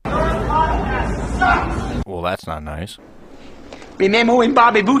Well, that's not nice. Remember when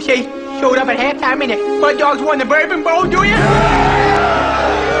Bobby Boucher showed up at halftime and the Mud Dogs won the Bourbon Bowl, do you?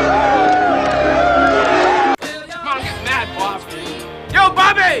 Come on, get mad, Bob. Yo,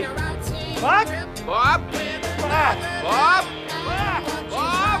 Bobby! What? Bob? Bob?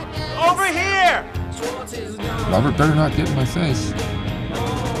 Bob? Over here! Robert better not get in my face.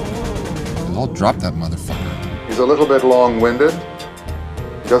 I'll drop that motherfucker. He's a little bit long-winded.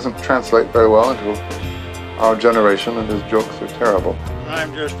 He doesn't translate very well into our generation, and his jokes are terrible.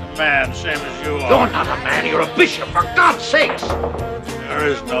 I'm just a man, same as you are. You're not a man, you're a bishop, for God's sakes! There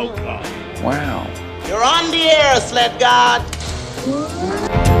is no God. Wow. You're on the air, sled god. My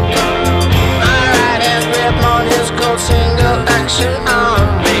right hand grip on his coat, single action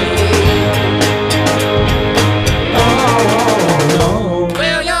on me.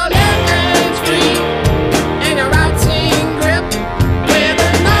 Well, your left hand's free, and your right's in grip. With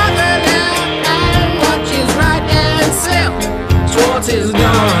another left hand, watch his right hand slip. Schwartz is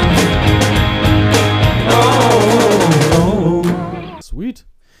gone. Sweet.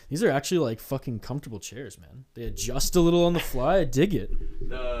 These are actually like fucking comfortable chairs, man. They adjust a little on the fly. I dig it.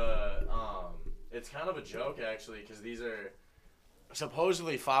 It's kind of a joke actually, because these are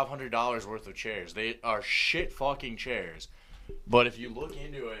supposedly $500 worth of chairs. They are shit fucking chairs, but if you look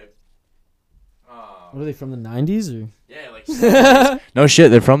into it, What are they from the 90s or? yeah, like 70s. No shit,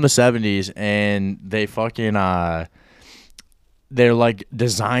 they're from the 70s, and they fucking they're like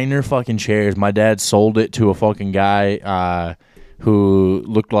designer fucking chairs. My dad sold it to a fucking guy who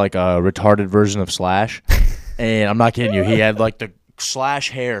looked like a retarded version of Slash, and I'm not kidding you. He had like the Slash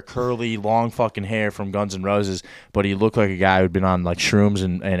hair, curly, long fucking hair from Guns N' Roses, but he looked like a guy who'd been on like shrooms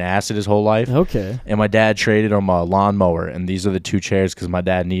and acid his whole life. Okay. And my dad traded him a lawnmower, and these are the two chairs because my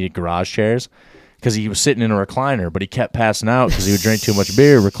dad needed garage chairs because he was sitting in a recliner, but he kept passing out because he would drink too much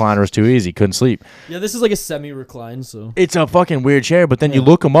beer. Recliner was too easy, couldn't sleep. Yeah, this is like a semi-recline, so. It's a fucking weird chair, but then you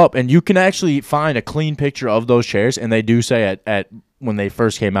look them up, and you can actually find a clean picture of those chairs, and they do say at when they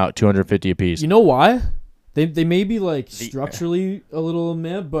first came out, $250 a piece. You know why? They may be like structurally a little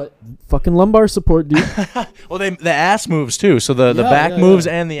meh, but fucking lumbar support, dude. Well, the ass moves too, so the back moves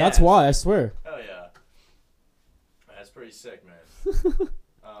and the That's ass. why, I swear. Oh yeah, that's pretty sick, man.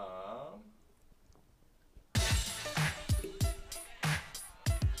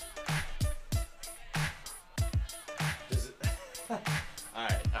 All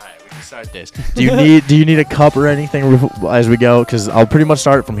right, we can start this. Do you need a cup or anything as we go? Because I'll pretty much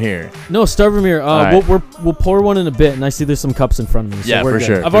start from here. No, start from here. right. We'll pour one in a bit, and I see there's some cups in front of me. So Yeah, we're for good.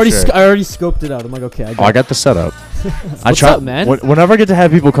 sure, I for already sure. scoped it out. I'm like, okay, I got the setup. What's up, man? Whenever I get to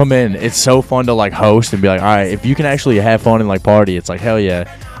have people come in, it's so fun to like host and be like, all right, if you can actually have fun and like party, it's like hell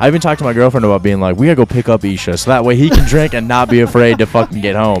yeah. I even talked to my girlfriend about being like, we gotta go pick up Isha, so that way he can drink and not be afraid to fucking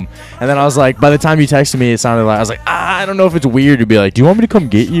get home. And then I was like, by the time you texted me, it sounded like I was like, I don't know if it's weird to be like, do you want me to come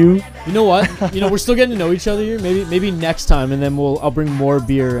get you? You know what? We're still getting to know each other here. Maybe next time, and then I'll bring more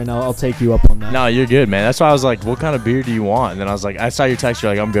beer and I'll take you up on that. No, you're good, man. That's why I was like, what kind of beer do you want? And then I was like, I saw your text,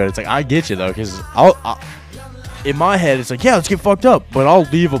 you're like, I'm good. It's like, I get you though, because I'll in my head, it's like, yeah, let's get fucked up, but I'll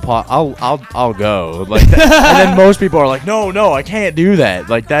leave a pot. I'll go like that. And then most people are like, no, I can't do that.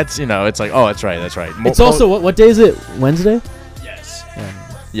 Like that's it's like, oh, that's right. It's also what day is it? Wednesday. Yes.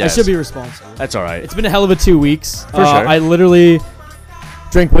 I should be responsible. That's all right. It's been a hell of a 2 weeks. For sure. I literally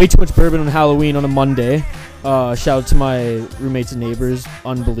drank way too much bourbon on Halloween on a Monday. Shout out to my roommates and neighbors,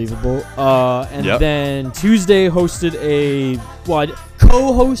 unbelievable. And then Tuesday co-hosted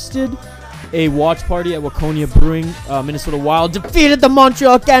a watch party at Waconia Brewing. Minnesota Wild defeated the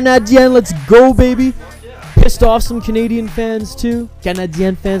Montreal Canadiens. Let's go, baby. Pissed off some Canadian fans too.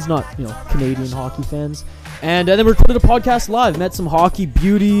 Canadian fans, not Canadian hockey fans. And then we recorded a podcast live. Met some hockey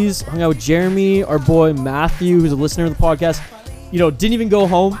beauties. Hung out with Jeremy, our boy Matthew, who's a listener of the podcast. Didn't even go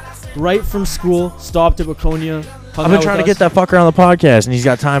home. Right from school, stopped at Waconia. I've been trying to get that fucker on the podcast, and he's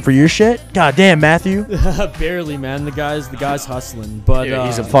got time for your shit. God damn, Matthew. Barely, man. The guy's hustling, but dude,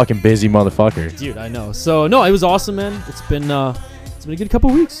 he's a fucking busy motherfucker. Dude, I know. So no, it was awesome, man. It's been a good couple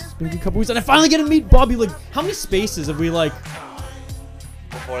weeks. And I finally get to meet Bobby. Like, how many spaces have we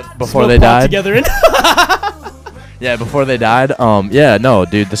before they died together in? Yeah, before they died. Yeah, no,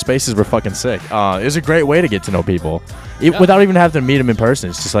 dude, the spaces were fucking sick. It was a great way to get to know people, without even having to meet them in person.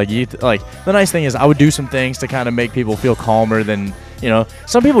 It's just like the nice thing is I would do some things to kind of make people feel calmer than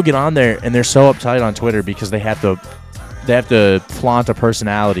Some people get on there and they're so uptight on Twitter because they have to flaunt a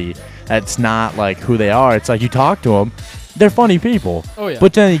personality that's not like who they are. It's like you talk to them, they're funny people. Oh yeah.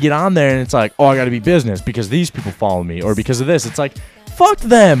 But then you get on there and it's like, oh, I got to be business because these people follow me or because of this. It's like, Fuck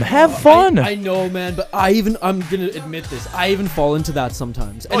them. Have fun. I know, man, but I'm gonna admit this. I even fall into that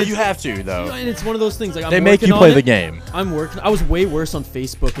sometimes. And Oh, it's- you have to though. And it's one of those things. Like They make you play the game. I'm working. I was way worse on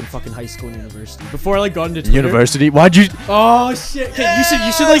Facebook in fucking high school and university. Before I like got into Twitter. University? Why'd you? Oh shit! Okay,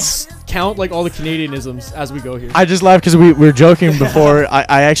 you should like count like all the Canadianisms as we go here. I just laughed because we were joking before.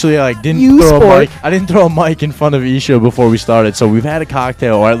 I actually like didn't You throw sport. a mic. I didn't throw a mic in front of Isha before we started. So we've had a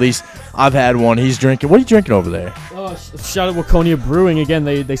cocktail, or at least I've had one. He's drinking. What are you drinking over there? Oh, shout out Waconia Brewing again.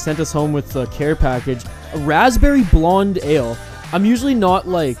 They sent us home with a care package, a raspberry blonde ale. I'm usually not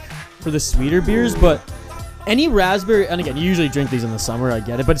like for the sweeter beers, but any raspberry. And again, you usually drink these in the summer. I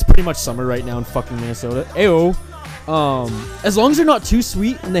get it, but it's pretty much summer right now in fucking Minnesota. Ayo. As long as they're not too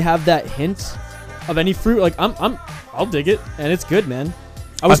sweet and they have that hint of any fruit, like I'll dig it, and it's good, man.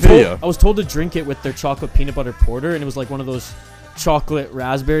 I was told to drink it with their chocolate peanut butter porter, and it was like one of those chocolate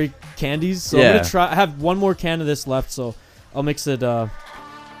raspberry candies. So I'm gonna try. I have one more can of this left, so I'll mix it.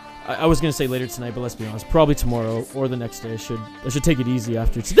 I was gonna say later tonight, but let's be honest, probably tomorrow or the next day. I should take it easy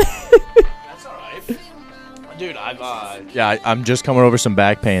after today. That's all right, dude. I'm just coming over some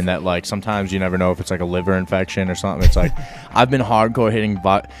back pain that like sometimes you never know if it's like a liver infection or something. It's like I've been hardcore hitting.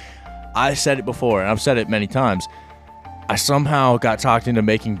 I said it before, and I've said it many times. I somehow got talked into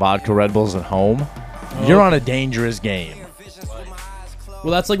making vodka Red Bulls at home. You're on a dangerous game.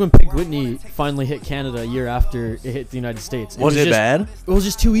 Well, that's like when Pig Whitney finally hit Canada a year after it hit the United States. Was it bad? It was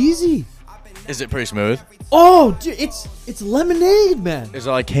just too easy. Is it pretty smooth? Oh, dude, it's lemonade, man. Is it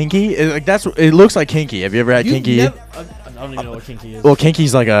like kinky? It looks like kinky. Have you ever had kinky? I don't even know what kinky is. Well,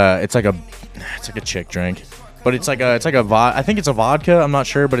 kinky's like it's like a chick drink. But it's like a I think it's a vodka. I'm not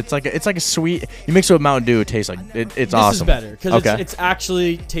sure, but it's like a sweet. You mix it with Mountain Dew, it tastes like it's this awesome. This is better because it's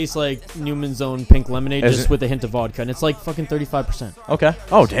actually tastes like Newman's Own pink lemonade, just with a hint of vodka, and it's like fucking 35%. Okay.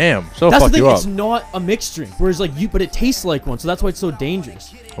 Oh damn. So that's fuck the thing. you up. It's not a mixed drink. Whereas like but it tastes like one, so that's why it's so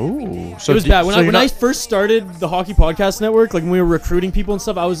dangerous. Ooh. So it was bad when I first started the Hockey Podcast Network. Like when we were recruiting people and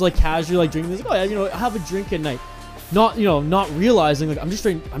stuff, I was like casually like drinking this. Oh yeah, I have a drink at night. Not realizing like I'm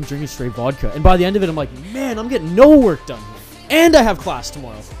drinking straight vodka, and by the end of it, I'm like, man, I'm getting no work done here, and I have class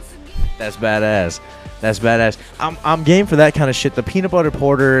tomorrow. That's badass. That's badass. I'm game for that kind of shit. The peanut butter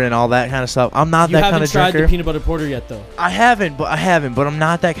porter and all that kind of stuff. I'm not that kind of drinker. You haven't tried the peanut butter porter yet, though. I haven't, but I'm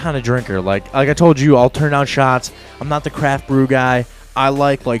not that kind of drinker. Like I told you, I'll turn down shots. I'm not the craft brew guy. I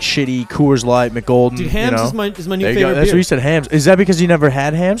like shitty Coors Light, McGolden. Dude, Hams is my new favorite beer. That's what you said, Hams. Is that because you never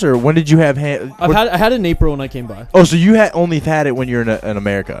had Hams, or when did you have Hams? I had it in April when I came by. Oh, so you only had it when you're in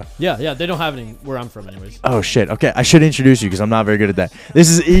America? Yeah, they don't have it where I'm from, anyways. Oh shit. Okay, I should introduce you because I'm not very good at that. This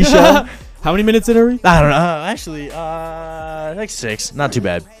is Isha. How many minutes in are we? I don't know. Actually, like 6. Not too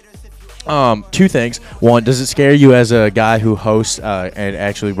bad. 2 things. One, does it scare you as a guy who hosts and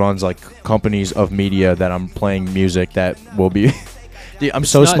actually runs like companies of media that I'm playing music that will be? Dude, I'm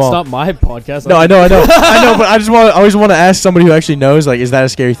so small. It's not my podcast. No, I know, but I always want to ask somebody who actually knows. Like, is that a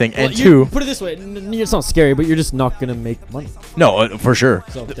scary thing? Well, and 2, put it this way: it's not scary, but you're just not gonna make money. No, for sure.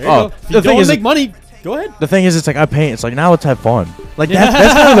 So there you go. If you don't want to make money, go ahead. The thing is, it's like I paint. It's like now let's have fun. Like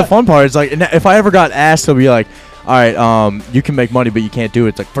that's kind of the fun part. It's like if I ever got asked, they'll be like, all right, you can make money, but you can't do it.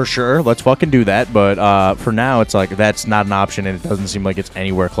 It's like, for sure, let's fucking do that. But for now, it's like that's not an option, and it doesn't seem like it's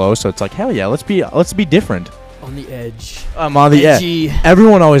anywhere close. So it's like, hell yeah, let's be different. On the edge. I'm on the edge.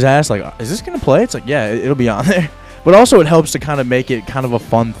 Everyone always asks, like, is this gonna play? It's like, yeah, it'll be on there. But also, it helps to kind of make it kind of a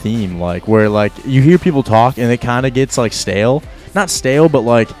fun theme, like where like you hear people talk and it kind of gets like stale. Not stale, but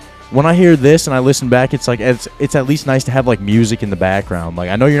like when I hear this and I listen back, it's like it's at least nice to have like music in the background. Like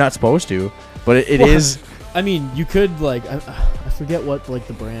I know you're not supposed to, but it is. I mean, you could like I forget what like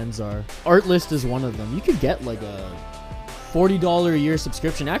the brands are. Artlist is one of them. You could get like a $40 a year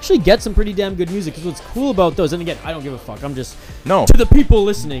subscription. Actually, get some pretty damn good music. Because what's cool about those, and again, I don't give a fuck. I'm just to the people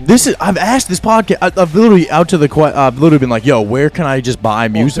listening. I've asked this podcast. I've literally I've literally been like, yo, where can I just buy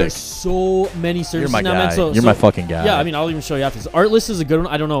music? There's so many services. You're my now, guy. Man. You're my fucking guy. Yeah, I mean, I'll even show you after this. Artlist is a good one.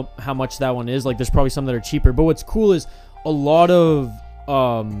 I don't know how much that one is. Like, there's probably some that are cheaper. But what's cool is a lot of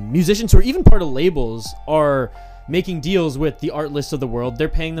musicians who are even part of labels are making deals with the Artlist of the world. They're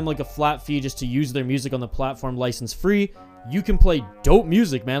paying them like a flat fee just to use their music on the platform, license free. You can play dope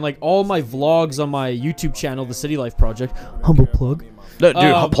music, man. Like all my vlogs on my YouTube channel, The City Life Project. Humble plug. Dude,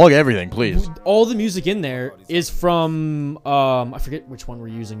 plug everything, please. All the music in there is from I forget which one we're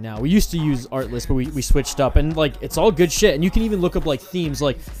using now. We used to use Artlist, but we switched up, and like it's all good shit. And you can even look up like themes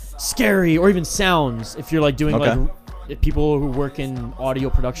like scary or even sounds if you're like doing like people who work in audio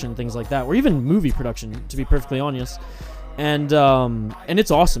production, things like that, or even movie production, to be perfectly honest. And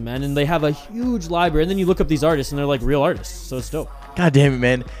it's awesome, man. And they have a huge library. And then you look up these artists, and they're like real artists, so it's dope. God damn it,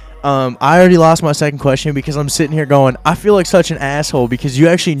 man. I already lost my second question because I'm sitting here going, I feel like such an asshole because you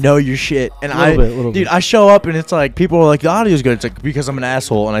actually know your shit. And Little bit. I show up and it's like, people are like, the audio's good. It's like, because I'm an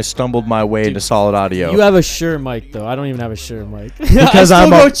asshole and I stumbled my way into solid audio. You have a Shure mic, though. I don't even have a Shure mic. Because I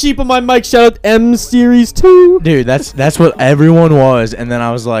still go cheap on my mic. Shout out M Series 2. Dude, that's what everyone was. And then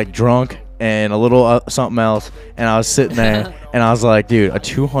I was like drunk and a little something else. And I was sitting there and I was like, dude, a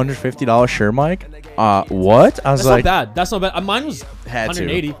 $250 Shure mic? What? I was That's like, not bad. That's not bad. Mine was Had to.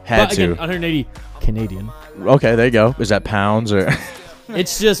 180. Had but again, to. 180 Canadian. okay, there you go. Is that pounds or?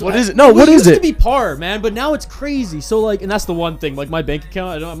 It's just What is it? No, what is used it? to be par, man, but now it's crazy. So like, and that's the one thing. Like my bank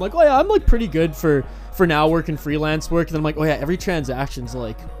account, I'm like, oh yeah, I'm like pretty good for now working freelance work. And then I'm like, oh yeah, every transaction's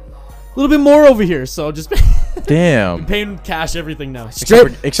like a little bit more over here. So just Damn. paying cash everything now.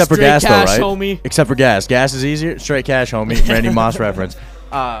 Except for straight gas, cash, though, right? homie. Except for gas. Gas is easier. Straight cash, homie. Randy Moss reference.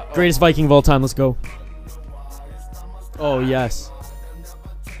 Greatest Viking of all time. Let's go. Oh yes.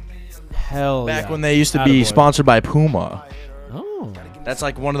 Hell Back yeah. when they used to be Attaboy. sponsored by Puma. Oh. That's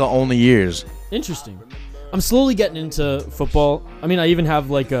like one of the only years. Interesting. I'm slowly getting into football. I mean, I even have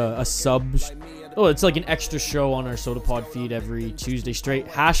like a sub. Oh, it's like an extra show on our Soda Pod feed every Tuesday straight.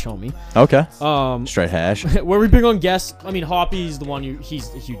 Hash, homie. Okay. Straight hash. Where we bring on guests. I mean, Hoppy's the one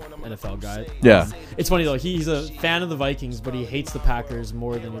he's a huge NFL guy. Yeah. It's funny though. He's a fan of the Vikings, but he hates the Packers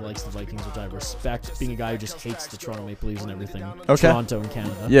more than he likes the Vikings, which I respect. Being a guy who just hates the Toronto Maple Leafs and everything. Okay. Toronto and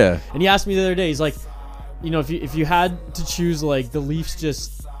Canada. Yeah. And he asked me the other day. He's like, you know, if you had to choose like the Leafs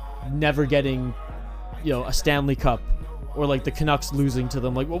just never getting, you know, a Stanley Cup, or like the Canucks losing to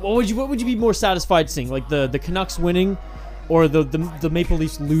them, like what would you be more satisfied seeing? Like the Canucks winning, or the Maple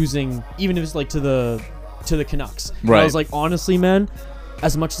Leafs losing, even if it's like to the Canucks. And Right. I was like, honestly, man,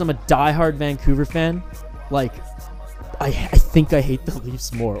 as much as I'm a diehard Vancouver fan, like I think I hate the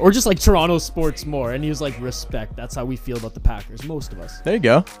Leafs more, or just like Toronto sports more. And he was like, respect. That's how we feel about the Packers, most of us. There you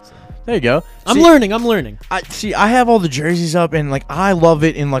go. There you go. I'm learning. I have all the jerseys up and like I love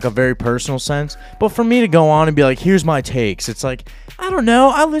it in like a very personal sense. But for me to go on and be like, here's my takes, it's like, I don't know.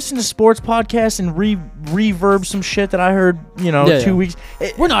 I listen to sports podcasts and reverb some shit that I heard, you know, 2 weeks.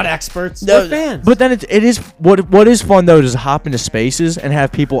 We're not experts. We're fans. But then it is what is fun though is hop into spaces and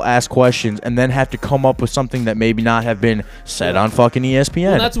have people ask questions and then have to come up with something that maybe not have been said on fucking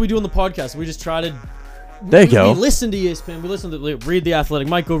ESPN. Well, that's what we do on the podcast. We just try to. There you go. We listen to ESPN. We listen to Read the Athletic.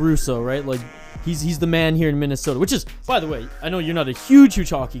 Michael Russo, right? Like he's the man here in Minnesota. Which is, by the way, I know you're not a huge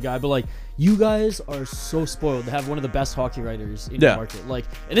hockey guy, but like you guys are so spoiled to have one of the best hockey writers in the market. Like,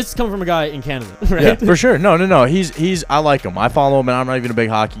 and it's coming from a guy in Canada, right? Yeah, for sure. No. He's I like him. I follow him, and I'm not even a big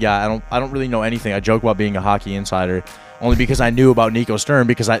hockey guy. I don't really know anything. I joke about being a hockey insider only because I knew about Nico Sturm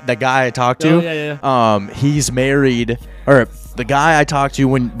because the guy I talked to, he's married, or the guy I talked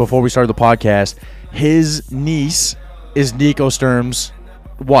to before we started the podcast, his niece is Nico Sturm's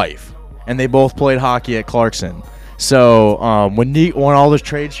wife, and they both played hockey at Clarkson. So when all this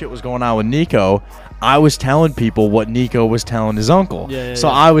trade shit was going on with Nico, I was telling people what Nico was telling his uncle. So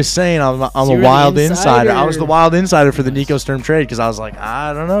I was saying I'm a wild insider. I was the wild insider for the Nico Sturm trade because I was like,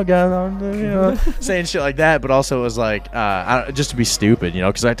 I don't know, guys, saying shit like that. But also it was like just to be stupid, you know,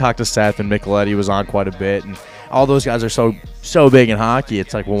 because I talked to Seth and Micheletti was on quite a bit, and all those guys are so big in hockey.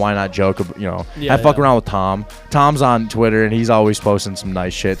 It's like, well, why not joke? You know, I fuck around with Tom. Tom's on Twitter and he's always posting some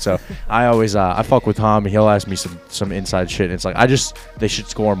nice shit. So I always I fuck with Tom and he'll ask me some inside shit. And it's like they should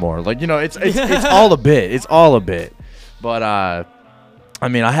score more. Like, you know, it's all a bit. It's all a bit. But I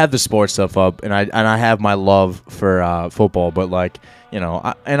mean, I have the sports stuff up and I have my love for football. But like, you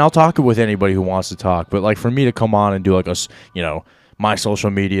know, and I'll talk with anybody who wants to talk. But like for me to come on and do like you know, my social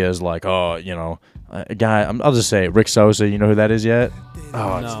media is like, oh, you know. A guy, I'll just say it, Rick Sosa. You know who that is yet?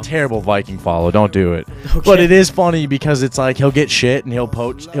 Oh, it's a terrible Viking follow. Don't do it. Okay. But it is funny because it's like he'll get shit and he'll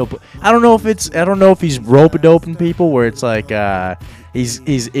poach. I don't know if he's rope-a-doping people where it's like he's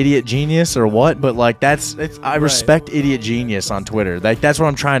idiot genius or what. But like I respect idiot genius on Twitter. Like that's what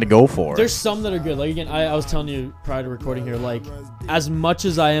I'm trying to go for. There's some that are good. Like again, I was telling you prior to recording here, like as much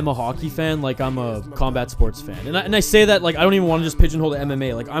as I am a hockey fan, like I'm a combat sports fan, and I say that like I don't even want to just pigeonhole to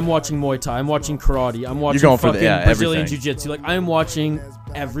MMA. Like I'm watching Muay Thai, I'm watching karate, I'm watching Brazilian Jiu-Jitsu. Like I'm watching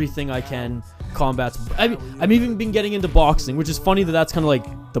everything I can. Combat. I mean, I've even been getting into boxing, which is funny that's kind of like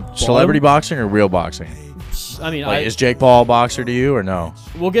the celebrity boxing or real boxing. I mean, is Jake Paul a boxer to you or no?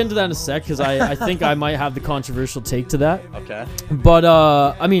 We'll get into that in a sec because I think I might have the controversial take to that. Okay. But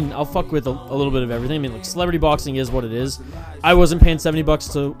I mean, I'll fuck with a little bit of everything. I mean, like celebrity boxing is what it is. I wasn't paying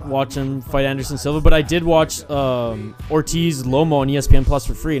 $70 to watch him fight Anderson Silva, but I did watch Ortiz Lomo on ESPN Plus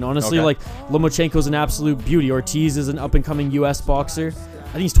for free. And honestly, like Lomachenko's an absolute beauty. Ortiz is an up and coming U.S. boxer.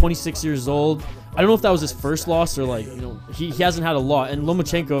 I think he's 26 years old. I don't know if that was his first loss or like, you know, he hasn't had a lot. And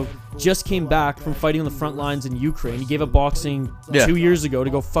Lomachenko just came back from fighting on the front lines in Ukraine. He gave up boxing 2 years ago to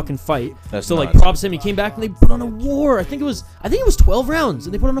go fucking fight. So like props to him. He came back and they put on a war. I think it was 12 rounds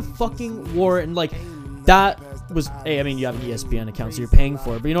and they put on a fucking war, and like that was, hey, I mean, you have an ESPN account, so you're paying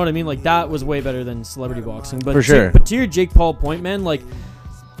for it, but you know what I mean? Like that was way better than celebrity boxing. But for sure. But to your Jake Paul point, man, like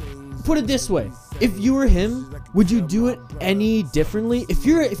put it this way. If you were him, would you do it any differently? If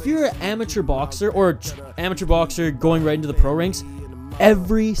you're an amateur boxer or amateur boxer going right into the pro ranks,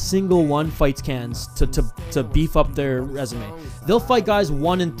 every single one fights cans to beef up their resume. They'll fight guys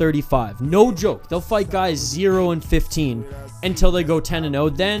 1-35. No joke. They'll fight guys 0-15 until they go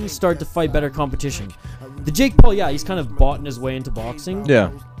 10-0, then start to fight better competition. The Jake Paul, yeah, he's kind of bought his way into boxing.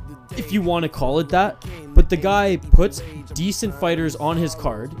 Yeah. If you want to call it that. But the guy puts decent fighters on his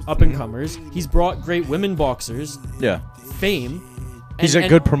card, up-and-comers. He's brought great women boxers. Yeah. Fame. He's a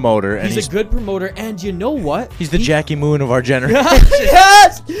good promoter. And he's a good promoter, and you know what? He's the Jackie Moon of our generation.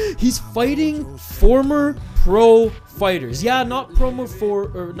 Yes! He's fighting former pro fighters. Yeah, not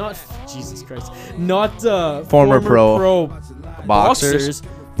Jesus Christ. Not former pro boxers.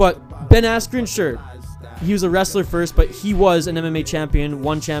 But Ben Askren, sure. He was a wrestler first, but he was an MMA champion,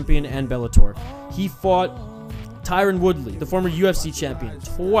 one champion, and Bellator. He fought Tyron Woodley, the former UFC champion,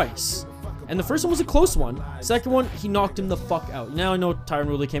 twice. And the first one was a close one. Second one, he knocked him the fuck out. Now I know Tyron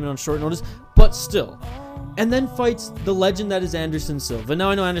Woodley came in on short notice, but still. And then fights the legend that is Anderson Silva. Now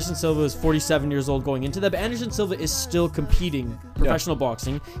I know Anderson Silva is 47 years old going into that, but Anderson Silva is still competing professional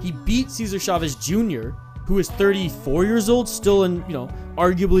boxing. He beat Cesar Chavez Jr., who is 34 years old, still in, you know,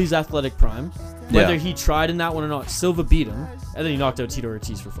 arguably his athletic prime. Whether he tried in that one or not, Silva beat him, and then he knocked out Tito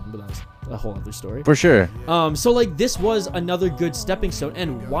Ortiz for fun, but that was a whole other story. For sure. So like this was another good stepping stone,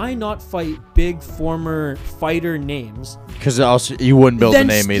 and why not fight big former fighter names? Because also you wouldn't build a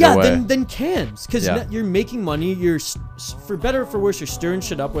name either way. Then cans, because you're making money. You're, for better or for worse, you're stirring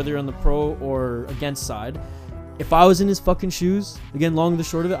shit up, whether you're on the pro or against side. If I was in his fucking shoes, again, long and the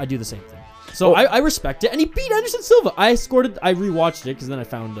short of it, I'd do the same thing. So I respect it, and he beat Anderson Silva. I scored it. I rewatched it because then I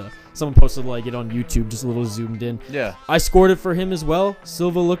found someone posted like it on YouTube, just a little zoomed in. Yeah. I scored it for him as well.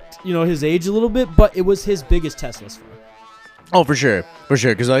 Silva looked, you know, his age a little bit, but it was his biggest test thus far. Oh, for sure,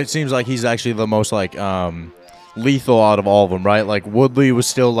 because it seems like he's actually the most like lethal out of all of them, right? Like Woodley was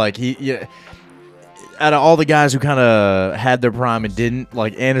still like out of all the guys who kind of had their prime and didn't,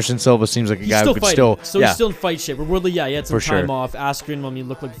 like Anderson Silva seems like a guy who could still. So he's still in fight shape. But Woodley, he had some time off. Askren, I mean,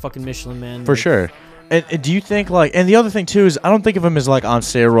 looked like a fucking Michelin man. For sure. And do you think like, and the other thing too is I don't think of him as like on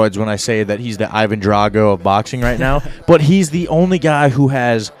steroids when I say that he's the Ivan Drago of boxing right now, but he's the only guy who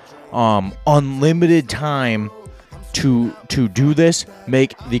has unlimited time to do this,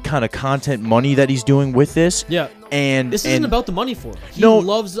 make the kind of content money that he's doing with this. Yeah. And this isn't about the money for him. He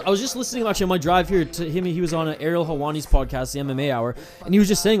loves. I was just listening actually on my drive here to him. He was on Ariel Helwani's podcast, the MMA Hour, and he was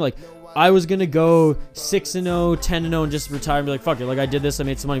just saying like, I was gonna go 6-0, 10-0, and just retire and be like, fuck it, like I did this, I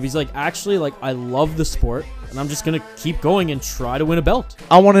made some money. But he's like, actually, like I love the sport, and I'm just gonna keep going and try to win a belt.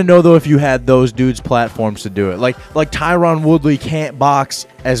 I want to know though if you had those dudes' platforms to do it. Like Tyron Woodley can't box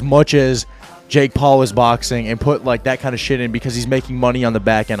as much as Jake Paul is boxing and put like that kind of shit in because he's making money on the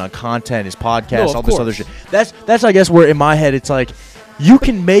back end on content, his podcast, all this other shit. That's I guess where in my head it's like you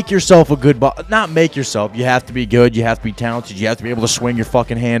can make yourself a good not make yourself. You have to be good. You have to be talented. You have to be able to swing your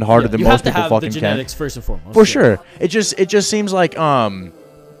fucking hand harder than most people fucking can. You have to have the genetics first and foremost. For sure. It just seems like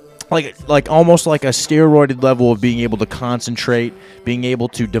like almost like a steroided level of being able to concentrate, being able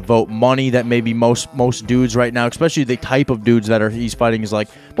to devote money that maybe most dudes right now, especially the type of dudes that he's fighting, is like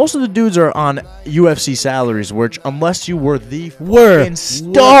most of the dudes are on UFC salaries, which unless you were the fucking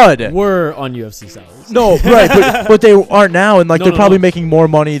stud, were on UFC salaries. No, right, but they aren't now, and like they're probably making more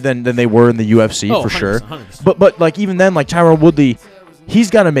money than they were in the UFC for 100%, sure. 100%. But like even then, like Tyron Woodley,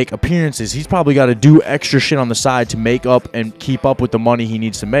 he's got to make appearances. He's probably got to do extra shit on the side to make up and keep up with the money he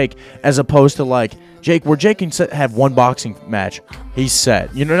needs to make, as opposed to like Jake, where Jake can have one boxing match. He's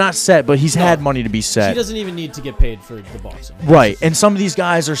set. You know, not set, but he's had money to be set. He doesn't even need to get paid for the boxing. Right. And some of these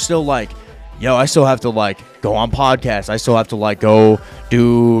guys are still like, yo, I still have to like go on podcasts. I still have to like go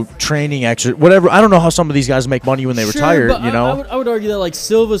do training extra, whatever. I don't know how some of these guys make money when they retire. But you know, I would argue that like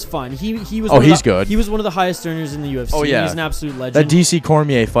Silva's fine. He was. He's good. He was one of the highest earners in the UFC. Oh yeah, he's an absolute legend. That DC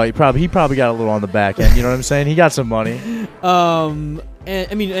Cormier fight, he probably got a little on the back end. You know what I'm saying? He got some money.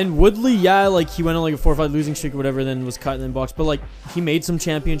 And I mean, and Woodley, yeah, like he went on like a 4-5 losing streak or whatever, then was cut and then boxed. But like he made some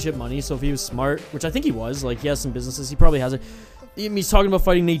championship money, so if he was smart, which I think he was, like he has some businesses, he probably has it. He's talking about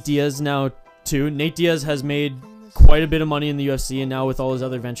fighting Nate Diaz now too. Nate Diaz has made quite a bit of money in the UFC, and now with all his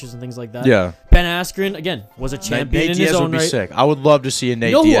other ventures and things like that. Yeah. Ben Askren, again, was a champion Nate in Diaz his own would be right. sick. I would love to see a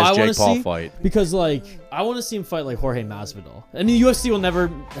Nate You know who I Diaz wanna Jake Paul see? fight. Because, like, I want to see him fight, like, Jorge Masvidal. And the UFC will never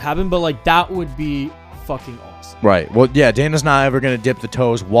happen, but, like, that would be fucking awesome. Right. Well, yeah, Dana's not ever going to dip the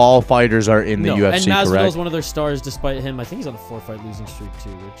toes while fighters are in the UFC, and Masvidal's correct? one of their stars despite him. I think he's on a 4-fight losing streak, too,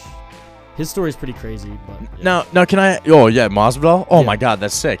 which... His story is pretty crazy, but... Yeah. Now, can I... Oh, yeah, Masvidal? Oh, Yeah. my God,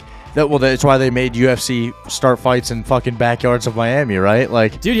 that's sick. That's why they made UFC start fights in fucking backyards of Miami, right?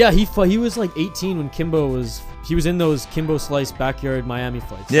 Like, Dude, yeah, he was, like, 18 when Kimbo was... He was in those Kimbo Slice backyard Miami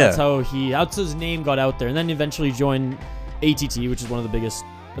fights. Yeah. That's his name got out there. And then eventually joined ATT, which is one of the biggest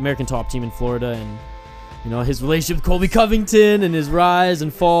American top team in Florida. And, you know, his relationship with Colby Covington and his rise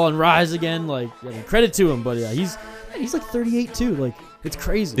and fall and rise again. Like, I mean, credit to him. But, yeah, he's like 38, too. Like, it's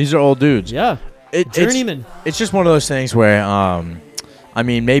crazy. these are old dudes. Yeah. Journeyman. It's just one of those things where, I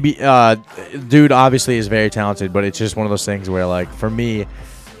mean, maybe, dude obviously is very talented, but it's just one of those things where, like, for me,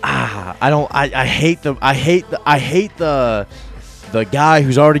 I hate the guy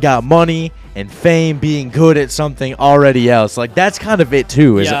who's already got money and fame being good at something already else. Like, that's kind of it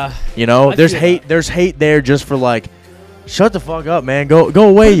too. Yeah. You know, I there's feel hate. that. There's hate there just for, like, shut the fuck up, man. Go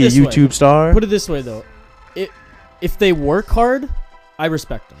away, you this way. YouTube star. Put it this way, though. If they work hard, I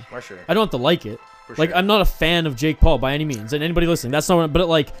respect them. For sure. I don't have to like it. Like, sure. I'm not a fan of Jake Paul by any means. And anybody listening, that's not what, but,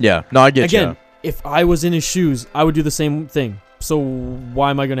 like, Yeah. No, I get again, you. if I was in his shoes, I would do the same thing. So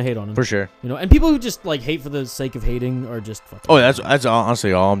why am I going to hate on him? For sure. You know, and people who just, like, hate for the sake of hating are just fucking... Oh, that's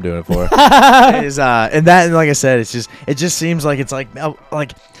honestly all I'm doing it for. is and like I said, it just seems like it's like,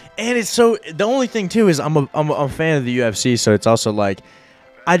 and it's so, the only thing too is I'm a fan of the UFC, so it's also like,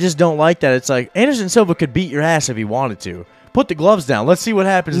 I just don't like that. It's like Anderson Silva could beat your ass if he wanted to. Put the gloves down. Let's see what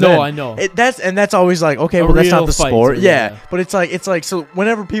happens. No, then. I know. That's always like, okay, A well, that's not real the fight, sport. too, Yeah. yeah. But it's like so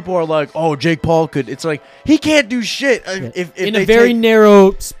whenever people are like, oh, Jake Paul could, it's like he can't do shit if in they a very take-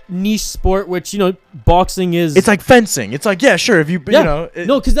 narrow niche sport, which, you know, boxing is... It's like fencing. It's like, yeah, sure, if you Yeah. know,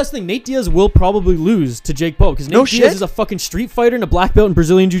 No, because that's the thing. Nate Diaz will probably lose to Jake Paul because Nate No Diaz shit. is a fucking street fighter and a black belt in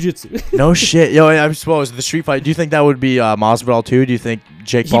Brazilian Jiu-Jitsu. No shit. Yo, I suppose the street fight. Do you think that would be Masvidal too? Do you think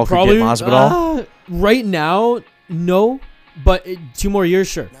Jake Paul could get Masvidal? Right now, no. But 2 more years,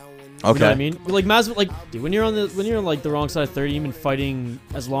 sure. Okay. You know what I mean? Like Masvidal, like, dude, when you're on like the wrong side of 30, even fighting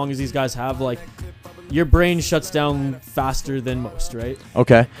as long as these guys have, like, your brain shuts down faster than most, right?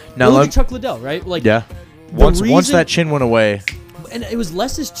 Okay. Now Look at Chuck Liddell, right? Like, yeah. Once that chin went away. And it was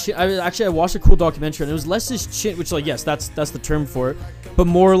less his chin. I watched a cool documentary, and it was less his chin, which, like, yes, that's the term for it. But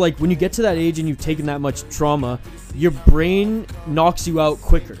more like when you get to that age and you've taken that much trauma, your brain knocks you out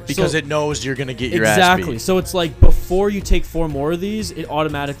quicker Because it knows you're gonna get your exactly. ass beat. So it's like before you take 4 more of these, it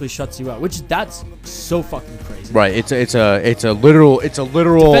automatically shuts you out, which that's so fucking crazy. Right. It's a literal Defense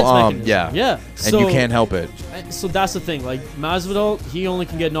mechanism. yeah. Yeah. And you can't help it. So that's the thing. Like Masvidal, he only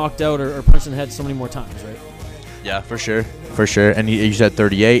can get knocked out or punched in the head so many more times, right? Yeah, for sure. For sure. And you said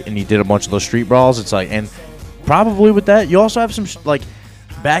 38 and he did a bunch of those street brawls. It's like, and probably with that, you also have some like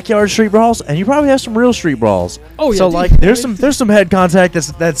backyard street brawls, and you probably have some real street brawls. Oh yeah. So dude, like, there's some head contact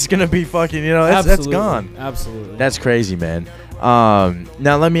that's gonna be fucking, you know, that's gone. Absolutely. That's crazy, man.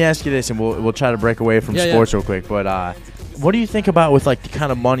 Now let me ask you this, and we'll try to break away from sports real quick. But what do you think about with like the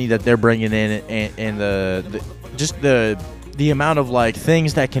kind of money that they're bringing in, and the amount of like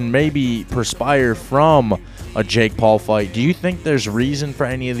things that can maybe perspire from a Jake Paul fight? Do you think there's reason for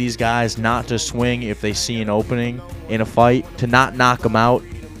any of these guys not to swing if they see an opening in a fight, to not knock them out?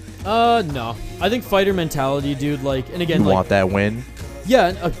 No. I think fighter mentality, dude. Like, and again, You like, want that win?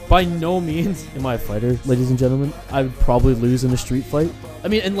 yeah, by no means am I a fighter, ladies and gentlemen. I would probably lose in a street fight. I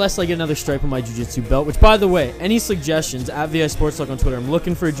mean, unless I get another stripe on my jiu-jitsu belt, which, by the way, any suggestions at VI Sports Talk on Twitter. I'm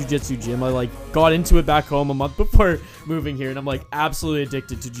looking for a jiu-jitsu gym. I, like, got into it back home a month before moving here, and I'm, like, absolutely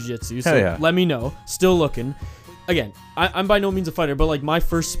addicted to jiu-jitsu. So Hell yeah. let me know. Still looking. Again, I'm by no means a fighter, but, like, my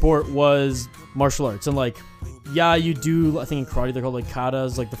first sport was martial arts. And, like, yeah, you do, I think in karate, they're called, like,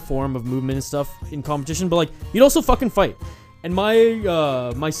 katas, like, the form of movement and stuff in competition. But, like, you'd also fucking fight. And my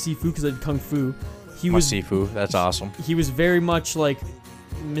Sifu, because I did Kung Fu, Sifu, that's awesome. he was very much like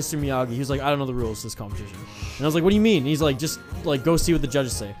Mr. Miyagi. He was like, I don't know the rules to this competition. And I was like, what do you mean? And he's like, just like go see what the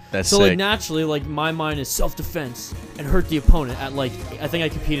judges say. That's so sick. like naturally, like my mind is self-defense and hurt the opponent at like, I think I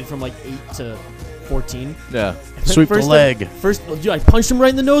competed from like 8 to 14. Yeah. And Sweep the first leg. Dude, I punched him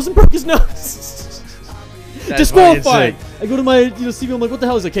right in the nose and broke his nose. Disqualified. I go to my CV. I'm like, what the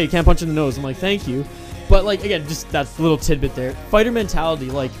hell? He's like, hey, you can't punch in the nose. I'm like, thank you. But like again, just that little tidbit there. Fighter mentality,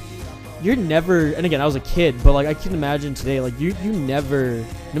 like you're never. And again, I was a kid, but like I can imagine today, like you never.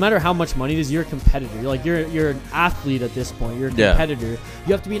 No matter how much money it is, you're a competitor. You're an athlete at this point. You're a competitor.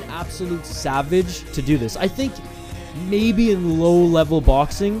 You have to be an absolute savage to do this. I think maybe in low-level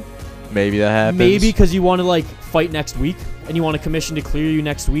boxing. Maybe that happens. Maybe because you want to like fight next week and you want a commission to clear you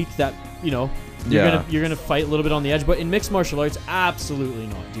next week. That you're gonna fight a little bit on the edge. But in mixed martial arts, absolutely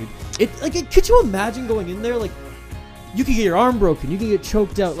not, dude. Could you imagine going in there like? You can get your arm broken. You can get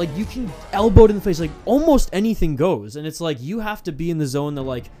choked out. Like, you can elbowed in the face. Like, almost anything goes. And it's like, you have to be in the zone that,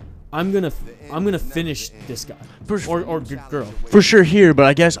 like, I'm gonna finish this guy or girl. For sure here, but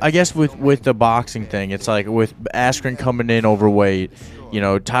I guess with the boxing thing, it's like with Askren coming in overweight, you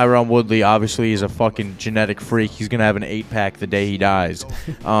know, Tyron Woodley obviously is a fucking genetic freak. He's gonna have an 8-pack the day he dies.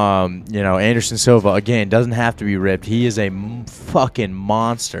 You know, Anderson Silva again doesn't have to be ripped. He is a fucking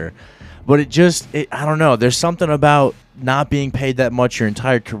monster. But I don't know. There's something about not being paid that much your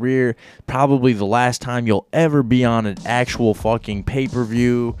entire career. Probably the last time you'll ever be on an actual fucking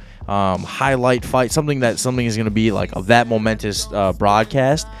pay-per-view highlight fight. Something is going to be like of that momentous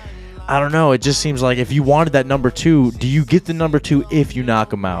broadcast. I don't know. It just seems like if you wanted that number 2, do you get the number 2 if you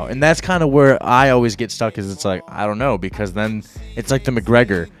knock him out? And that's kind of where I always get stuck. Is it's like I don't know, because then it's like the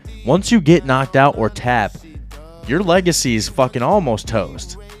McGregor. Once you get knocked out or tap, your legacy is fucking almost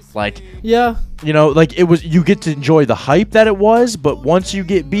toast. Like, yeah, you know, like you get to enjoy the hype that it was, but once you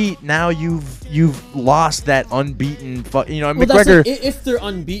get beat, now you've lost that unbeaten. McGregor. That's like, if they're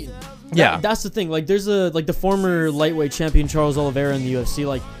unbeaten, yeah, that's the thing. Like, there's the former lightweight champion Charles Oliveira in the UFC.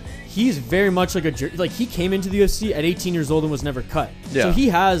 Like, he's very much like he came into the UFC at 18 years old and was never cut. Yeah. So he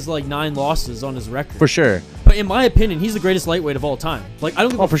has like 9 losses on his record. For sure. But in my opinion, he's the greatest lightweight of all time. Like, I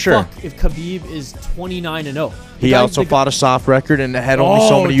don't give a fuck if Khabib is 29-0. He also fought a soft record and had only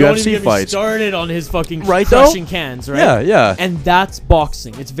so many UFC don't even get fights. Me started on his fucking right, crushing cans, right? Yeah, yeah. And that's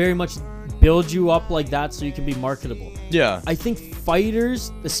boxing. It's very much build you up like that so you can be marketable. Yeah. I think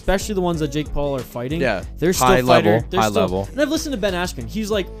fighters, especially the ones that Jake Paul are fighting, they're still high level. level. And I've listened to Ben Askren.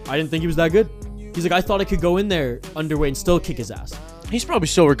 He's like, I didn't think he was that good. He's like, I thought I could go in there underweight and still kick his ass. He's probably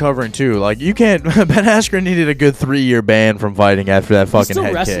still recovering too. Like, you can't. Ben Askren needed a good 3-year ban from fighting after that fucking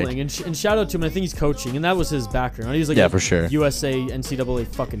head kick. He's still wrestling, and shout out to him. I think he's coaching, and that was his background. He was like for sure. USA, NCAA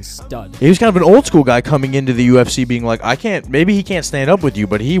fucking stud. He was kind of an old school guy coming into the UFC, being like, I can't. Maybe he can't stand up with you,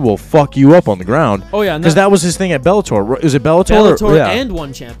 but he will fuck you up on the ground. Oh yeah, because that was his thing at Bellator. Is it Bellator? Bellator and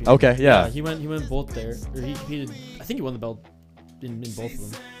one champion. Okay, yeah. He went both there. Or he competed. I think he won the belt in both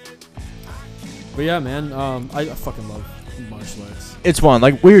of them. But yeah, man, I fucking love martial arts. It's fun.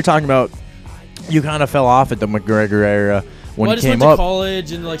 Like we were talking about, you kind of fell off at the McGregor era when I he just came went to up.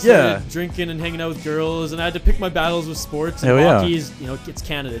 college and like started drinking and hanging out with girls, and I had to pick my battles with sports. And Hell hockey is, it's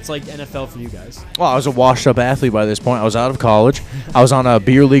Canada. It's like NFL for you guys. Well, I was a washed-up athlete by this point. I was out of college. I was on a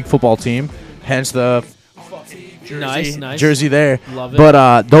beer league football team, hence the nice jersey there. Love it.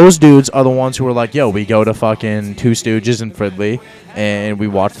 But those dudes are the ones who were like, yo, we go to fucking Two Stooges in Fridley, and we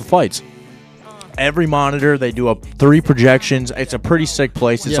watch the fights. Every monitor, they do 3 projections. It's a pretty sick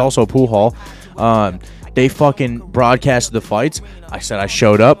place. It's also a pool hall. They fucking broadcasted the fights. I said I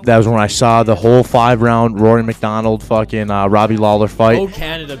showed up. That was when I saw the whole 5-round Rory McDonald fucking Robbie Lawler fight. Oh,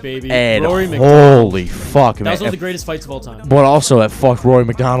 Canada, baby. And Rory McDonald. Holy fuck, man. That was one of the greatest fights of all time. But also, it fucked Rory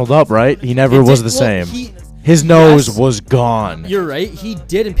McDonald up, right? He never was the same. His nose was gone. You're right. He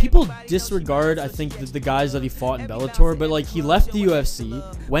did, and people disregard, I think, the guys that he fought in Bellator. But like, he left the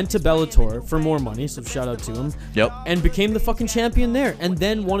UFC, went to Bellator for more money. So shout out to him. Yep. And became the fucking champion there, and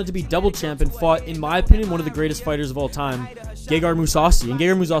then wanted to be double champ and fought, in my opinion, one of the greatest fighters of all time, Gegard Mousasi. And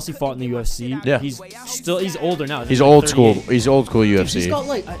Gegard Mousasi fought in the UFC. Yeah. He's older now. He's old school. He's old school UFC. He's got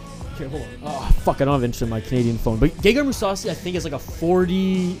like. Here, hold on. Oh, fuck, I don't have interest in my Canadian phone. But Gegard Mousasi, I think, is like a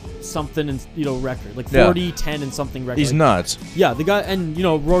 40-something, record. Like 40-10 and something record. He's nuts. Yeah, the guy, and,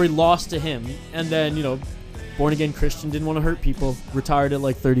 Rory lost to him. And then, born-again Christian, didn't want to hurt people. Retired at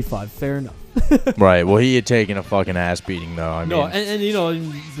like 35. Fair enough. Right. Well, he had taken a fucking ass beating, though. I mean,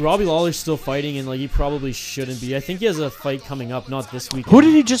 and Robbie Lawler's still fighting, and, like, he probably shouldn't be. I think he has a fight coming up, not this week. Who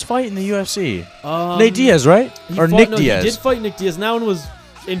did he just fight in the UFC? Nate Diaz, right? Or Nick Diaz? He did fight Nick Diaz. And that one was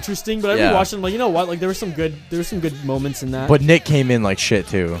interesting, but I rewatched him. Like, you know what? Like, there were some good moments in that. But Nick came in like shit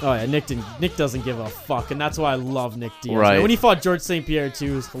too. Oh yeah, Nick doesn't give a fuck, and that's why I love Nick Diaz. Right. Man, when he fought George St. Pierre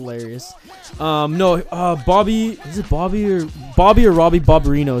too, it was hilarious. Bobby, is it Bobby or Robbie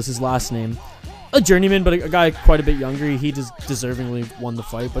Barberino is his last name. A journeyman, but a guy quite a bit younger. He just deservingly won the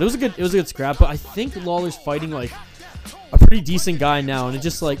fight, but it was a good scrap. But I think Lawler's fighting like a pretty decent guy now, and it's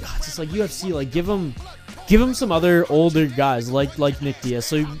just like UFC, like give him some other older guys like Nick Diaz,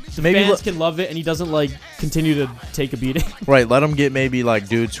 so the fans can love it, and he doesn't like continue to take a beating. Right, let him get maybe like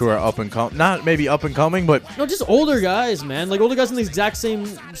dudes who are up and coming, not maybe up and coming, but no, just older guys, man. Like older guys in the exact same.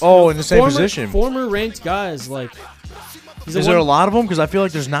 In the same position. Former ranked guys, like. Is there a lot of them? Because I feel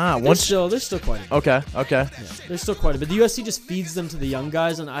like there's not. There's still quite a bit. Okay. Yeah, there's still quite a bit. The UFC just feeds them to the young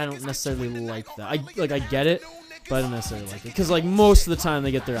guys, and I don't necessarily like that. I get it, but I don't necessarily like it. Because, like, most of the time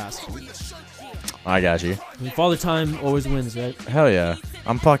they get their ass beat. I got you. And Father Time always wins, right? Hell yeah.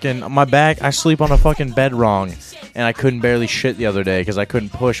 I'm fucking, my back, I sleep on a fucking bed wrong. And I couldn't barely shit the other day because I couldn't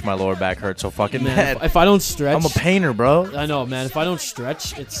push. My lower back hurt so fucking Man, bad. if I don't stretch... I'm a painter, bro. I know, man. If I don't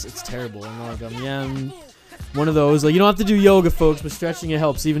stretch, it's terrible. I'm like, I'm one of those. Like, you don't have to do yoga, folks, but stretching, it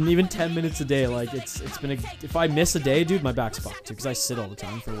helps. Even 10 minutes a day. Like, it's been if I miss a day, dude, my back's fucked, too, because I sit all the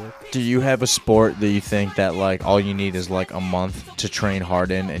time for work. Do you have a sport that you think that, like, all you need is, like, a month to train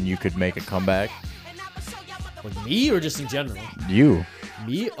hard in and you could make a comeback? Like me or just in general? You.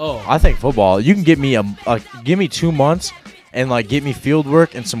 Me? Oh. I think football. You can give me 2 months and like get me field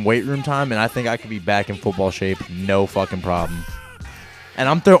work and some weight room time, and I think I could be back in football shape, no fucking problem. And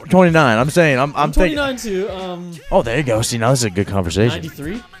I'm 29. I'm saying I'm 29 too. Oh, there you go. See, now this is a good conversation.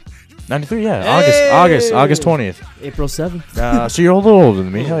 93. 93. Yeah. Hey! August 20th. April 7th. So you're a little older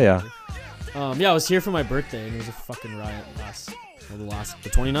than me. Hell yeah. Yeah, I was here for my birthday, and it was a fucking riot the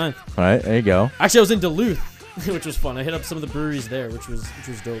 29th. All right, there you go. Actually, I was in Duluth, which was fun. I hit up some of the breweries there, which was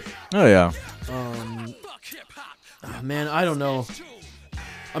dope. Oh yeah. Man, I don't know.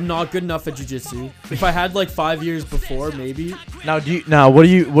 I'm not good enough at jiu-jitsu. If I had like 5 years before, maybe. Now, what do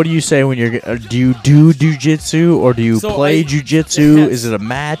you say when you're? Do you do jiu-jitsu or do you play jiu-jitsu? Yes. Is it a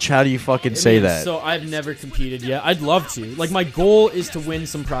match? How do you fucking say that? So I've never competed yet. I'd love to. Like, my goal is to win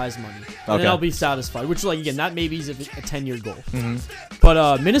some prize money, and then I'll be satisfied. Which, like, again, that maybe is a 10-year goal. Mm-hmm.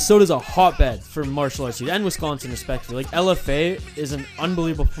 But Minnesota's a hotbed for martial arts, and Wisconsin, respectively. Like, LFA is an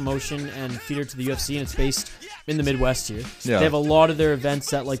unbelievable promotion and feeder to the UFC, and it's based in the Midwest here. Yeah. They have a lot of their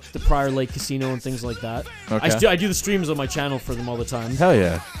events at like the Prior Lake Casino and things like that. Okay. I do the streams on my channel for them all the time. Hell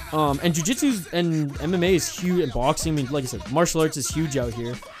yeah. And jiu-jitsu and MMA is huge, and boxing. I mean, like I said, martial arts is huge out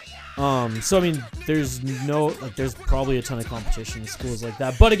here. So I mean, there's probably a ton of competition in schools like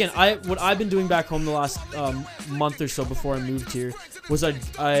that. But again, what I've been doing back home the last month or so before I moved here was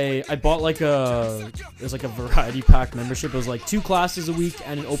I bought like it was like a variety pack membership. It was like 2 classes a week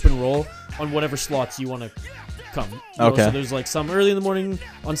and an open roll on whatever slots you want to come. Okay. So there's like some early in the morning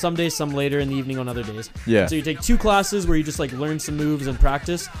on some days, some later in the evening on other days. Yeah. So you take 2 classes where you just like learn some moves and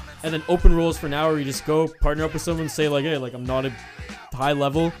practice, and then open rolls for an hour. You just go partner up with someone and say like, hey, like I'm not a high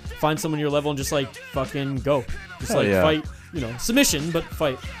level. Find someone your level and just like fucking go. Just fight. Submission, but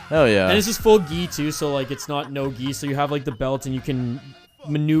fight. Hell yeah. And this is full gi too, so like it's not no gi. So you have like the belt and you can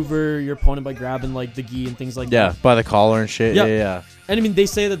maneuver your opponent by grabbing like the gi and things like that. Yeah, by the collar and shit. Yep. Yeah. And I mean, they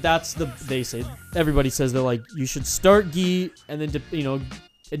say everybody says that like you should start gi and then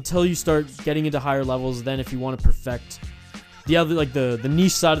until you start getting into higher levels. Then if you want to perfect the other like the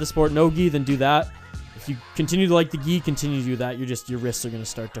niche side of the sport, no gi, then do that. If you continue to like the gi, continue to do that. Your wrists are gonna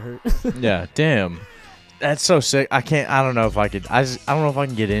start to hurt. Yeah. Damn. That's so sick. I don't know if I could. I don't know if I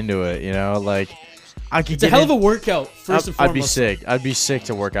can get into it. Like. It's a hell of a workout. First and foremost, I'd be sick. I'd be sick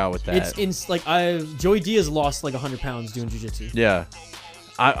to work out with that. It's like Joey Diaz lost like 100 pounds doing jiu-jitsu. Yeah.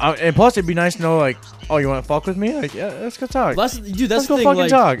 And plus it'd be nice to know like, oh, you want to fuck with me? Like, yeah, let's go talk. That's the thing. Let's go fucking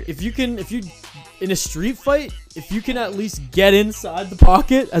talk. If you in a street fight, if you can at least get inside the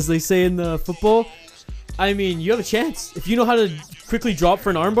pocket, as they say in the football, I mean, you have a chance. If you know how to quickly drop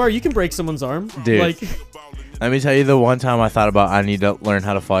for an armbar, you can break someone's arm. Dude. Like. Let me tell you, the one time I thought about I need to learn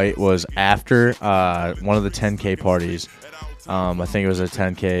how to fight was after one of the 10K parties. I think it was a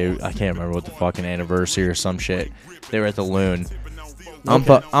 10K. I can't remember what the fucking anniversary or some shit. They were at the Loon.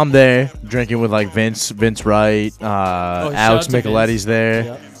 Okay. I'm there drinking with like Vince Wright, Alex Micheletti's there.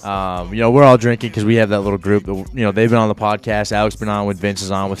 Yep. We're all drinking because we have that little group. They've been on the podcast. Alex been on with Vince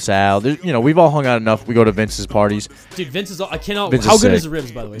is on with Sal. We've all hung out enough. We go to Vince's parties. Dude, Vince is. I cannot. Vince how is good sick. is the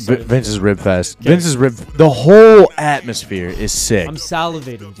ribs, by the way? Sorry. Vince's Rib Fest. Okay. Vince's Rib. The whole atmosphere is sick. I'm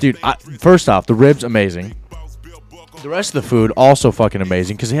salivating, dude. First off, the ribs amazing. The rest of the food also fucking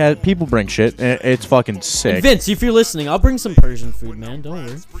amazing because people bring shit. And it's fucking sick. And Vince, if you're listening, I'll bring some Persian food, man. Don't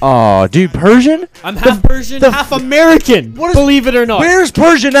worry. Oh, dude, Persian? I'm half Persian, half American. Believe it or not. Where's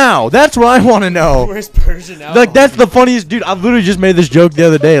Persia now? That's what I want to know. Where's Persia now? Like that's the funniest, dude. I literally just made this joke the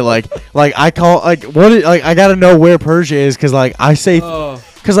other day. Like I call I gotta know where Persia is because like I say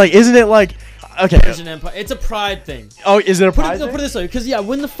because like isn't it like. Okay. Persian Empire. It's a pride thing. Oh, is it a pride thing? Put it this way, because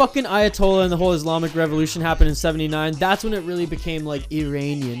when the fucking Ayatollah and the whole Islamic Revolution happened in '79, that's when it really became like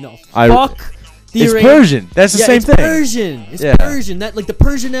Iranian. No, fuck It's Persian. That's the same it's thing. Persian. It's Yeah. Persian. That like the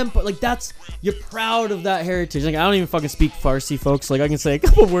Persian Empire. Like that's you're proud of that heritage. Like I don't even fucking speak Farsi, folks. Like I can say a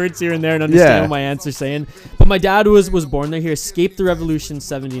couple words here and there and understand what my aunt's are saying. But my dad was born there. He escaped the revolution in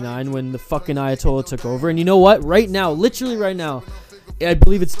 '79 when the fucking Ayatollah took over. And you know what? Right now, literally right now, I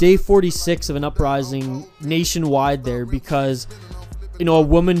believe it's day 46 of an uprising nationwide there because, you know, a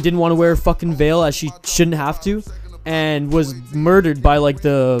woman didn't want to wear a fucking veil as she shouldn't have to. And was murdered by like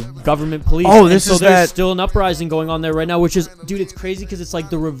the government police. Oh, and this so is there's that. still an uprising going on there right now, which is, dude, it's crazy because it's like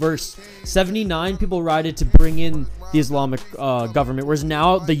the reverse. 79 people rioted to bring in the Islamic government, whereas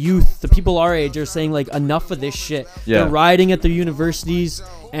now the youth, the people our age, are saying like enough of this shit. Yeah. They're rioting at their universities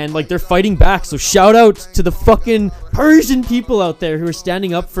and like they're fighting back. So shout out to the fucking Persian people out there who are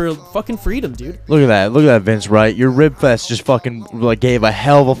standing up for fucking freedom, dude. Look at that, Vince Wright. Your Rib Fest just fucking like gave a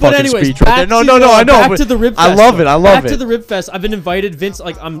hell of a But fucking anyways, speech right there. back No, to, I know. Back but to the Rib Fest. I love it. I love Back it. to the Rib Fest. I've been invited. Vince,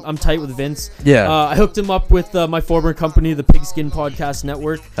 like I'm tight with Vince. Yeah. I hooked him up with my former company, the Pigskin Podcast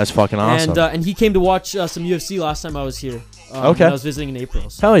Network. That's fucking awesome. And he came to watch some UFC last time I was here. Okay. When I was visiting in April.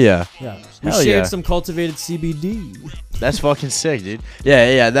 So, Hell yeah. yeah. We Hell shared yeah. some cultivated CBD. That's fucking sick, dude.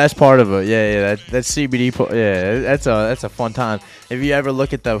 Yeah. That's part of it. Yeah. That's CBD. That's a fun time. If you ever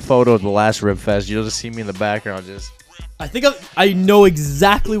look at the photo of the last Rib Fest, you'll just see me in the background just. I think I know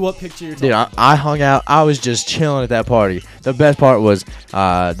exactly what picture you're talking Dude, about. I hung out. I was just chilling at that party. The best part was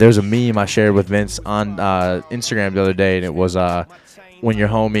there was a meme I shared with Vince on Instagram the other day, and it was when your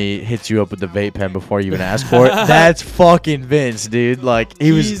homie hits you up with the vape pen before you even ask for it. That's fucking Vince, dude. Like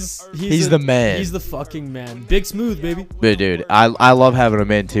he's the man. He's the fucking man. Big Smooth, baby. But dude, I love having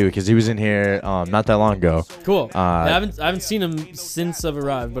him in too because he was in here not that long ago. Cool. I haven't seen him since I've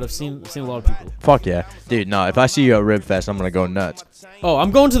arrived, but I've seen a lot of people. Fuck yeah, dude. No, if I see you at Rib Fest, I'm gonna go nuts. Oh,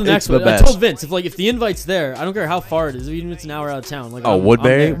 I'm going to the next the one. best. I told Vince if the invite's there, I don't care how far it is, even if it's an hour out of town. Like, Oh, I'm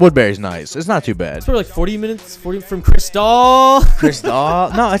Woodbury. there. Woodbury's nice. It's not too bad. It's probably like 40 minutes from Crystal.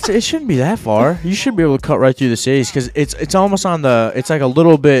 No, it shouldn't be that far. You should be able to cut right through the cities because it's almost on the. It's like a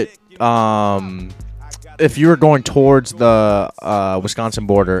little bit. If you were going towards the Wisconsin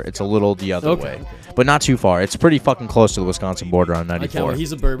border, it's a little the other way, but not too far. It's pretty fucking close to the Wisconsin border on I can't 94. wait.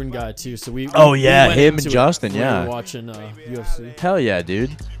 He's a bourbon guy too, so we. Oh, we yeah, went him into and it Justin, when we yeah. were watching UFC. Hell yeah,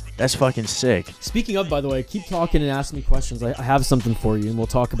 dude. That's fucking sick. Speaking of, by the way, keep talking and asking me questions. I have something for you, and we'll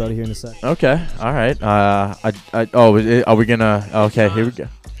talk about it here in a sec. Okay. All right. Are we gonna? Okay. Here we go.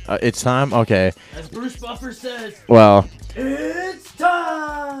 It's time. Okay. As Bruce Buffer says, Well, it's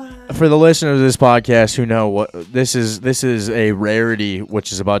time. for the listeners of this podcast who know what this is a rarity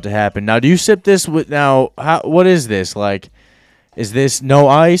which is about to happen. Now, do you sip this with now? What is this like? Is this no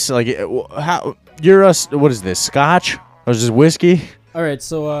ice? Like how you're a what is this? Scotch or is this whiskey? All right,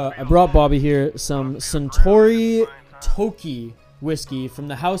 so I brought Bobby here some Suntory Toki whiskey from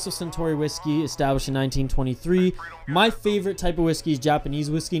the House of Suntory Whiskey, established in 1923. My favorite type of whiskey is Japanese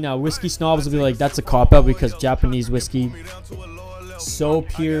whiskey. Now, whiskey snobs will be like, that's a cop-out because Japanese whiskey, so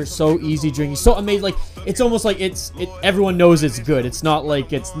pure, so easy drinking, so amazing. Like, it's almost like everyone knows it's good. It's not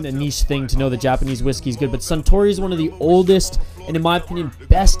like it's a niche thing to know that Japanese whiskey is good, but Suntory is one of the oldest and, in my opinion,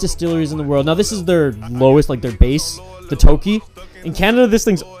 best distilleries in the world. Now, this is their lowest, like their base, the Toki. In Canada, this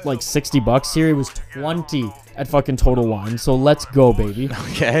thing's like $60. Here, it was 20 at fucking Total Wine. So let's go, baby.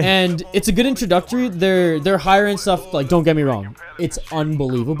 Okay. And it's a good introductory. Their higher end stuff, like, don't get me wrong, it's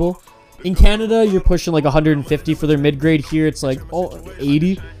unbelievable. In Canada, you're pushing like 150 for their mid grade. Here, it's like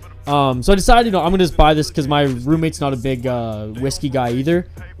 80. So I decided, I'm gonna just buy this because my roommate's not a big whiskey guy either.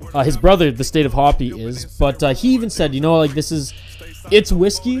 His brother, the State of Hoppy, is, but he even said, like it's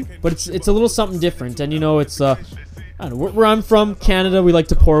whiskey, but it's a little something different, and it's I don't know, where I'm from, Canada, we like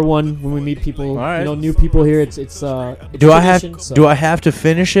to pour one when we meet people. Right. New people here. It's Do I have to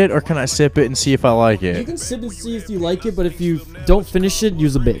finish it or can I sip it and see if I like You it? can sip and see if you like it, but if you don't finish it,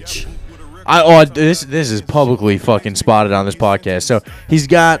 use a bitch. This is publicly fucking spotted on this podcast. So he's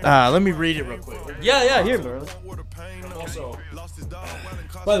got. Let me read it real quick. Yeah, here, bro. Also,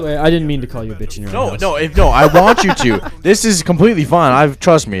 by the way, I didn't mean to call you a bitch in your own house. No, I want you to. This is completely fine.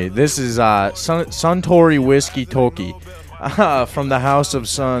 Trust me. This is Suntory Whiskey Toki from the House of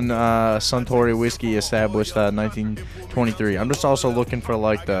Suntory Whiskey, established 1923. I'm just also looking for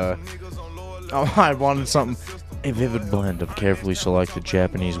like I wanted something. A vivid blend of carefully selected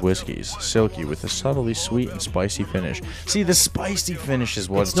Japanese whiskeys, silky with a subtly sweet and spicy finish. See, the spicy finish is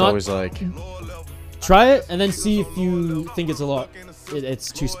what it's always like. Try it and then see if you think it's a lot.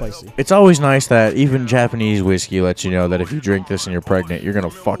 It's too spicy. It's always nice that even Japanese whiskey lets you know that if you drink this and you're pregnant, you're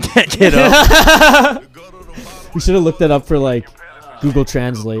gonna fuck that kid up. We should have looked that up for like Google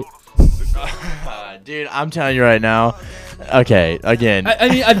Translate. Dude, I'm telling you right now, Okay, again. I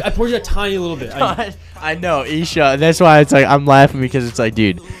mean, I poured you a tiny little bit. I know, Isha. That's why it's like I'm laughing because it's like,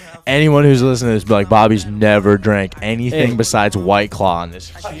 dude, anyone who's listening to this be like, Bobby's never drank anything besides White Claw on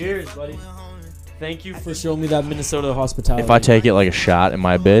this. Cheers, buddy. Thank you for showing me that Minnesota hospitality. If I take it like a shot in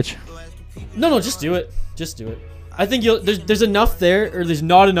my bitch. No, just do it. Just do it. I think there's enough there, or there's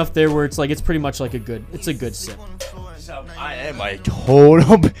not enough there where it's like it's pretty much like a good sip. I am like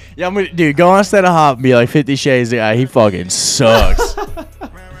total. Yeah, I'm gonna, dude, go on Instead of Hop and be like 50 Shades the guy. He fucking sucks.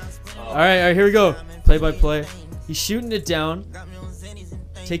 All right, here we go. Play by play. He's shooting it down,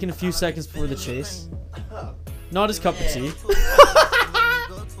 taking a few seconds before the chase. Not his cup of tea.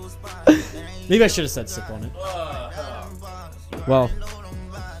 Maybe I should have said sip on it. Well,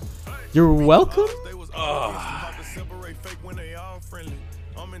 you're welcome.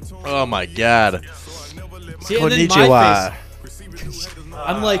 Oh my god. See, and then my face,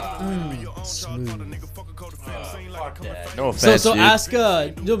 I'm like, smooth. No offense, So dude. ask.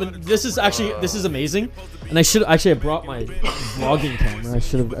 No, but this is amazing, and I brought my vlogging camera. I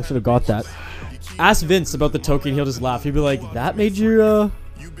should have got that. Ask Vince about the token. He'll just laugh. He'll be like, "That made you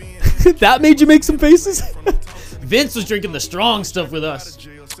that made you make some faces." Vince was drinking the strong stuff with us.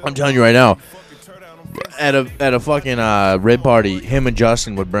 I'm telling you right now. At a fucking rib party, him and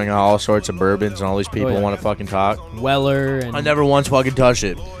Justin would bring out all sorts of bourbons, and all these people want to fucking talk. Weller and I never once fucking touched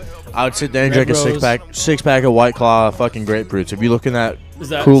it. I would sit there and Red drink Rose. a six pack of White Claw fucking grapefruits. If you look in that Is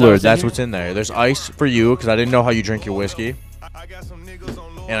that cooler, what's in that's here? what's in there. There's ice for you because I didn't know how you drink your whiskey.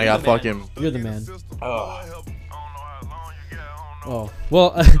 And I got fucking. You're the man. Oh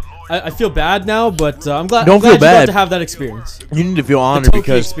well, I feel bad now, but I'm glad. Don't I'm glad feel you bad. got to have that experience. You need to feel The honored Toki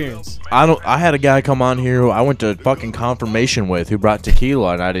because experience. I had a guy come on here who I went to fucking confirmation with who brought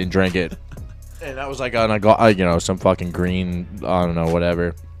tequila and I didn't drink it. And that was like on some fucking green, I don't know,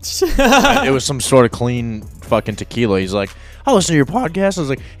 whatever. It was some sort of clean fucking tequila. He's like, I listened to your podcast. I was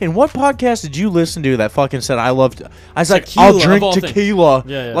like, and what podcast did you listen to that fucking said I loved? I was like, I'll Tequila, drink of all things. tequila.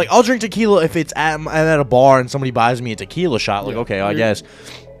 Yeah. Like, I'll drink tequila if it's I'm at a bar and somebody buys me a tequila shot. Like, okay, I guess.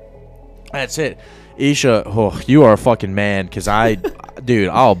 That's it. Isha, you are a fucking man, because dude,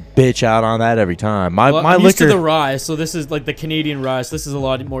 I'll bitch out on that every time. My I'm used to liquor. the rye, so this is like the Canadian rye. So this is a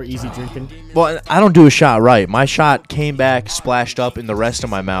lot more easy drinking. Well, I don't do a shot right. My shot came back, splashed up in the rest of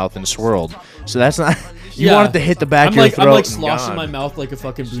my mouth, and swirled. So that's not. You Yeah. want it to hit the back I'm of your like, throat. I'm like and sloshing gone. my mouth like a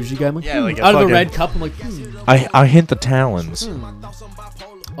fucking bougie guy. I'm like, Yeah, like a out of fucking- a red cup. I'm like, I hint the talons.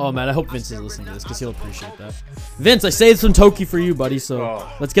 Oh man, I hope Vince is listening to this because he'll appreciate that. Vince, I saved some Toki for you, buddy. So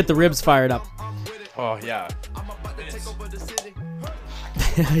let's get the ribs fired up. Oh yeah.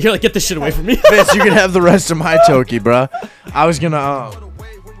 You're like, get this shit away from me. Vince, you can have the rest of my Toki, bruh. I was gonna.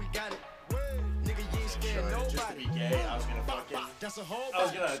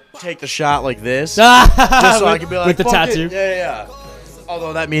 Take the shot like this, just so I could be like, with the "Fuck it." tattoo. Yeah.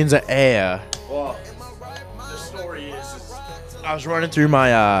 Although that means an air. Well, the story is I was running through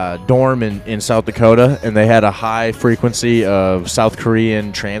my dorm in South Dakota, and they had a high frequency of South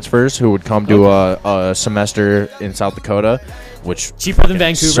Korean transfers who would come to a semester in South Dakota, which Cheaper than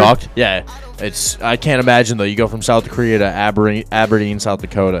Vancouver. sucked. Yeah, I can't imagine though. You go from South Korea to Aberdeen, South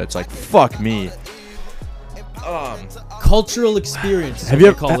Dakota. It's like, fuck me. Cultural experience. Have Have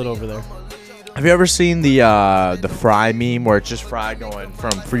you call it over there? Have you ever seen the Fry meme where it's just Fry going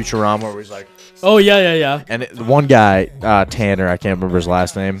from Futurama where he's like, Oh yeah. and one guy, Tanner, I can't remember his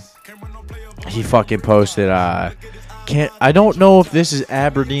last name, he fucking posted, I don't know if this is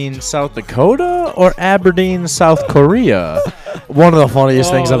Aberdeen, South Dakota or Aberdeen, South Korea. One of the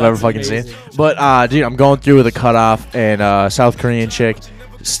funniest things I've ever that's fucking amazing. seen. But, dude, I'm going through with a cutoff, and South Korean chick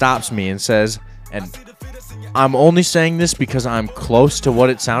stops me and says, and I'm only saying this because I'm close to what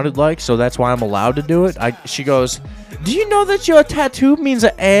it sounded like, so that's why I'm allowed to do it. She goes, do you know that your tattoo means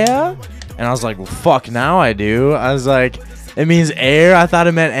air? And I was like, well, fuck, now I do. I was like, it means air? I thought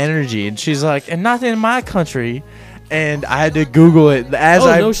it meant energy. And she's like, and not in my country. And I had to Google it.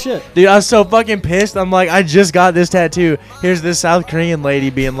 No shit. Dude, I was so fucking pissed. I'm like, I just got this tattoo. Here's this South Korean lady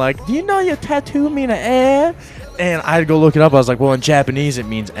being like, do you know your tattoo mean air? And I had to go look it up. I was like, well, in Japanese, it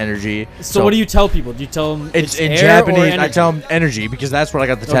means energy. So what do you tell people? Do you tell them It's in air Japanese. or I energy? tell them energy because that's what I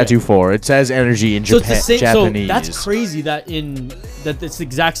got the Okay. tattoo for. It says energy in So it's the same. Japanese. So that's crazy. That it's the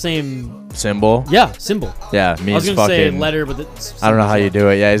exact same. Symbol. Yeah, symbol. Yeah, it I means was gonna say fucking. letter, but it's I don't know how you do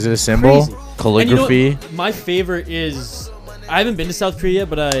it. Yeah, is it a symbol? crazy. Calligraphy. And you know what? My favorite is I haven't been to South Korea,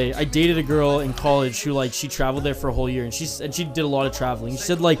 but I dated a girl in college who she traveled there for a whole year, and she did a lot of traveling. She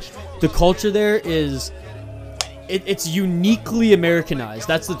said the culture there is it's uniquely Americanized.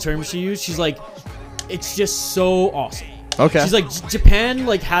 That's the term she used. She's like, it's just so awesome. Okay. She's like, Japan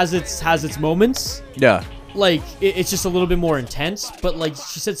has its moments, Yeah. like it's just a little bit more intense. But like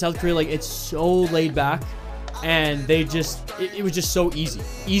she said, South Korea, like it's so laid back, and they just it was just so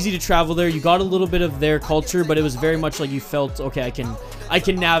easy to travel there. You got a little bit of their culture, but it was very much like you felt, okay, I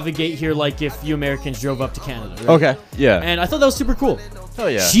can navigate here like if you Americans drove up to Canada. Right? Okay, yeah. And I thought that was super cool. Oh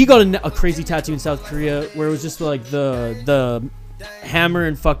yeah. She got a crazy tattoo in South Korea where it was just like the hammer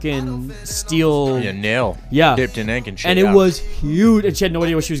and fucking steel nail. Yeah. Dipped in ink and shit. And it was huge, and she had no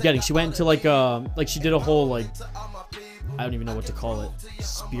idea what she was getting. She went into like she did a whole like, I don't even know what to call it,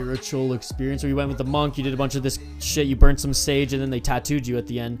 spiritual experience, where you went with the monk, you did a bunch of this shit, you burnt some sage, and then they tattooed you at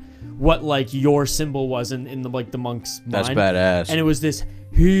the end what like your symbol was in the like the monk's mind. That's badass. And it was this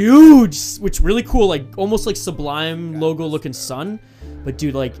huge, which really cool, like almost like Sublime logo looking sun, but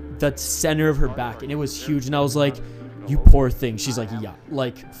dude, like the center of her back, and it was huge. And I was like, you poor thing. She's like, yeah,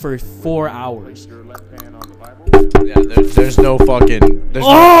 like for 4 hours. Yeah, there's no fucking.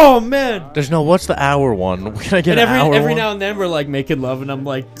 Man. There's no. What's the hour one? Can I get and an hour every one? now and then we're like making love, and I'm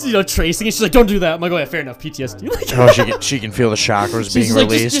like, tracing it. She's like, don't do that. I'm like, oh yeah, fair enough. PTSD. Like, she can feel the chakras being like,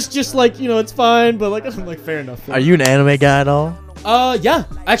 released. Just like it's fine, but like I'm like, fair enough. Are you an anime guy at all? Yeah.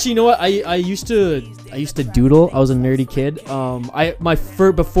 Actually, you know what? I used to doodle. I was a nerdy kid.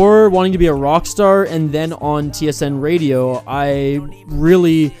 Before wanting to be a rock star, and then on TSN radio, I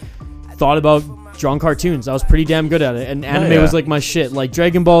really thought about drawing cartoons. I was pretty damn good at it, and anime was like my shit. Like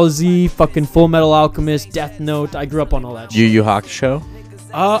Dragon Ball Z, fucking Full Metal Alchemist, Death Note. I grew up on all that shit. Yu Yu Hakusho?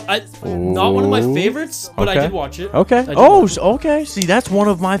 Not one of my favorites, but I did watch it. Okay. Okay. See, that's one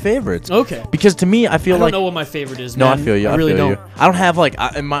of my favorites. Okay. Because to me, I feel like... I don't know what my favorite is, No, man. I feel you. I really don't. I don't have, like...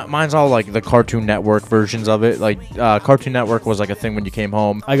 mine's all, like, the Cartoon Network versions of it. Like, Cartoon Network was, like, a thing when you came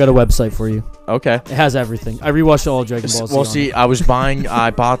home. I got a website for you. Okay. It has everything. I rewatched all Dragon Ball Z. Well, see, I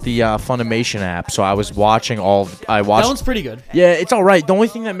bought the Funimation app, so I was watching That one's pretty good. Yeah, it's all right. The only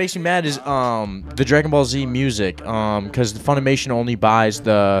thing that makes me mad is the Dragon Ball Z music, because Funimation only buys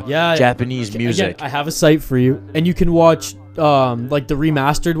the Japanese music. Again, I have a site for you, and you can watch like the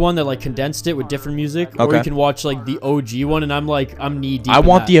remastered one that like condensed it with different music, or you can watch like the OG one. And I'm knee deep. I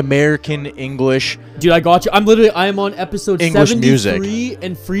want the American English. Dude, I got you. I am on episode English 73, music.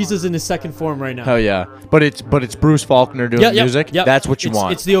 and Frieza's in his second form right now. Hell yeah, but it's Bruce Faulkner doing music. Yep. That's what you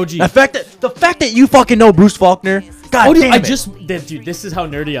want. It's the OG. The fact that you fucking know Bruce Faulkner. God damn it. Dude, this is how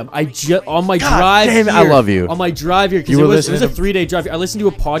nerdy I am. On my drive here, I love you. On my drive here, because it was a 3-day drive. I listened to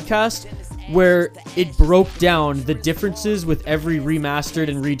a podcast where it broke down the differences with every remastered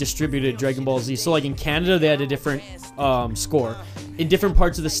and redistributed Dragon Ball Z. So like in Canada, they had a different score. In different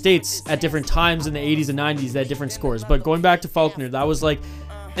parts of the States, at different times in the 80s and 90s, they had different scores. But going back to Faulkner, that was like...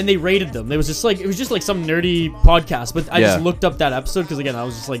 And they rated them. It was just like some nerdy podcast. But I just looked up that episode because again I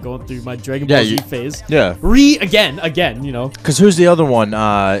was just like going through my Dragon Ball Z phase. Yeah. Again, you know. Because who's the other one?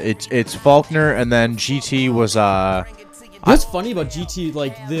 It's Faulkner, and then GT was What's funny about GT?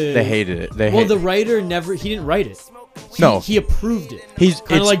 Like they hated it. The writer he didn't write it. He approved it. He's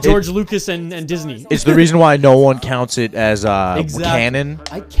kind of like George Lucas and Disney. It's the reason why no one counts it as canon.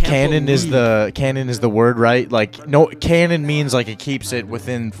 I can't canon is the word, right? Like no, canon means like it keeps it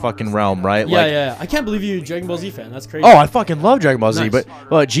within fucking realm, right? Yeah. I can't believe you're a Dragon Ball Z fan. That's crazy. Oh, I fucking love Dragon Ball Z, Nice.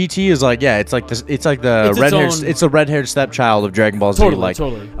 but GT is like it's like this. It's like the red-haired stepchild of Dragon Ball Z. Totally.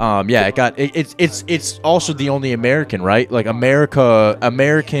 It's also the only American, right? Like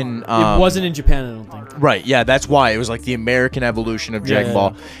American. It wasn't in Japan, I don't think. Right, yeah, that's why it was like the American evolution of Dragon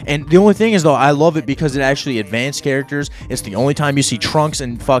Ball. And the only thing is though, I love it because it actually advanced characters. It's the only time you see Trunks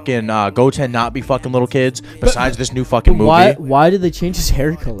and fucking Goten not be fucking little kids. Besides this new fucking movie. Why did they change his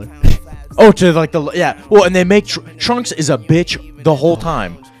hair color? To like well, and they make Trunks is a bitch the whole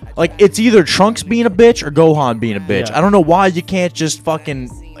time. Like it's either Trunks being a bitch or Gohan being a bitch. Yeah. I don't know why you can't just fucking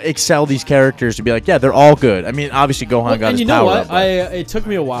excel these characters to be like, yeah, they're all good. I mean, obviously Gohan got his power up. It took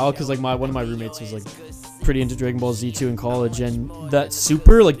me a while because like one of my roommates was like pretty into Dragon Ball Z2 in college, and that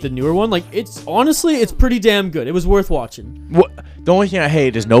Super, like the newer one, like it's pretty damn good. It was worth watching. The only thing I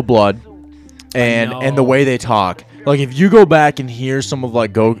hate is no blood, and the way they talk. Like if you go back and hear some of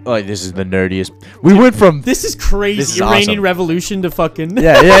this is the nerdiest. We went from this is crazy this is Iranian awesome. Revolution to fucking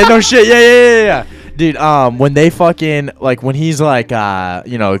no shit yeah. Dude, when they fucking like when he's like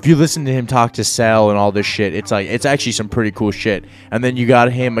if you listen to him talk to Cell and all this shit, it's like it's actually some pretty cool shit. And then you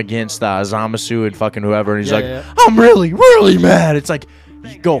got him against Zamasu and fucking whoever, and he's I'm really mad. It's like,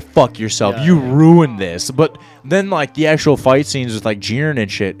 go fuck yourself. You ruined this. But then like the actual fight scenes with like Jiren and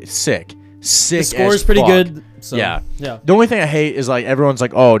shit, it's sick. The score is pretty good. So, yeah. yeah. The only thing I hate is like everyone's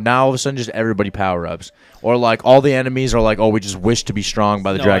like, oh, now all of a sudden just everybody power ups, or like all the enemies are like, oh, we just wish to be strong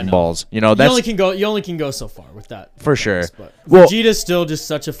by the No, Dragon I know. Balls. You know, You that's only can go so far with that. for sure. But Well, Vegeta's still just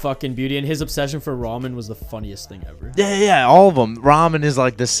such a fucking beauty, and his obsession for ramen was the funniest thing ever. yeah, all of them. Ramen is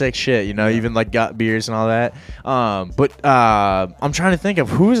like the sick shit, you know, even like gut beers and all that. But I'm trying to think of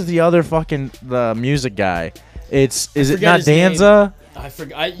who's the other fucking the music guy. Is it forget not his name. Danza? I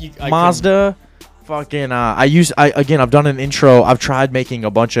forgot. I Mazda? Fucking I've done an intro. I've tried making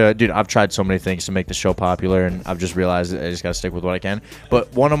a bunch of I've tried so many things to make the show popular, and I've just realized I just gotta stick with what I can.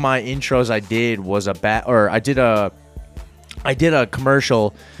 But one of my intros I did was I did a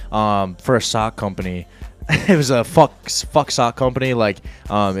commercial for a sock company. It was a fuck sock company. Like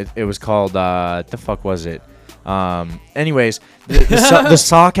it was called the fuck was it? Anyways, the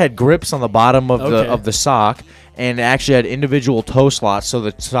sock had grips on the bottom of the sock, and it actually had individual toe slots so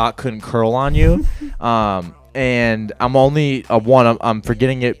the sock couldn't curl on you. And I'm only one. I'm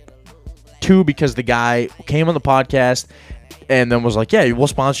forgetting it. 2 because the guy came on the podcast and then was like, yeah, we'll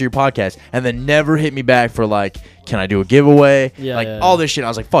sponsor your podcast, and then never hit me back for like, can I do a giveaway? All this shit. I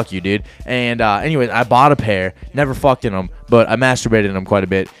was like, fuck you, dude. And anyways, I bought a pair, never fucked in them, but I masturbated in them quite a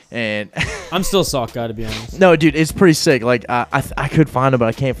bit. And I'm still a sock guy, to be honest. no, dude, it's pretty sick. Like I could find them, but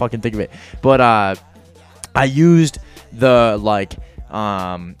I can't fucking think of it. But I used the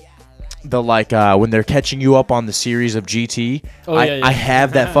when they're catching you up on the series of GT. I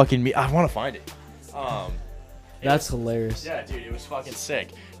have that fucking. I want to find it. That's hilarious. Yeah, dude, it was fucking sick.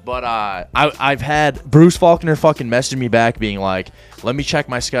 But I've had Bruce Faulkner fucking messaging me back being like, let me check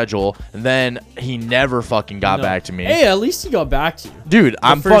my schedule. And then he never fucking got back to me. Hey, at least he got back to you. Dude,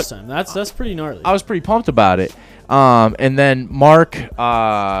 I'm first time. That's pretty gnarly. I was pretty pumped about it. And then Mark,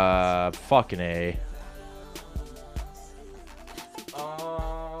 fucking A.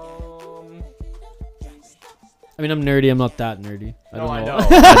 I mean, I'm nerdy. I'm not that nerdy. I don't know.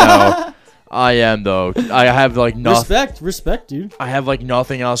 I know. I am though. I have like nothing. Respect, dude. I have like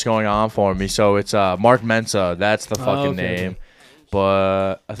nothing else going on for me. So it's Mark Mensa. That's the fucking name. Okay.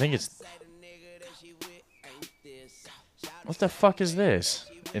 But I think it's. What the fuck is this?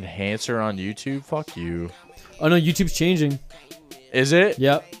 Enhancer on YouTube? Fuck you. Oh no, YouTube's changing. Is it?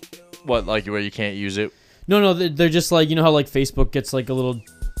 Yep. What, like where you can't use it? No, they're just like, you know how like Facebook gets like a little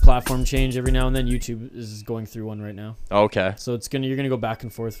platform change every now and then. YouTube is going through one right now. Okay. So you're gonna go back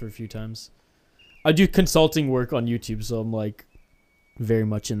and forth for a few times. I do consulting work on YouTube, so I'm like very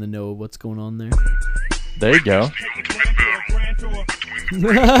much in the know of what's going on there. There you go.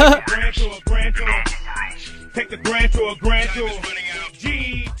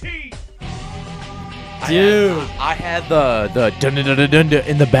 Dude, I had the dun dun dun dun dun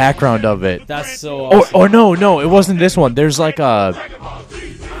in the background of it. That's so awesome. Or no, it wasn't this one. There's like a.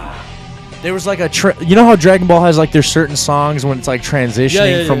 There was like you know how Dragon Ball has like there's certain songs when it's like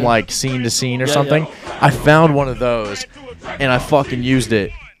transitioning from like scene to scene or something? Yeah. I found one of those and I fucking used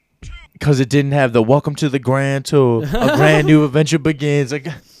it because it didn't have the welcome to the grand tour, a grand new adventure begins. Like,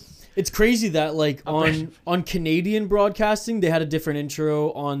 it's crazy that like on Canadian broadcasting they had a different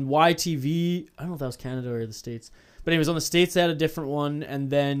intro. On YTV, I don't know if that was Canada or the States, but anyways, on the States they had a different one,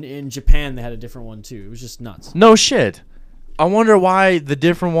 and then in Japan they had a different one too. It was just nuts. No shit. I wonder why the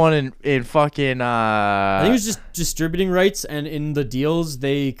different one in fucking. I think it was just distributing rights, and in the deals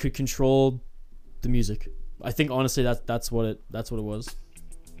they could control the music. I think honestly that's what it was.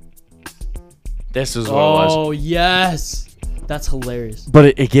 This is what it was. Oh yes, that's hilarious.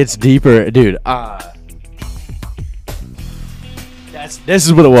 But it gets deeper, dude. This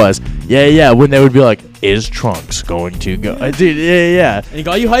is what it was. Yeah. When they would be like, "Is Trunks going to go?" Dude, yeah. And it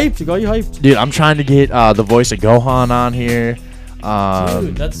got you hyped. Dude, I'm trying to get the voice of Gohan on here.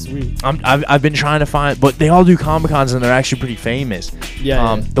 Dude, that's sweet. I've been trying to find, but they all do Comic-Cons and they're actually pretty famous.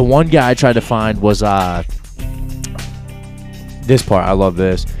 Yeah. The one guy I tried to find was this part. I love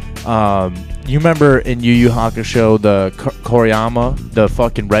this. You remember in Yu Yu Hakusho the Koriyama, the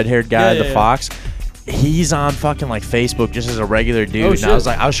fucking red-haired guy, the fox? He's on fucking like Facebook just as a regular dude. Oh, and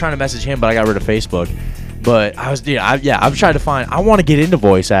I was trying to message him, but I got rid of Facebook. But I'm trying to find. I want to get into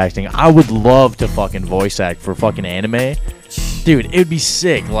voice acting. I would love to fucking voice act for fucking anime, dude. It would be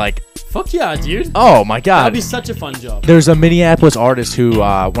sick. Like, fuck yeah, dude. Oh my god, that'd be such a fun job. There's a Minneapolis artist who,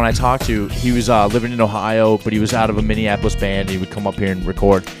 when I talked to, he was living in Ohio, but he was out of a Minneapolis band. He would come up here and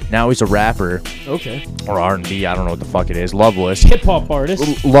record. Now he's a rapper. Okay. Or R&B. I don't know what the fuck it is. Loveless. Hip hop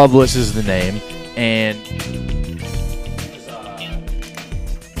artist. Loveless is the name. And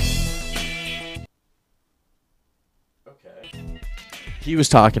he was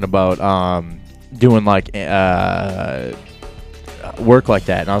talking about doing like work like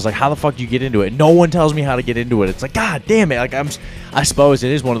that. And I was like, how the fuck do you get into it? No one tells me how to get into it. It's like, God damn it. Like, I suppose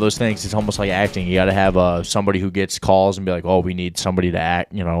it is one of those things. It's almost like acting. You got to have somebody who gets calls and be like, oh, we need somebody to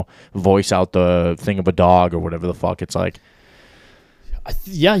act, voice out the thing of a dog or whatever the fuck it's like.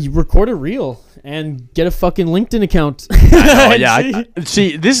 Yeah, you record a reel and get a fucking LinkedIn account. I know, yeah.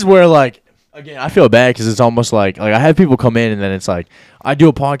 See, this is where, like, again, I feel bad because it's almost like I have people come in and then it's like, I do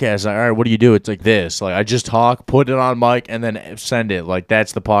a podcast. Like, all right, what do you do? It's like this. Like, I just talk, put it on mic, and then send it. Like,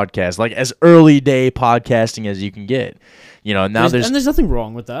 that's the podcast. Like, as early day podcasting as you can get. Now there's nothing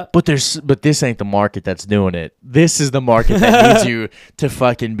wrong with that. But this ain't the market that's doing it. This is the market that needs you to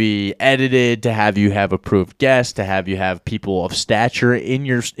fucking be edited, to have you have approved guests, to have you have people of stature in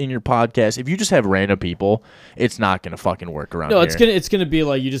your podcast. If you just have random people, it's not gonna fucking work around here. It's gonna be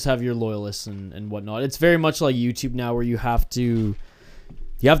like you just have your loyalists and whatnot. It's very much like YouTube now, where you have to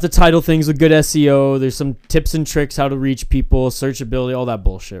title things with good SEO. There's some tips and tricks how to reach people, searchability, all that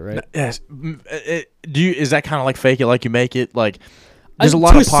bullshit, right? Yes. Is that kind of like fake it like you make it? Like, there's a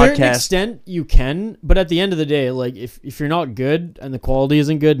lot of podcasts. To a certain extent, you can, but at the end of the day, like if you're not good and the quality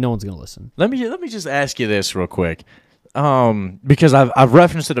isn't good, no one's gonna listen. Let me just ask you this real quick, because I've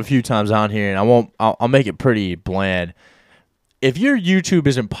referenced it a few times on here, and I'll make it pretty bland. If your YouTube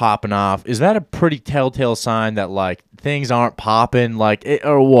isn't popping off, is that a pretty telltale sign that, like, things aren't popping, like,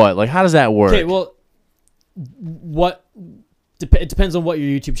 or what? Like, how does that work? Okay, well, it depends on what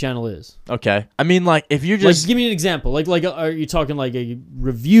your YouTube channel is. Okay. I mean, like, if you're just... Like, give me an example. Like, are you talking, like, a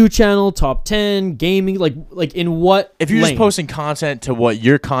review channel, top 10, gaming? Like in what If you're lane? just posting content to what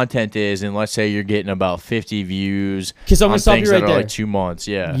your content is, and let's say you're getting about 50 views so I'm gonna on stop things you right that are, there. like, 2 months,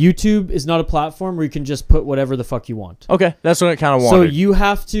 yeah. YouTube is not a platform where you can just put whatever the fuck you want. Okay, that's what I kind of So wanted. you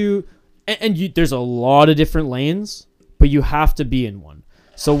have to... And there's a lot of different lanes, but you have to be in one.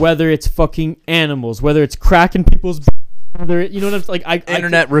 So whether it's fucking animals, whether it's cracking people's... Whether you know what I'm like,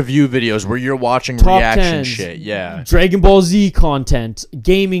 Internet review videos where you're watching top reaction 10s, shit, yeah. Dragon Ball Z content,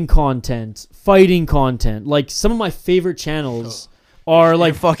 gaming content, fighting content. Like, some of my favorite channels are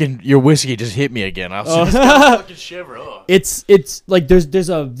like your whiskey just hit me again. I was just gonna fucking shiver. Ugh. It's like there's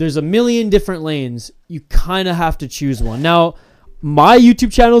a million different lanes. You kind of have to choose one. Now, my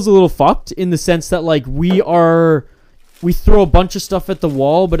YouTube channel is a little fucked in the sense that, like, we throw a bunch of stuff at the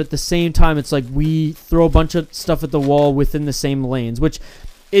wall, but at the same time, it's like we throw a bunch of stuff at the wall within the same lanes, which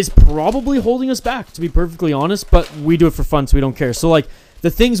is probably holding us back, to be perfectly honest, but we do it for fun, so we don't care. So, like,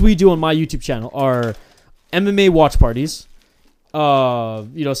 the things we do on my YouTube channel are MMA watch parties,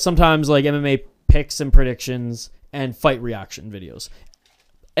 sometimes, like, MMA picks and predictions, and fight reaction videos.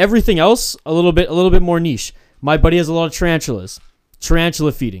 Everything else, a little bit more niche. My buddy has a lot of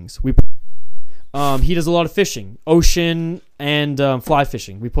tarantula feedings. He does a lot of fishing, ocean and fly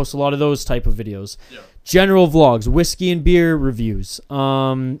fishing. We post a lot of those type of videos. Yeah. General vlogs, whiskey and beer reviews,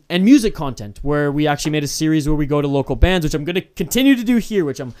 and music content, where we actually made a series where we go to local bands, which I'm going to continue to do here,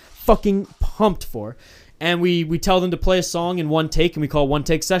 which I'm fucking pumped for. And we tell them to play a song in one take, and we call one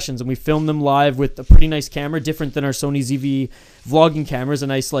take sessions, and we film them live with a pretty nice camera, different than our Sony ZV vlogging cameras, a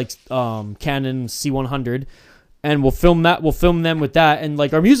nice, like, Canon C100. And we'll film them with that, and,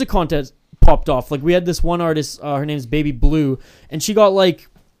 like, our music content popped off. Like, we had this one artist, her name's Baby Blue, and she got, like,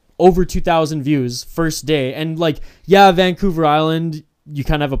 over 2,000 views first day. And, like, yeah, Vancouver Island, you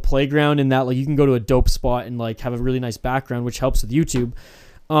kind of have a playground in that, like, you can go to a dope spot and, like, have a really nice background, which helps with YouTube.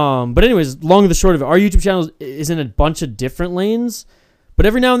 But anyways, long and the short of it, our YouTube channel is in a bunch of different lanes, but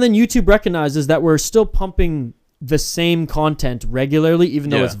every now and then YouTube recognizes that we're still pumping the same content regularly,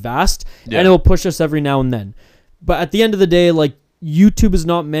 even though it's vast, and it will push us every now and then. But at the end of the day, like, YouTube is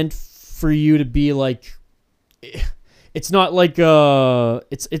not meant for you to be like, it's not like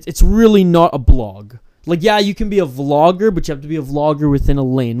it's really not a blog. Like, yeah, you can be a vlogger, but you have to be a vlogger within a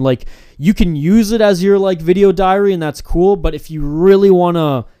lane. Like, you can use it as your, like, video diary, and that's cool, but if you really want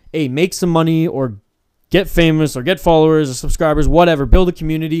to make some money or get famous or get followers or subscribers, whatever, build a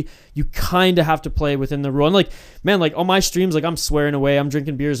community, you kind of have to play within the rule. And, like, man, like, on my streams, like, I'm swearing away, I'm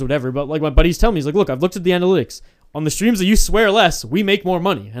drinking beers or whatever, but, like, my buddies tell me, he's like, look, I've looked at the analytics. On the streams that you swear less, we make more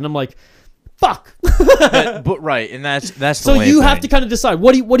money. And I'm like, fuck. but right, and that's the so you have to kind of decide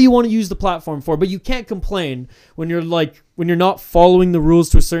what do you want to use the platform for. But you can't complain when you're not following the rules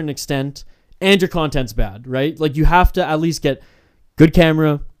to a certain extent and your content's bad, right? Like, you have to at least get good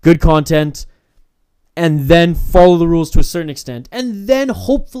camera, good content, and then follow the rules to a certain extent, and then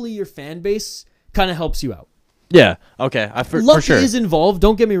hopefully your fan base kind of helps you out. Yeah. Okay. Luck for sure is involved.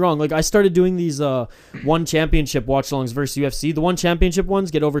 Don't get me wrong. Like, I started doing these one championship watch-alongs versus UFC. The one championship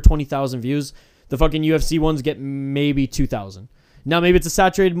ones get over 20,000 views. The fucking UFC ones get maybe 2,000. Now maybe it's a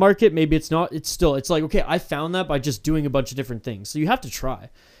saturated market, maybe it's not. It's like, okay, I found that by just doing a bunch of different things. So you have to try.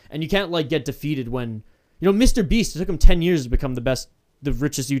 And you can't like get defeated when, Mr. Beast, it took him 10 years to become the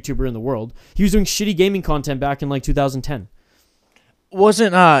richest YouTuber in the world. He was doing shitty gaming content back in like 2010.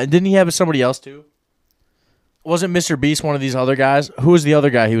 Didn't he have somebody else too? Wasn't Mr. Beast one of these other guys? Who was the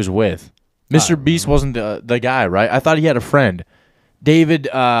other guy he was with? Mr. Beast wasn't the guy, right? I thought he had a friend. David,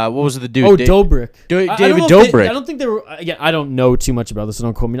 what was the dude? Oh, Dobrik. David Dobrik. I don't think they were. Again, I don't know too much about this, so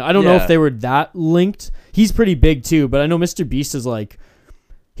don't quote me. I don't know if they were that linked. He's pretty big too, but I know Mr. Beast is like,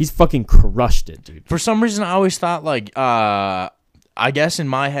 he's fucking crushed it, dude. For some reason, I always thought like, I guess in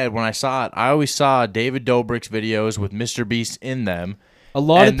my head when I saw it, I always saw David Dobrik's videos with Mr. Beast in them. A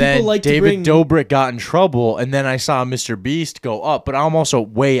lot of people like David Dobrik got in trouble, and then I saw Mr. Beast go up, but I'm also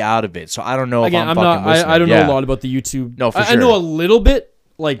way out of it, so I don't know if I'm fucking listening. I don't know a lot about the YouTube. No, for sure. I know a little bit,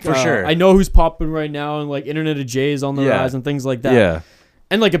 like for sure. I know who's popping right now, and like Internet of J is on the rise and things like that. Yeah,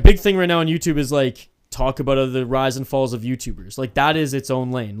 and like a big thing right now on YouTube is like talk about the rise and falls of YouTubers. Like that is its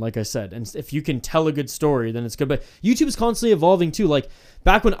own lane, like I said, and if you can tell a good story, then it's good. But YouTube is constantly evolving too. Like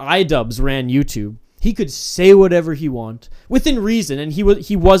back when iDubbbz ran YouTube, he could say whatever he want within reason, and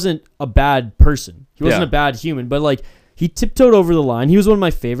he wasn't a bad person. He wasn't a bad human, but like he tiptoed over the line. He was one of my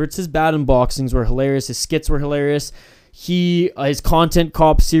favorites. His bad unboxings were hilarious. His skits were hilarious. His Content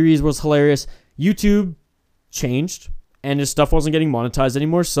Cop series was hilarious. YouTube changed, and his stuff wasn't getting monetized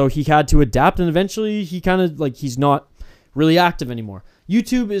anymore, so he had to adapt, and eventually he kind of like he's not really active anymore.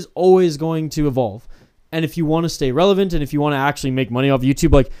 YouTube is always going to evolve. And if you want to stay relevant and if you want to actually make money off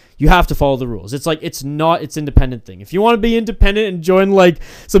YouTube, like you have to follow the rules. It's like it's not its independent thing. If you want to be independent and join like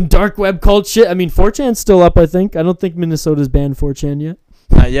some dark web cult shit, I mean 4chan's still up, I think. I don't think Minnesota's banned 4chan yet.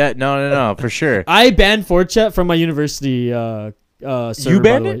 Not yet. No, for sure. I banned 4chan from my university server. You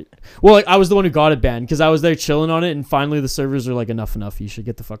banned it? Well, like, I was the one who got it banned because I was there chilling on it, and finally the servers are like enough. You should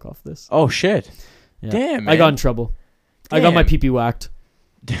get the fuck off this. Oh shit! Yeah. Damn, man. I got in trouble. Damn. I got my pee-pee whacked.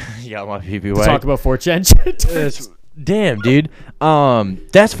 You got my pee-pee whacked. Talk about 4chan shit. Damn, dude.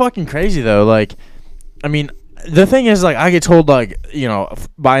 That's fucking crazy though. Like, I mean, the thing is, like, I get told, like,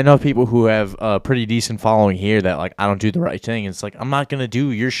 by enough people who have a pretty decent following here that, like, I don't do the right thing. It's like, I'm not gonna do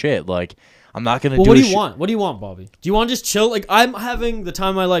your shit. Like, I'm not gonna do. What do you want? What do you want, Bobby? Do you want to just chill? Like, I'm having the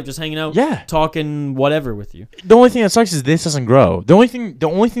time of my life, just hanging out, talking whatever with you. The only thing that sucks is this doesn't grow. The only thing that could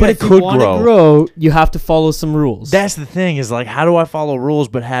grow. But if you want to grow, you have to follow some rules. That's the thing. Is like, how do I follow rules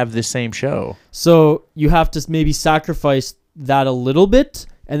but have this same show? So you have to maybe sacrifice that a little bit,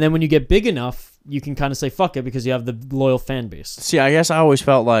 and then when you get big enough, you can kind of say fuck it because you have the loyal fan base. See, I guess I always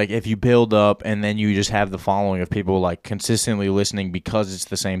felt like if you build up and then you just have the following of people like consistently listening because it's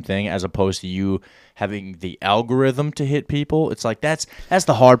the same thing, as opposed to you having the algorithm to hit people, it's like that's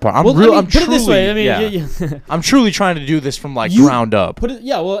the hard part. I'm put it this way. I mean, I'm truly trying to do this from like ground up.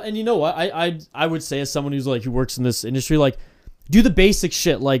 Well, and you know what? I would say, as someone who works in this industry, like, do the basic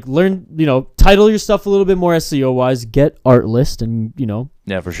shit, like learn, title your stuff a little bit more SEO wise, get Artlist, and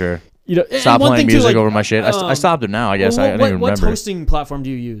yeah, for sure. Stop playing music over my shit. I stopped it now, I guess. I don't even remember. What hosting platform do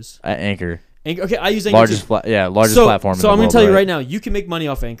you use? Anchor. Okay, I use Anchor. Largest platform. So I'm going to tell you right now, you can make money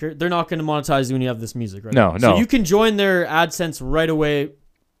off Anchor. They're not going to monetize you when you have this music, right? No. So you can join their AdSense right away.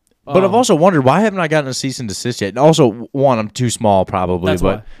 But I've also wondered, why haven't I gotten a cease and desist yet? And also, one, I'm too small probably. That's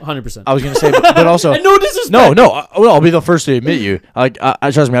but why. 100%. I was going to say, but also... and no disrespect. No, I'll be the first to admit you. Like,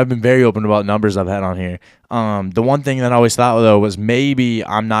 trust me, I've been very open about numbers I've had on here. The one thing that I always thought, though, was maybe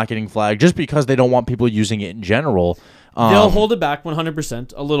I'm not getting flagged just because they don't want people using it in general. They'll hold it back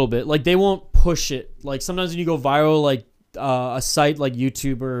 100%, a little bit. Like, they won't push it. Like, sometimes when you go viral, like, a site like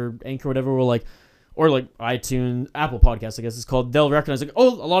YouTube or Anchor or whatever will, like... Or like iTunes, Apple Podcasts, I guess it's called. They'll recognize, like, oh,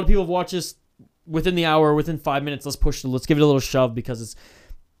 a lot of people have watched this within the hour, within 5 minutes. Let's give it a little shove because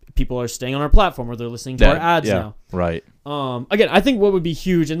people are staying on our platform or they're listening to our ads now. Right. Again, I think what would be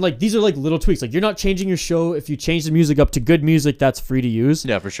huge, and like these are like little tweaks. Like, you're not changing your show. If you change the music up to good music, that's free to use.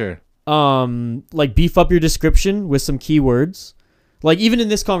 Yeah, for sure. Like, beef up your description with some keywords. Like, even in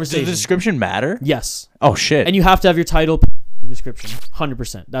this conversation, does the description matter? Yes. Oh shit. And you have to have your title. Description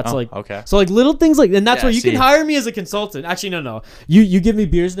 100%. That's okay. So like little things like, and that's where you can hire me as a consultant. Actually, no. You give me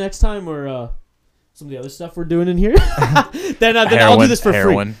beers next time, or some of the other stuff we're doing in here. then I'll do this for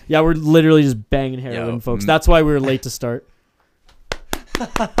free. Yeah, we're literally just banging heroin, folks. That's why we were late to start.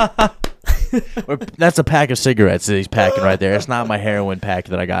 That's a pack of cigarettes that he's packing right there. It's not my heroin pack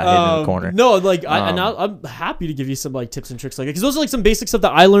that I got hidden in the corner. No, like I'm happy to give you some like tips and tricks like it, because those are like some basic stuff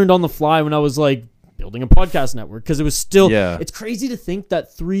that I learned on the fly when I was like building a podcast network, because it was still it's crazy to think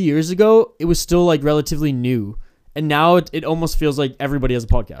that 3 years ago it was still like relatively new And now it almost feels like everybody has a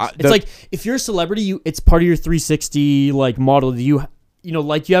podcast. It's the- like if you're a celebrity, it's part of your 360 like model. You know,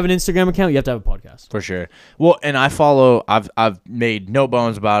 like you have an Instagram account, you have to have a podcast. For sure. Well, and I've made no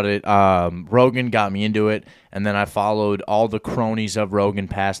bones about it. Rogan got me into it, and then I followed all the cronies of Rogan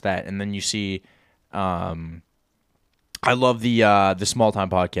past that, and then you see, I love the Small Time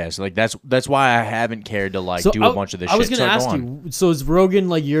Podcast. Like that's why I haven't cared to do a bunch of this shit. I was gonna ask you, so is Rogan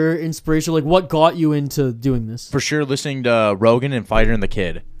like your inspiration? Like what got you into doing this? For sure, listening to Rogan and Fighter and the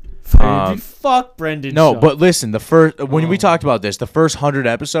Kid. Fuck Brendan. No, Shaw. but listen, when we talked about this, the first 100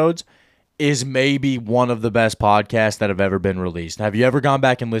 episodes is maybe one of the best podcasts that have ever been released. Have you ever gone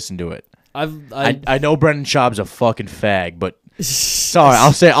back and listened to it? I know Brendan Schaub's a fucking fag, but sorry,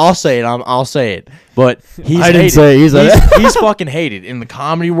 I'll say it. But he's I didn't hated. say He's fucking hated in the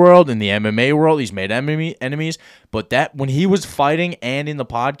comedy world, in the MMA world. He's made enemies. But that when he was fighting and in the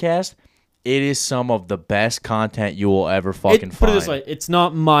podcast, it is some of the best content you will ever fucking find. Put it this way, it's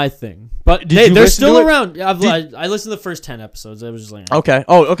not my thing, but Did you they're listen still to it? around. I listened to the first 10 episodes. I was just like, Okay.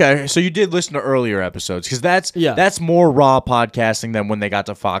 Oh, okay. So you did listen to earlier episodes because that's more raw podcasting than when they got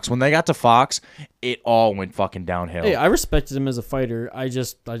to Fox. When they got to Fox, it all went fucking downhill. hey, I respected him as a fighter. I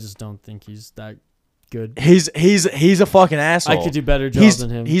just don't think he's that good. He's a fucking asshole. I could do better jobs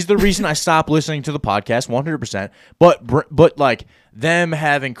than him. He's the reason I stopped listening to the podcast 100%. But like them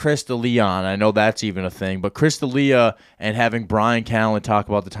having Chris D'Elia on, I know that's even a thing, but Chris D'Elia and having Brian Callen talk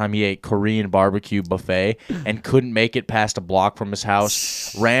about the time he ate Korean barbecue buffet and couldn't make it past a block from his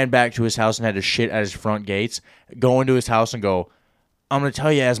house, ran back to his house and had to shit at his front gates, go into his house and go, I'm going to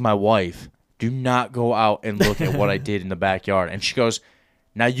tell you as my wife, do not go out and look at what I did in the backyard. And she goes,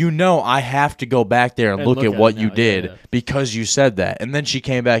 now you know I have to go back there and look at what you did because you said that. And then she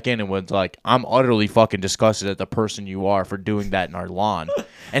came back in and was like, I'm utterly fucking disgusted at the person you are for doing that in our lawn.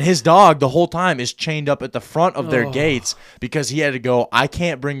 And his dog the whole time is chained up at the front of their gates because he had to go, I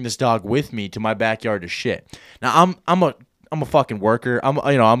can't bring this dog with me to my backyard to shit. Now I'm a fucking worker. I'm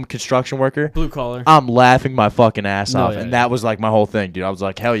a construction worker. Blue collar. I'm laughing my fucking ass off. Yeah, and that was like my whole thing, dude. I was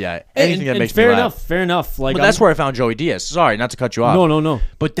like, hell yeah. Anything that makes me laugh. Fair enough. Like, But that's where I found Joey Diaz. Sorry, not to cut you off. No.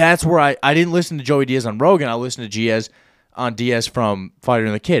 But that's where I didn't listen to Joey Diaz on Rogan. I listened to Diaz from Fighter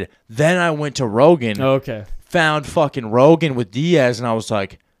and the Kid. Then I went to Rogan. Okay. Found fucking Rogan with Diaz, and I was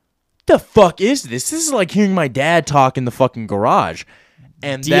like, the fuck is this? This is like hearing my dad talk in the fucking garage.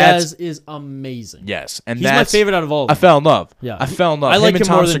 And Diaz is amazing. Yes, and he's my favorite out of all of them. I fell in love. Yeah. I fell in love. I like him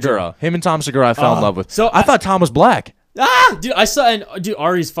Tom more than Segura. Him and Tom Segura I fell in love with. So I thought Tom was black. Dude, I saw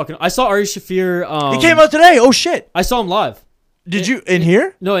Ari's fucking. I saw Ari Shaffir. He came out today. Oh shit! I saw him live. Did you in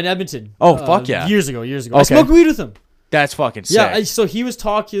here? No, in Edmonton. Oh fuck yeah! Years ago. I Okay. smoked weed with him. That's fucking sick. Yeah, so he was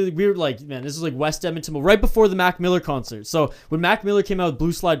talking. We were like, man, this is like West Edmonton, right before the Mac Miller concert. So when Mac Miller came out with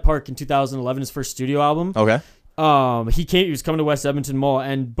Blue Slide Park in 2011, his first studio album. Okay. He was coming to West Edmonton Mall,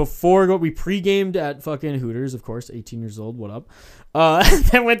 and before we pre-gamed at fucking Hooters, of course, 18 years old. What up?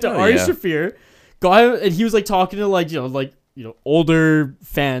 Then went to Ari Shaffir. And he was like talking to older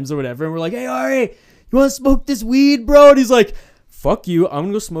fans or whatever, and we're like, hey Ari, you want to smoke this weed, bro? And he's like, fuck you, I'm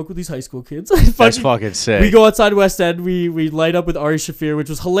gonna go smoke with these high school kids. That's fucking sick. We go outside West End, we light up with Ari Shaffir, which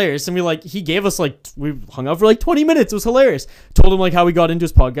was hilarious, and he gave us we hung out for like 20 minutes. It was hilarious. Told him how we got into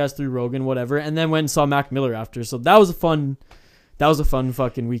his podcast through Rogan, whatever, and then went and saw Mac Miller after. So that was a fun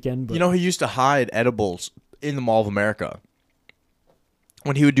fucking weekend. But. You know, he used to hide edibles in the Mall of America.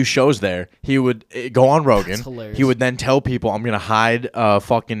 When he would do shows there, he would go on Rogan. He would then tell people, I'm going to hide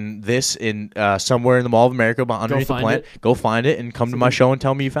fucking this in somewhere in the Mall of America underneath the plant. Go find it and come to my show and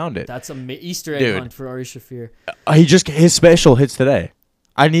tell me you found it. That's an Easter egg hunt for Ari Shaffir. His special hits today.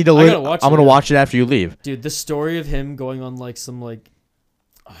 I need to I'm going to watch it after you leave. Dude, the story of him going on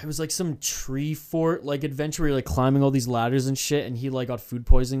it was some tree fort adventure where you're climbing all these ladders and shit, and he got food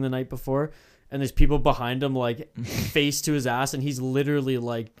poisoning the night before. And there's people behind him, face to his ass, and he's literally,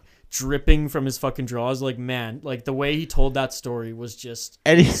 dripping from his fucking drawers. Man, the way he told that story was just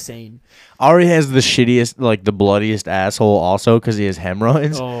insane. Ari has the shittiest, the bloodiest asshole also because he has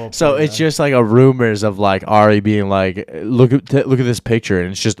hemorrhoids. So it's just, a rumors of, Ari being look at this picture,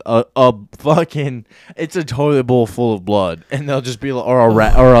 and it's just a fucking, it's a toilet bowl full of blood. And they'll just be, or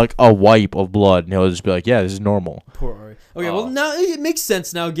a wipe of blood, and he'll just be yeah, this is normal. Poor Ari. Okay, well now it makes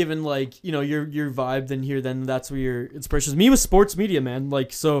sense now, given your vibe. Then that's where your inspiration is. Me with sports media, man.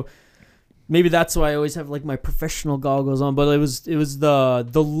 So maybe that's why I always have my professional goggles on. But it was the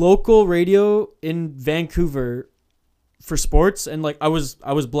local radio in Vancouver for sports, and I was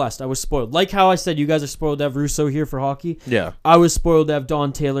blessed. I was spoiled. Like how I said, you guys are spoiled to have Russo here for hockey. Yeah, I was spoiled to have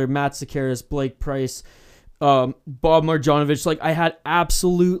Don Taylor, Matt Sakaris, Blake Price. Bob Marjanovic. Like, I had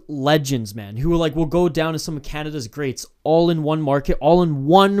absolute legends, man, who were like, will go down as some of Canada's greats, all in one market, all in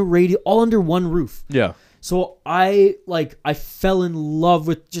one radio, all under one roof. Yeah. So I fell in love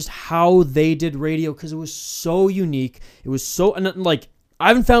with just how they did radio because it was so unique. It was so, and like, I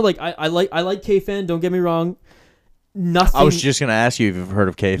haven't found, like, I like K-Fan, don't get me wrong. Nothing. I was just gonna ask you if you've heard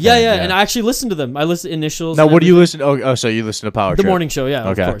of K-Fan. Yeah, and I actually listened to them. I listened to Initials. Now, what do you listen to? Oh, so you listen to Power The Trip. morning show, yeah,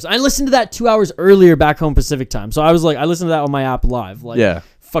 Okay. of course. I listened to that 2 hours earlier back home Pacific time. So I was like, I listened to that on my app live. Like, Yeah.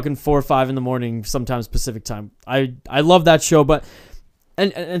 fucking 4 or 5 in the morning, sometimes Pacific time. I love that show, but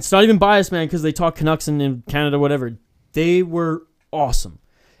and it's not even biased, man, because they talk Canucks in Canada, whatever. They were awesome.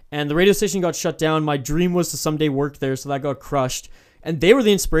 And the radio station got shut down. My dream was to someday work there, so that got crushed. And they were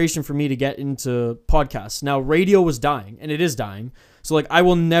the inspiration for me to get into podcasts. Now, radio was dying, and it is dying. So, like, I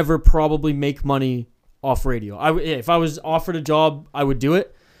will never probably make money off radio. If I was offered a job, I would do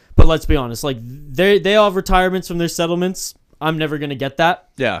it. But let's be honest, like, they all have retirements from their settlements. I'm never going to get that.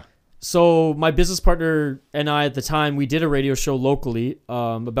 Yeah. So my business partner and I at the time, we did a radio show locally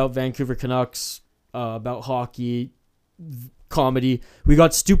about Vancouver Canucks, about hockey, comedy. We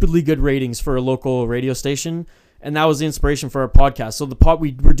got stupidly good ratings for a local radio station, and that was the inspiration for our podcast. So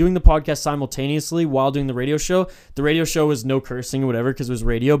we were doing the podcast simultaneously while doing the radio show. The radio show was no cursing or whatever because it was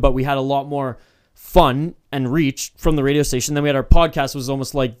radio, but we had a lot more fun and reach from the radio station. Then we had our podcast, was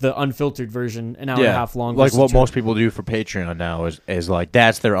almost like the unfiltered version, an hour and a half long. Like what most people do for Patreon now is like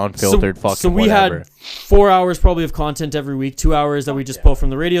that's their unfiltered fucking. So we whatever. had 4 hours probably of content every week, 2 hours that we just pull from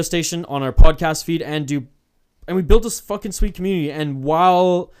the radio station on our podcast feed and we built this fucking sweet community. And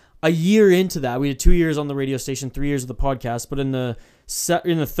while a year into that, we had 2 years on the radio station, 3 years of the podcast, but in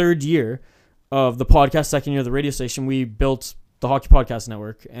the third year of the podcast, second year of the radio station, we built the Hockey Podcast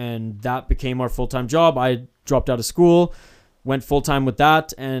Network, and that became our full-time job. I dropped out of school, went full-time with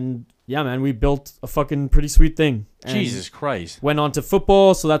that, and yeah, man, we built a fucking pretty sweet thing. And Jesus Christ. went on to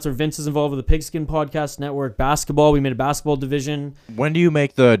football, so that's where Vince is involved with the Pigskin Podcast Network. Basketball, we made a basketball division. When do you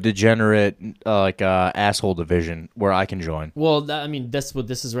make the degenerate asshole division where I can join? Well, that's what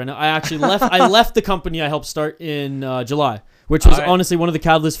this is right now. I actually left. I left the company I helped start in July, which was honestly one of the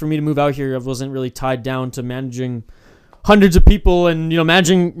catalysts for me to move out here. I wasn't really tied down to managing hundreds of people and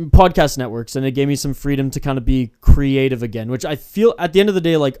managing podcast networks, and it gave me some freedom to kind of be creative again, which I feel at the end of the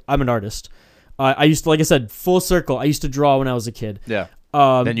day, like, I'm an artist. I used to, like I said, full circle, I used to draw when I was a kid. Yeah.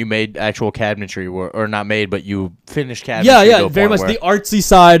 Then you made actual cabinetry, or not made, but you finished cabinetry. Yeah, very much the artsy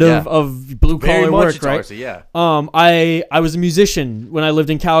side of blue collar work, right? Artsy, yeah. I was a musician when I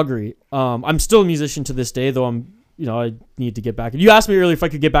lived in Calgary. I'm still a musician to this day, though I need to get back. You asked me earlier if I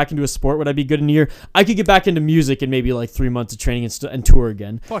could get back into a sport, would I be good in a year? I could get back into music in maybe like 3 months of training and tour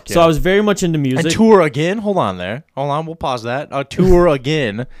again. Fuck yeah. So I was very much into music. And tour again? Hold on, we'll pause that. Tour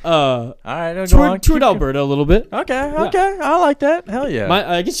again. All right, toured Alberta a little bit. Okay, I like that. Hell yeah.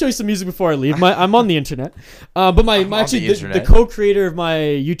 I can show you some music before I leave. I'm on the internet. But the co-creator of my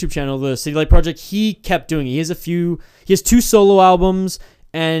YouTube channel, the City Light Project, he kept doing it. He has 2 solo albums.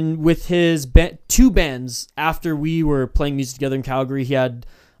 And with his 2 bands, after we were playing music together in Calgary, he had,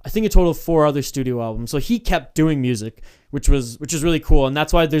 I think, a total of 4 other studio albums. So he kept doing music, which is really cool. And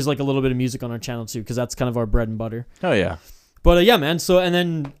that's why there's like a little bit of music on our channel too, because that's kind of our bread and butter. Oh yeah. But yeah, man. So, and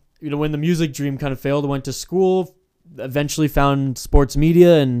then, when the music dream kind of failed, I went to school, eventually found sports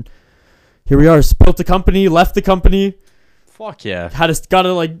media, and here we are. Built the company, left the company. Fuck yeah. Got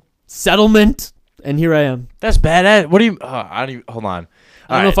a settlement, and here I am. That's badass. What do you, hold on.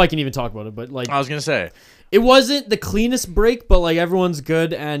 I don't know if I can even talk about it, but I was going to say. It wasn't the cleanest break, but everyone's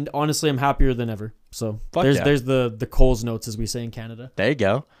good, and honestly, I'm happier than ever. So there's the Coles notes, as we say in Canada. There you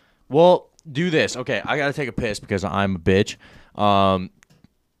go. Well, do this. Okay, I got to take a piss because I'm a bitch.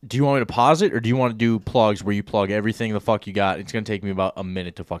 Do you want me to pause it, or do you want to do plugs where you plug everything the fuck you got? It's going to take me about a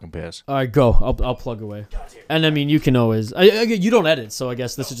minute to fucking piss. All right, go. I'll plug away. And you can always... you don't edit, so I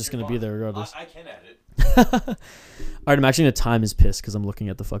guess this is just going to be there regardless. I can edit. All right, I'm actually going to time his piss because I'm looking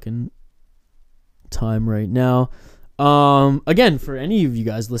at the fucking time right now. Again, for any of you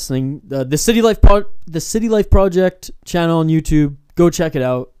guys listening, the City Life Project channel on YouTube, go check it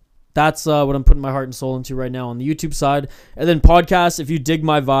out. That's what I'm putting my heart and soul into right now on the YouTube side. And then podcasts, if you dig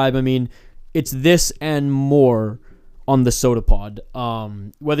my vibe, it's this and more on the Soda Pod.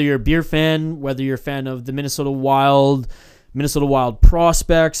 Whether you're a beer fan, whether you're a fan of the Minnesota Wild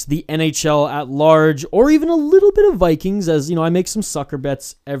prospects, the NHL at large, or even a little bit of Vikings, as I make some sucker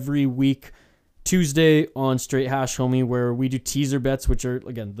bets every week. Tuesday on Straight Hash Homie, where we do teaser bets, which are,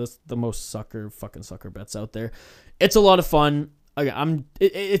 again, the most sucker bets out there. It's a lot of fun.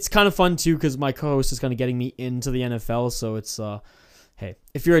 It's kind of fun too because my co-host is kind of getting me into the NFL, so it's hey,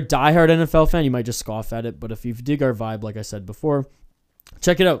 if you're a diehard NFL fan, you might just scoff at it. But if you dig our vibe, like I said before,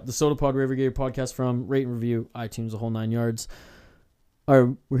 check it out. The Soda Pod, wherever you get your podcast from. Rate and review, iTunes, the whole 9 yards.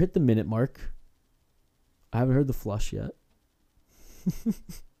 We're hit the minute mark. I haven't heard the flush yet.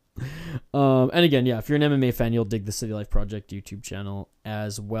 And again, yeah, if you're an MMA fan, you'll dig the City Life Project YouTube channel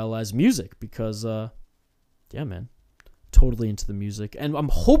as well as music because, yeah, man, totally into the music. And I'm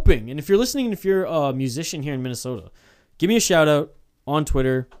hoping, and if you're listening, and if you're a musician here in Minnesota, give me a shout out on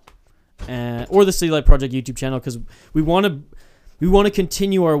Twitter or the City Life Project YouTube channel because we want to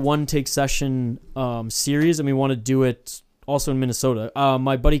continue our one take session series, and we want to do it also in Minnesota.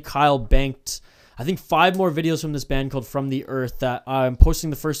 My buddy Kyle banked, I think, 5 more videos from this band called From the Earth that I'm posting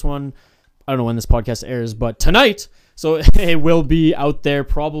the first one. I don't know when this podcast airs, but tonight. So it will be out there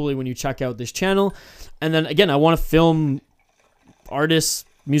probably when you check out this channel. And then again, I want to film artists,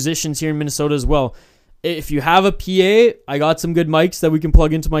 musicians here in Minnesota as well. If you have a PA, I got some good mics that we can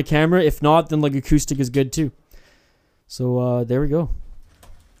plug into my camera. If not, then like acoustic is good too. So there we go.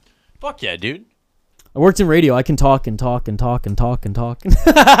 Fuck yeah, dude. I worked in radio. I can talk and talk and talk and talk and talk.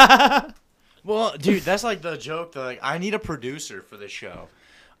 Well, dude, that's like the joke that like I need a producer for this show.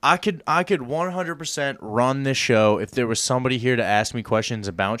 I could 100% run this show if there was somebody here to ask me questions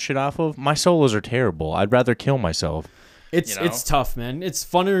about shit off of. My solos are terrible. I'd rather kill myself. It's tough, man. It's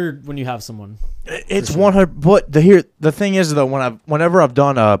funner when you have someone. It's 100. But the thing is though, whenever I've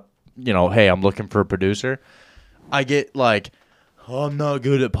done a, hey, I'm looking for a producer, I get like, oh, I'm not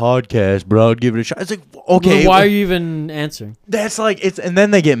good at podcasts, bro. I'd give it a shot. It's like, okay, well, why are you even answering? That's like and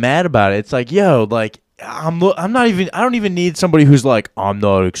then they get mad about it. It's like, yo, like I'm not even. I don't even need somebody who's like, I'm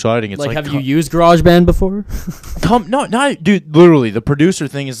not exciting. It's like have you used GarageBand before? Not dude. Literally, the producer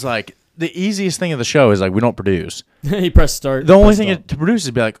thing is like the easiest thing of the show is like we don't produce. You press start. The only thing to produce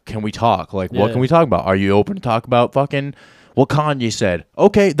is be like, can we talk? Like, what can we talk about? Are you open to talk about fucking what Kanye said?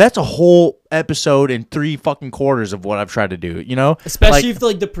 Okay, that's a whole episode and 3 fucking quarters of what I've tried to do. Especially if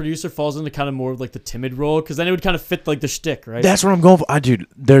the producer falls into kind of more of like the timid role, because then it would kind of fit like the shtick, right? That's what I'm going for. Dude,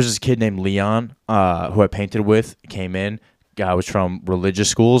 there's this kid named Leon, who I painted with, came in. Guy was from religious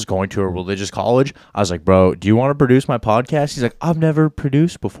schools, going to a religious college. I was like, bro, do you want to produce my podcast? He's like, I've never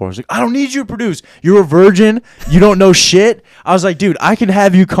produced before. I was like, I don't need you to produce. You're a virgin. You don't know shit. I was like, dude, I can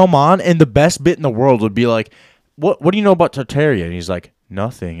have you come on, and the best bit in the world would be like, what do you know about Tartaria? And he's like,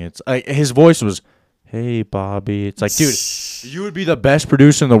 nothing. It's like his voice was, hey, Bobby. It's like, dude, you would be the best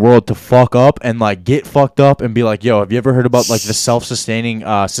producer in the world to fuck up and like get fucked up and be like, yo, have you ever heard about like the self-sustaining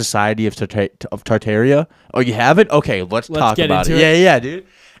society of Tartaria? Oh, you haven't? Okay, let's talk about it. Yeah, dude.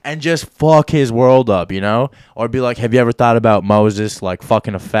 And just fuck his world up, Or be like, have you ever thought about Moses like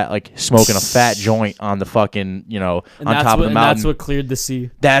fucking smoking a fat joint on the fucking, on top of the mountain? And that's what cleared the sea.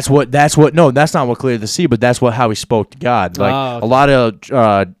 No, that's not what cleared the sea, but that's how he spoke to God. Like a lot of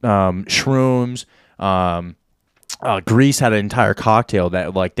shrooms. Greece had an entire cocktail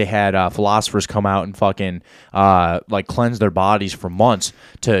that like they had philosophers come out and fucking like cleanse their bodies for months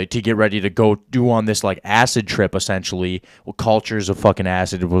to get ready to go do on this like acid trip essentially. Well, cultures of fucking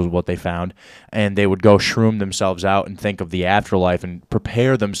acid was what they found, and they would go shroom themselves out and think of the afterlife and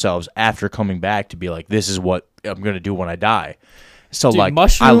prepare themselves after coming back to be like, this is what I'm gonna do when I die. So, dude, like,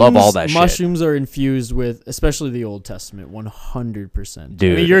 I love all that shit. Mushrooms are infused with, especially the Old Testament, 100%.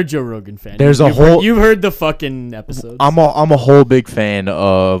 Dude, I mean, you're a Joe Rogan fan. You've heard the fucking episodes. I'm a whole big fan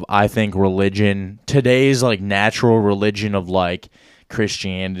of, I think, religion. Today's, like, natural religion of, like,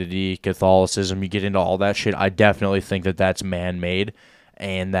 Christianity, Catholicism. You get into all that shit. I definitely think that that's man-made,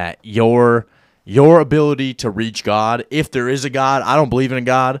 and that your ability to reach God, if there is a God, I don't believe in a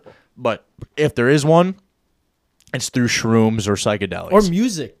God, but if there is one, it's through shrooms or psychedelics. Or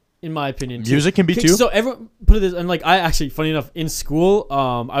music, in my opinion. Music can be too. So everyone put it this, and like I actually, funny enough, in school,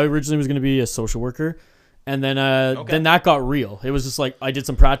 I originally was going to be a social worker, and then then that got real. It was just like I did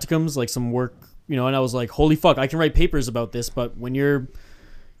some practicums, like some work, and I was like, holy fuck, I can write papers about this. But when you're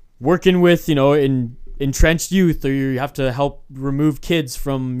working with, in entrenched youth, or you have to help remove kids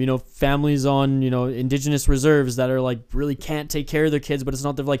from, families on, indigenous reserves that are like really can't take care of their kids, but it's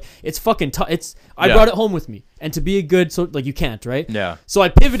not, they're like, it's fucking tough. I brought it home with me, and to be a good, so like you can't, right? Yeah. So I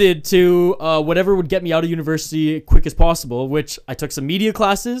pivoted to whatever would get me out of university quick as possible, which I took some media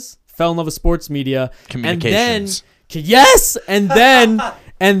classes, fell in love with sports media, communications.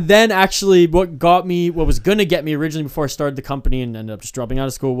 And then actually what was going to get me originally before I started the company and ended up just dropping out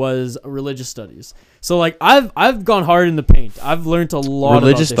of school was religious studies. So like I've gone hard in the paint. I've learned a lot about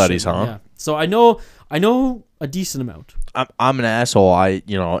religious studies, huh? Yeah. So I know a decent amount. I'm an asshole. I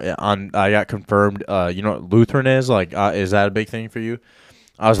got confirmed, you know what Lutheran is? Like, is that a big thing for you?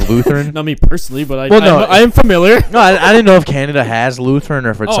 I was Lutheran. Not me personally, but Well, no. I am familiar. No, I didn't know if Canada has Lutheran or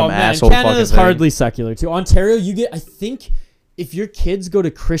if it's some asshole Canada's fucking hardly secular too. Ontario, you get, I think, if your kids go to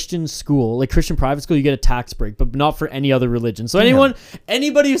Christian school, like Christian private school, you get a tax break, but not for any other religion. So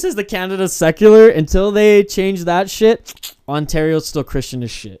anybody who says that Canada's secular, until they change that shit, Ontario's still Christian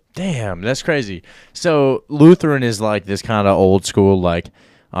as shit. Damn, that's crazy. So Lutheran is like this kind of old school, like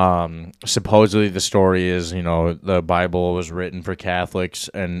supposedly the story is, you know, the Bible was written for Catholics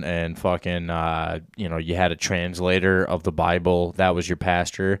and fucking you know, you had a translator of the Bible that was your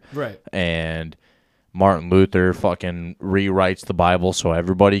pastor, right? And Martin Luther fucking rewrites the Bible so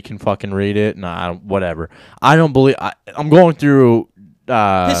everybody can fucking read it. Nah, whatever. I don't believe. I'm going through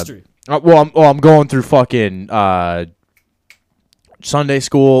history. I'm going through fucking Sunday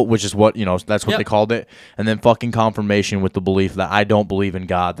school, which is what, you know, that's what they called it, and then fucking confirmation with the belief that I don't believe in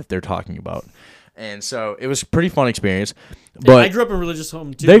God that they're talking about. And so it was a pretty fun experience. But I grew up in a religious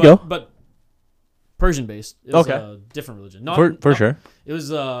home too. There you go. But Persian based. It was a different religion. For sure. It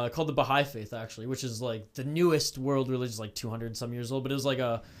was called the Baha'i faith, actually, which is like the newest world religion, like 200 some years old. But it was like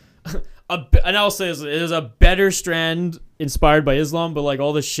and I'll say it was a better strand inspired by Islam, but like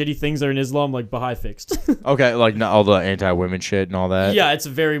all the shitty things that are in Islam, like Baha'i fixed. Okay, like not all the anti-women shit and all that. Yeah, it's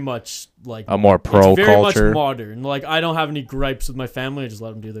very much like a more pro it's very culture. much modern. Like I don't have any gripes with my family. I just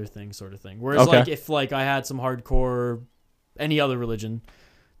let them do their thing, sort of thing. Whereas like if like I had some hardcore any other religion,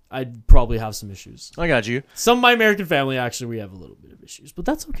 I'd probably have some issues. I got you. Some of my American family, actually, we have a little bit of issues, but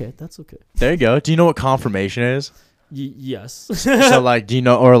that's okay. That's okay. There you go. Do you know what confirmation is? Yes. So, like, do you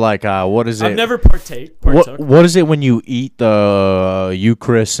know, or like, what is it? I've never partook. What is it when you eat the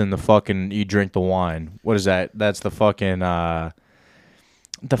Eucharist and you drink the wine? What is that? That's the fucking, what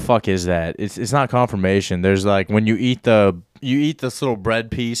the fuck is that? It's not confirmation. There's like, when you eat this little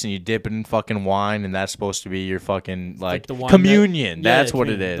bread piece and you dip it in fucking wine, and that's supposed to be your fucking, like the communion. That's what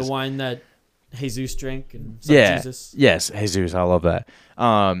it is. The wine that Jesus drank and Jesus. Yes, Jesus. I love that.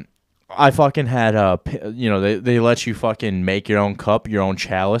 I fucking had you know, they let you fucking make your own cup, your own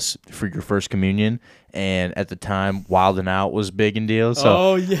chalice for your first communion, and at the time, Wild 'N Out was big and deal.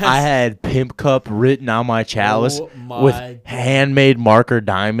 So I had Pimp Cup written on my chalice with handmade marker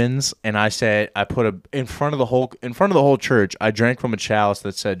diamonds, and I put in front of the whole church. I drank from a chalice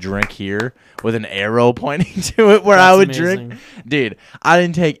that said "Drink here" with an arrow pointing to it where I would drink. Dude, I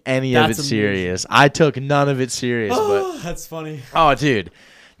didn't take any of it serious. I took none of it serious. But that's funny. Oh, dude.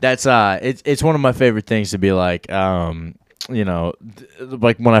 That's it's one of my favorite things to be like, you know,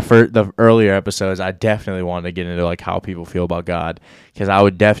 like when the earlier episodes, I definitely wanted to get into like how people feel about God, because I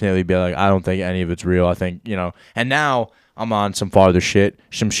would definitely be like, I don't think any of it's real. I think, you know, and now I'm on some shit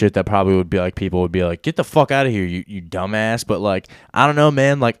that probably would be like, people would be like, get the fuck out of here, you dumbass. But like, I don't know,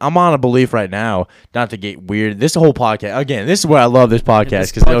 man. Like, I'm on a belief right now, not to get weird. This whole podcast, again, this is where I love this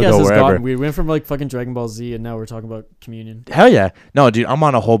podcast, because it'll go wherever. We went from like fucking Dragon Ball Z, and now we're talking about communion. Hell yeah. No, dude, I'm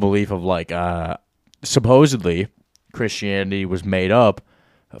on a whole belief of like, supposedly Christianity was made up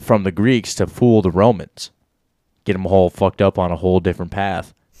from the Greeks to fool the Romans, get them all fucked up on a whole different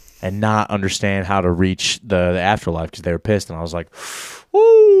path, and not understand how to reach the afterlife because they were pissed. And I was like,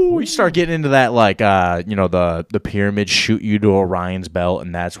 ooh, you start getting into that, like, you know, the pyramids shoot you to Orion's belt,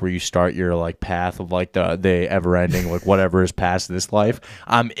 and that's where you start your, like, path of, like, the ever-ending, like, whatever is past this life.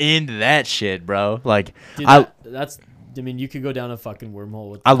 I'm into that shit, bro. Like, dude, I mean, you could go down a fucking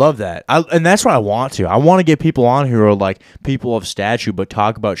wormhole with that. I love that. And that's what I want to. I want to get people on who are like people of stature, but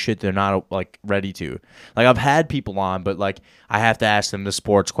talk about shit they're not like ready to. Like, I've had people on, but like I have to ask them the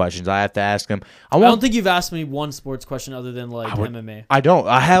sports questions. I have to ask them. I don't think you've asked me one sports question other than like MMA. I don't.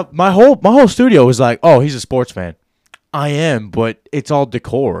 I have my whole studio is like, oh, he's a sports fan. I am, but it's all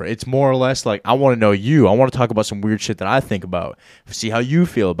decor. It's more or less like, I want to know you. I want to talk about some weird shit that I think about. See how you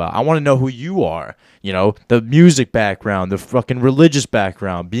feel about. I want to know who you are. You know, the music background, the fucking religious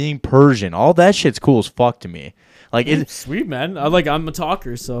background, being Persian. All that shit's cool as fuck to me. Like, it's sweet, man. I'm a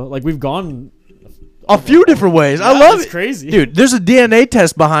talker, so like we've gone a few different ways. Yeah, I love it. It's crazy. Dude, there's a DNA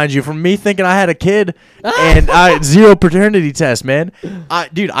test behind you from me thinking I had a kid, and zero paternity test, man. I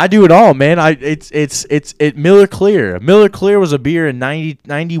do it all, man. It's Miller Clear. Miller Clear was a beer in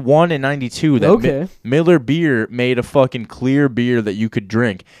 91 and 92. That Miller beer made a fucking clear beer that you could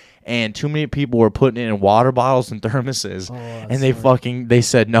drink. And too many people were putting it in water bottles and thermoses, and they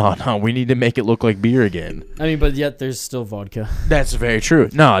said, no, we need to make it look like beer again. I mean, but yet there's still vodka. That's very true.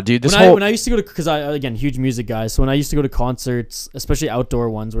 No, dude, when I used to go to, because again, huge music guy, so when I used to go to concerts, especially outdoor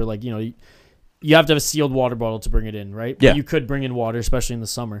ones, where like, you know, you have to have a sealed water bottle to bring it in, right? Yeah. But you could bring in water, especially in the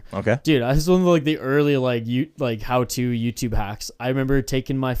summer. Okay. Dude, I was one of like the early like how-to YouTube hacks. I remember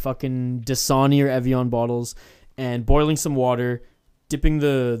taking my fucking Dasani or Evian bottles and boiling some water, dipping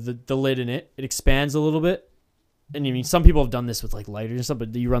the lid in it. It expands a little bit. And I mean, some people have done this with like lighters and stuff,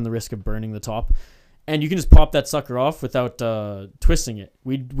 but you run the risk of burning the top. And you can just pop that sucker off without twisting it.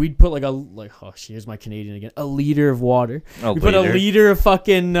 We'd put here's my Canadian again, a liter of water. We put a liter of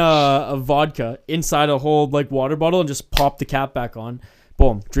fucking of vodka inside a whole like water bottle and just pop the cap back on.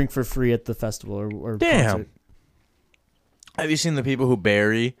 Boom, drink for free at the festival or damn. concert. Have you seen the people who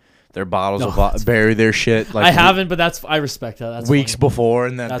bury their bottles of bury their shit? Like I haven't, but I respect that. That's weeks funny. before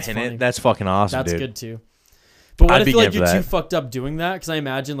and then That's pin funny. it. That's fucking awesome, That's dude. good too. But what I'd if be like game for you're too that. fucked up doing that? Because I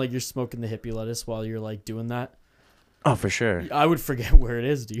imagine like you're smoking the hippie lettuce while you're like doing that. Oh, for sure. I would forget where it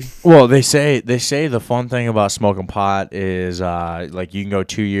is, dude. Well, they say the fun thing about smoking pot is like you can go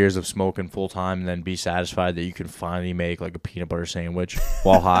 2 years of smoking full time and then be satisfied that you can finally make like a peanut butter sandwich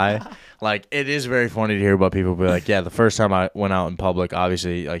while high. Like it is very funny to hear about people be like, yeah, the first time I went out in public,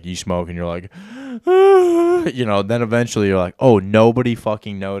 obviously like you smoke and you're like, you know, then eventually you're like, oh, nobody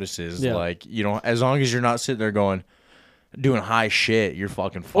fucking notices. Yeah. Like, you know, as long as you're not sitting there going, doing high shit, you're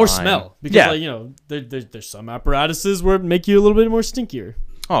fucking fine. Or smell. Because like, you know, there's some apparatuses where it make you a little bit more stinkier.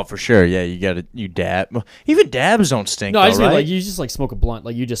 Oh, for sure. Yeah, you dab. Even dabs don't stink. No, though, I just mean right? like you just like smoke a blunt,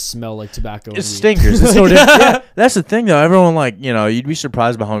 like you just smell like tobacco. It's stinkers. It's no different. Yeah, that's the thing, though. Everyone, like, you know, you'd be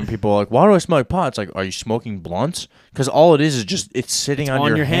surprised by how many people are like, why do I smell like pot? It's like, are you smoking blunts? Because all it is just, it's sitting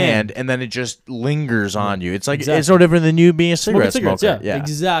on your hand, and then it just lingers on you. It's like, it's no different than you being a cigarette smoker. Yeah,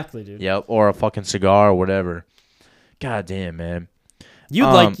 exactly, dude. Yep, or a fucking cigar or whatever. God damn, man. You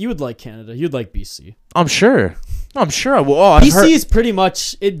would like Canada. You'd like BC. I'm sure I will. Oh, BC is pretty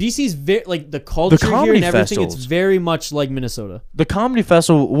much it. BC's very like the culture here and everything. festivals. It's very much like Minnesota. The comedy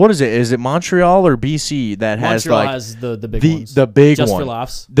festival. What is it? Is it Montreal or BC that has Montreal like has the big ones. The big Just one. for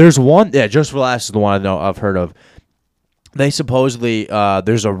Laughs. There's one. Yeah, Just for Laughs is the one I've heard of. They supposedly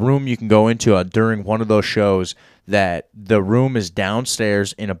there's a room you can go into during one of those shows that the room is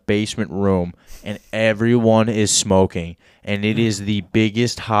downstairs in a basement room and everyone is smoking. And it is the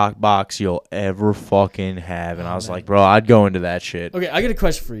biggest hot box you'll ever fucking have. And I was like, bro, I'd go into that shit. Okay, I got a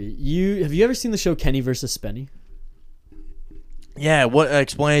question for you. Have you ever seen the show Kenny versus Spenny? Yeah,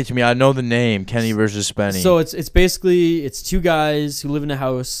 explain it to me. I know the name, Kenny versus Spenny. So it's basically two guys who live in a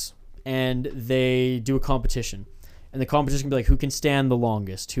house and they do a competition. And the competition can be like who can stand the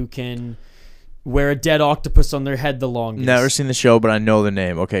longest, who can wear a dead octopus on their head the longest. Never seen the show, but I know the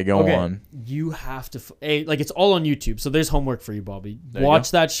name. Okay, go on. You have to like it's all on YouTube. So there's homework for you, Bobby. There you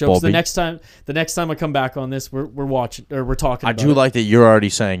Watch go. that show. 'Cause the next time I come back on this, we're watching or we're talking. I about do it. like that you're already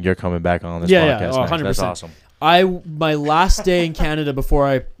saying you're coming back on this podcast. Yeah, next. 100%. That's awesome. My last day in Canada before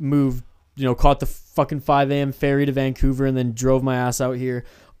I moved, you know, caught the fucking 5 a.m. ferry to Vancouver and then drove my ass out here.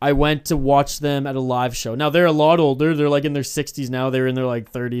 I went to watch them at a live show. Now, they're a lot older. They're like in their 60s now. They were in their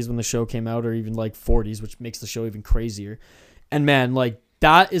like 30s when the show came out or even like 40s, which makes the show even crazier. And man, like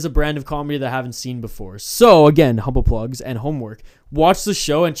that is a brand of comedy that I haven't seen before. So again, humble plugs and homework. Watch the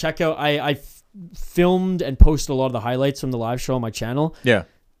show and check out. I filmed and posted a lot of the highlights from the live show on my channel. Yeah.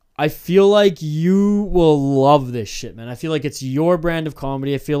 I feel like you will love this shit, man. I feel like it's your brand of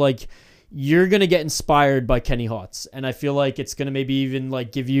comedy. I feel like you're going to get inspired by Kenny Hotz. And I feel like it's going to maybe even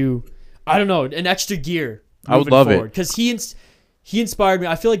like give you, I don't know, an extra gear. I would love it. Because he inspired me.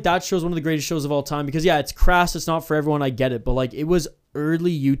 I feel like that show's one of the greatest shows of all time. Because yeah, it's crass. It's not for everyone. I get it. But like it was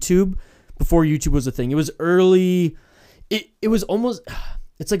early YouTube before YouTube was a thing. It was early. It was almost...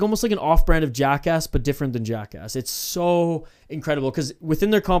 It's like almost like an off-brand of Jackass, but different than Jackass. It's so incredible because within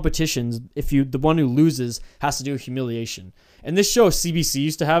their competitions, the one who loses has to do a humiliation. And this show, CBC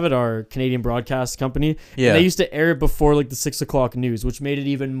used to have it, our Canadian broadcast company. Yeah. And they used to air it before like the 6 o'clock news, which made it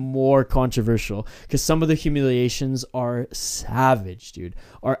even more controversial because some of the humiliations are savage, dude.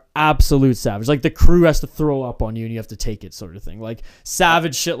 Are absolute savage. Like the crew has to throw up on you and you have to take it, sort of thing. Like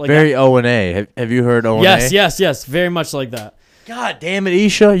savage shit like Very that. O&A. Have you heard O&A? Yes. Very much like that. God damn it,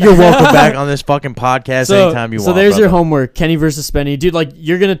 Isha. You're welcome back on this fucking podcast anytime you want. So there's brother. your homework, Kenny versus Spenny. Dude, like,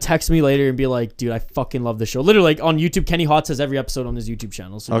 you're going to text me later and be like, dude, I fucking love this show. Literally, like, on YouTube, Kenny Hotz has every episode on his YouTube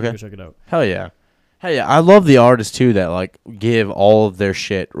channel, so you can go check it out. Hell yeah. Hey, I love the artists, too, that, like, give all of their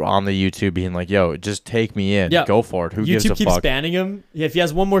shit on the YouTube being like, yo, just take me in. Yeah. Go for it. Who gives a fuck? YouTube keeps banning him. Yeah, if he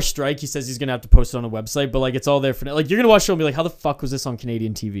has one more strike, he says he's going to have to post it on a website, but, like, it's all there for now. Like, you're going to watch the show and be like, how the fuck was this on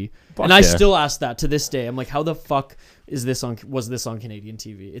Canadian TV? And I still ask that to this day. I'm like, how the fuck was this on Canadian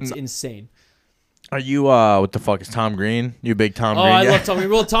TV? It's insane. Are you, what the fuck is Tom Green? You a big Tom Green guy? I love Tom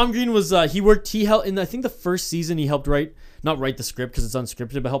Green. Well, Tom Green was, he helped, in I think the first season, he helped not write the script because it's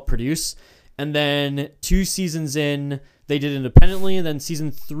unscripted, but helped produce. And then 2 seasons in, they did independently. And then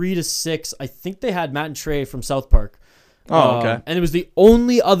season 3 to 6, I think they had Matt and Trey from South Park. Oh, okay. And it was the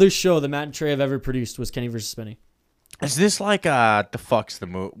only other show that Matt and Trey have ever produced was Kenny vs. Spenny. Is this like the fuck's the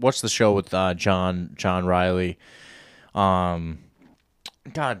movie? What's the show with John Riley?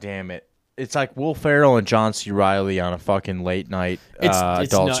 God damn it! It's like Will Ferrell and John C. Riley on a fucking late night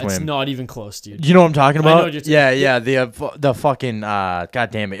Adult Swim. It's not even close, dude. You know what I'm talking about? I know what you're talking Yeah. The fucking God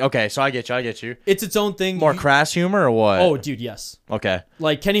damn it. Okay, so I get you. It's its own thing. More crass humor or what? Oh, dude, yes. Okay.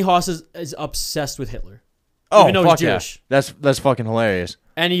 Like Kenny Haas is obsessed with Hitler. Oh, even though fuck he's Jewish. yeah. That's fucking hilarious.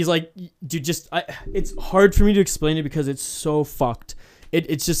 And he's like, dude, it's hard for me to explain it because it's so fucked.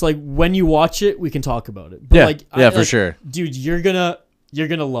 It's just like when you watch it, we can talk about it. But for sure. Dude, you're gonna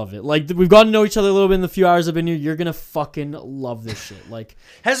love it. Like we've gotten to know each other a little bit in the few hours I've been here. You're gonna fucking love this shit. Like,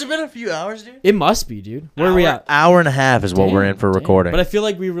 has it been a few hours, dude? It must be, dude. Where are we at? Hour and a half is what we're in for recording. But I feel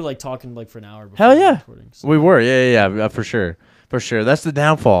like we were like talking like for an hour before Hell yeah. recording, so. We were. Yeah, for sure. For sure. That's the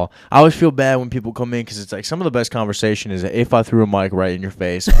downfall. I always feel bad when people come in because it's like some of the best conversation is if I threw a mic right in your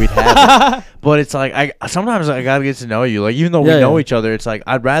face, we'd have it. But it's like sometimes I gotta get to know you. Like even though we know each other, it's like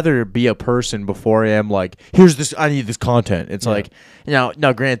I'd rather be a person before I am like, here's this, I need this content. It's like, now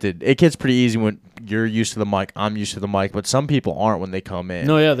granted, it gets pretty easy when you're used to the mic, I'm used to the mic, but some people aren't when they come in.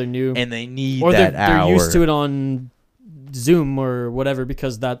 No, yeah, they're new. And they need or that they're hour. used to it on Zoom or whatever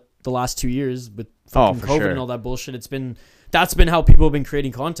because the last 2 years with fucking COVID and all that bullshit, that's been how people have been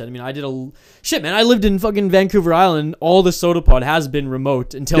creating content. I mean, I lived in fucking Vancouver Island. All the Soda Pod has been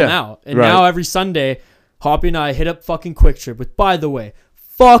remote until now. And now every Sunday, Hoppy and I hit up fucking Quick Trip, which, by the way,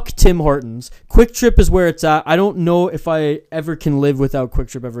 fuck Tim Hortons. Quick Trip is where it's at. I don't know if I ever can live without Quick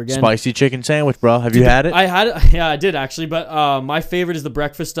Trip ever again. Spicy chicken sandwich, bro. Have you had it? I had it. Yeah, I did actually. But my favorite is the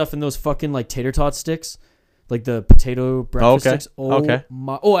breakfast stuff and those fucking like tater tot sticks. Like the potato breakfast sticks.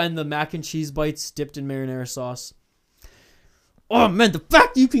 Oh, and the mac and cheese bites dipped in marinara sauce. Oh man, the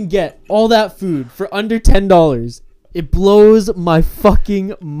fact you can get all that food for under $10, it blows my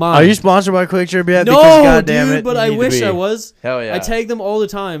fucking mind. Are you sponsored by Quick Trip yet? No, because, goddamn dude, it, but I wish I was. Hell yeah. I tag them all the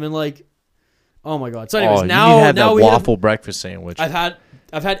time and like, oh my god. So anyways, you need to have that we waffle breakfast sandwich. I've had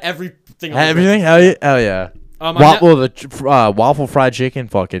everything. Everything? Hell yeah. Waffle fried chicken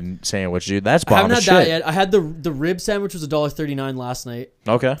fucking sandwich, dude. That's bomb. I haven't had shit. that yet. I had the rib sandwich was $1.39 last night.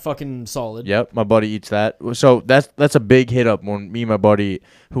 Okay. Fucking solid. Yep, my buddy eats that. So that's a big hit up when me and my buddy,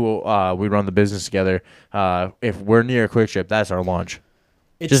 who we run the business together, if we're near a Quick Trip, that's our lunch.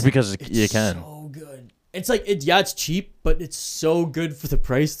 Just because you can. So good. It's like it's cheap, but it's so good for the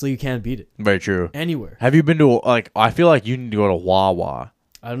price, so you can't beat it. Very true. Anywhere. Have you been to I feel like you need to go to Wawa.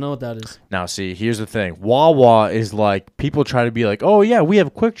 I don't know what that is. Now, see, here's the thing. Wawa is like, people try to be like, oh, yeah, we have a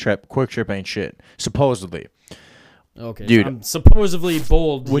Quick Trip. Quick Trip ain't shit, supposedly. Okay, dude. I'm supposedly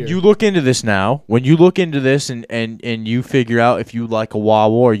bold When here. you look into this now, and you figure out if you like a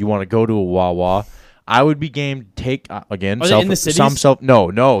Wawa or you want to go to a Wawa, I would be game to take, again, Are they in the cities?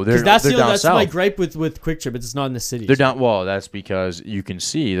 No, they're that's down that's south. my gripe with Quick Trip. It's not in the cities. They're down, well, that's because you can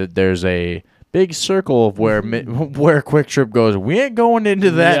see that there's a big circle of where Quick Trip goes. We ain't going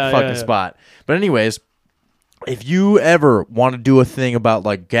into that fucking spot. But anyways, if you ever want to do a thing about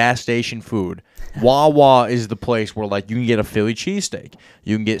like gas station food, Wawa is the place where like you can get a Philly cheesesteak,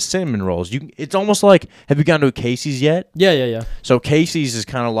 you can get cinnamon rolls. It's almost like, have you gone to a Casey's yet? Yeah. So Casey's is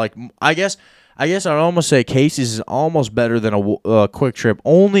kind of like, I guess I'd almost say Casey's is almost better than a Quick Trip,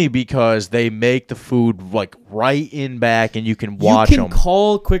 only because they make the food like right in back and you can watch them. You can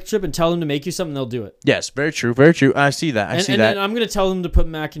call Quick Trip and tell them to make you something, they'll do it. Yes, very true, very true. I see that. And then I'm gonna tell them to put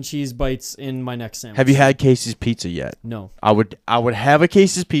mac and cheese bites in my next sandwich. Have you had Casey's Pizza yet? No. I would have a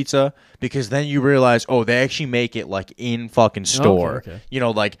Casey's Pizza because then you realize, oh, they actually make it like in fucking store. Okay. You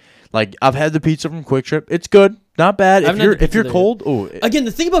know, like I've had the pizza from Quick Trip. It's good. Not bad. If you're cold, again,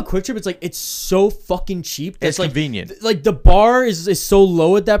 the thing about Quick Trip, it's like it's so fucking cheap. It's like, convenient. Like the bar is so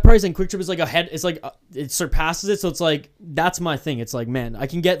low at that price, and Quick Trip is like ahead. It's like it surpasses it. So it's like that's my thing. It's like, man, I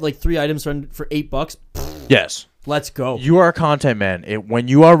can get like 3 items for $8. Yes. Let's go. You are a content man. When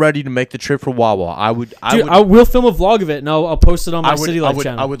you are ready to make the trip for Wawa, I will film a vlog of it and I'll post it on my City Life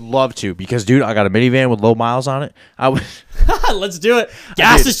channel. I would love to because, dude, I got a minivan with low miles on it. I would. Let's do it.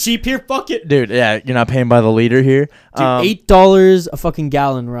 Gas is cheap here. Fuck it, dude. Yeah, you're not paying by the liter here. Dude, $8 a fucking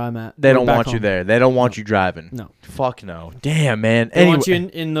gallon where I'm at. They don't want you there. They don't want you driving. No. Fuck no. Damn, man. They want you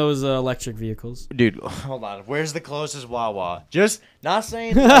in those electric vehicles. Dude, hold on. Where's the closest Wawa? Just not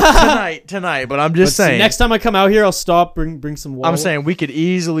saying tonight, but I'm just saying. Next time I come out here, I'll stop, bring some Wawa. I'm saying we could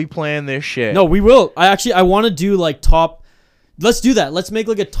easily plan this shit. No, we will. I want to do like top. Let's do that. Let's make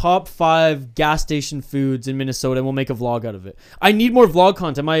like a top 5 gas station foods in Minnesota, and we'll make a vlog out of it. I need more vlog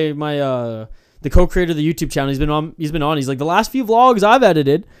content. The co-creator of the YouTube channel, he's been on. He's like, the last few vlogs I've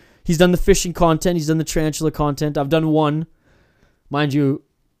edited, he's done the fishing content. He's done the tarantula content. I've done one. Mind you,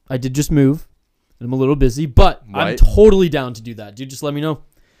 I did just move. and I'm a little busy, but I'm Right. totally down to do that, dude. Just let me know.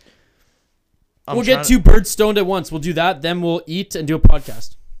 We'll get 2 birds stoned at once. We'll do that, then we'll eat and do a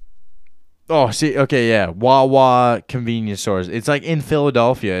podcast. Oh, see, okay, yeah. Wawa convenience stores. It's like in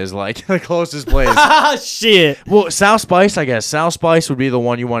Philadelphia is like the closest place. Ah, shit. Well, Sal Spice, I guess. Sal Spice would be the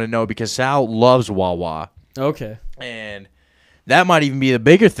one you want to know because Sal loves Wawa. Okay. And that might even be the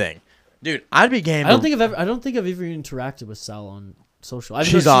bigger thing. Dude, I'd be game. I don't think I've ever interacted with Sal on social.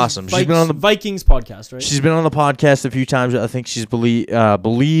 She's awesome. She's been on the Vikings podcast, right? She's been on the podcast a few times. I think she's Believe Network.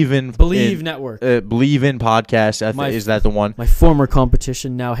 Believe in podcast. Is that the one? My former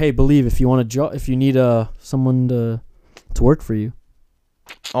competition. Now, hey, Believe, if you want a if you need someone to work for you.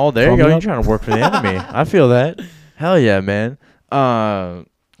 Oh, there you go. You're trying to work for the enemy. I feel that. Hell yeah, man.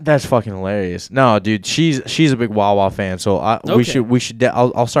 That's fucking hilarious. No, dude, she's a big Wawa fan, so we should.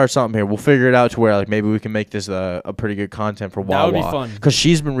 I'll start something here. We'll figure it out to where like maybe we can make this a pretty good content for Wawa. That would be fun. Because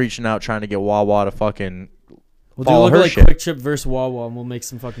she's been reaching out trying to get Wawa to fucking. We'll do a little like Quick Trip versus Wawa, and we'll make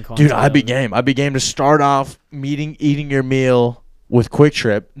some fucking content. Dude, I'd be game. I'd be game to start off eating your meal with Quick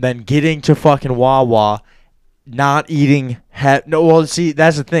Trip, then getting to fucking Wawa, not eating. No, well, see,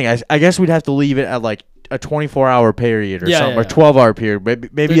 that's the thing. I guess we'd have to leave it at like a 24-hour period or something, or 12-hour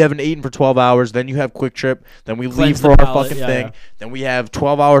period. Maybe you haven't eaten for 12 hours, then you have Quick Trip, then we leave for our fucking thing. Then we have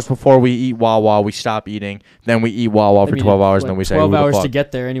 12 hours before we eat Wawa, we stop eating, then we eat Wawa for 12 hours, and then we say 12 hours to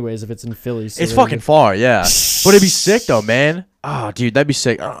get there anyways if it's in Philly. So it's fucking far, yeah. But it'd be sick though, man. Oh, dude, that'd be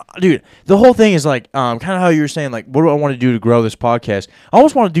sick. Dude, the whole thing is like, kind of how you were saying, like, what do I want to do to grow this podcast? I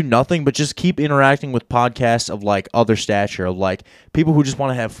almost want to do nothing but just keep interacting with podcasts of, like, other stature, of, like, people who just want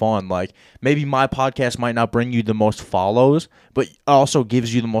to have fun. Like, maybe my podcast might not bring you the most follows, but also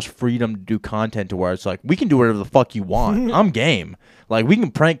gives you the most freedom to do content to where it's like, we can do whatever the fuck you want. I'm game. Like, we can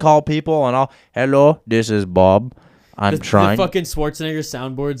prank call people and hello, this is Bob. I'm trying. The fucking Schwarzenegger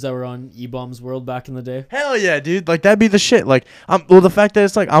soundboards that were on E-Bombs World back in the day. Hell yeah, dude. Like, that'd be the shit. Like, the fact that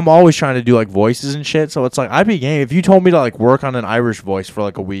it's like, I'm always trying to do, like, voices and shit. So it's like, I'd be game. If you told me to, like, work on an Irish voice for,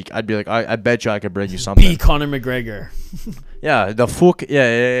 like, a week, I'd be like, I bet you I could bring you something. Be Conor McGregor. Yeah, the fuck.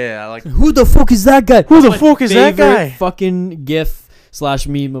 Yeah. Like, who the fuck is that guy? Who the fuck is that guy? Fucking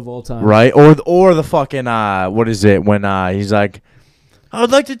GIF/meme of all time. Right? Or the fucking, what is it? When he's like, I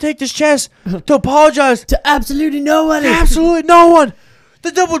would like to take this chance to apologize to absolutely no one. Absolutely no one.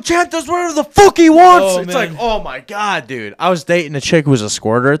 The double champ does whatever the fuck he wants. Oh, it's man. like, oh my god, dude. I was dating a chick who was a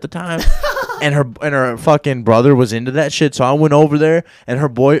squirter at the time, and her fucking brother was into that shit. So I went over there, and her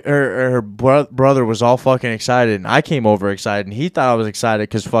brother was all fucking excited, and I came over excited, and he thought I was excited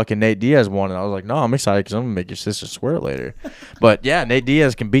because fucking Nate Diaz won, and I was like, no, I'm excited because I'm gonna make your sister squirt later. But yeah, Nate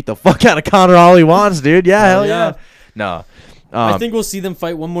Diaz can beat the fuck out of Conor all he wants, dude. Yeah, hell yeah. No. I think we'll see them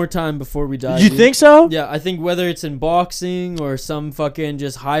fight one more time before we die. You think so? Yeah, I think whether it's in boxing or some fucking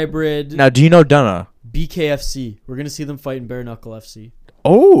just hybrid. Now, do you know Dunna? BKFC. We're gonna see them fight in Bare Knuckle FC.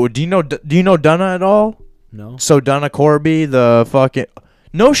 Oh, do you know Dunna at all? No. So Dunna Corby, the fucking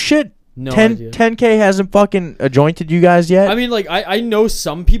no shit. No idea. 10K hasn't fucking jointed you guys yet. I mean, like I know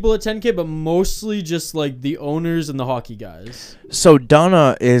some people at 10K, but mostly just like the owners and the hockey guys. So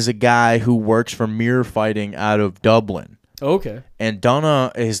Dunna is a guy who works for Mirror Fighting out of Dublin. Okay. And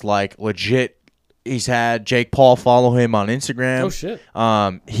Dunna is like legit. He's had Jake Paul follow him on Instagram. Oh shit.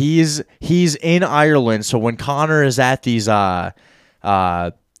 He's in Ireland. So when Conor is at these the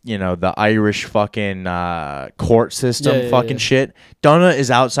Irish fucking court system shit, Dunna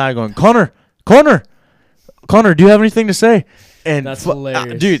is outside going, Conor, do you have anything to say? And that's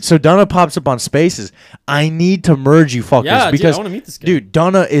hilarious. Dude, so Dunna pops up on Spaces. I need to merge you fuckers. Yeah, because dude, I want to meet this guy. Dude,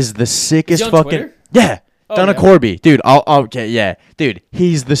 Dunna is the sickest is he on fucking Twitter? Yeah. Dunna Corby, dude. Dude,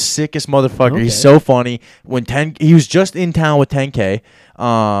 he's the sickest motherfucker. Okay. He's so funny. He was just in town with 10K,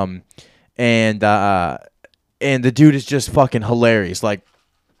 and the dude is just fucking hilarious. Like,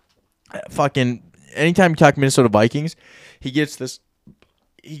 fucking anytime you talk Minnesota Vikings, he gets this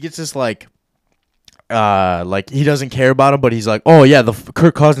like he doesn't care about him, but he's like, oh yeah,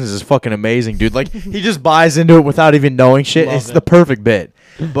 Kirk Cousins is fucking amazing, dude. Like, he just buys into it without even knowing shit. It's the perfect bit.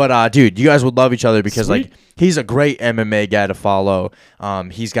 But dude, you guys would love each other because Sweet. like he's a great MMA guy to follow.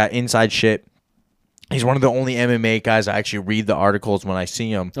 He's got inside shit. He's one of the only MMA guys I actually read the articles when I see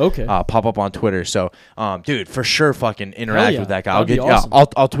him. Okay. Pop up on Twitter. So, dude, for sure, fucking interact with that guy. That'd be awesome.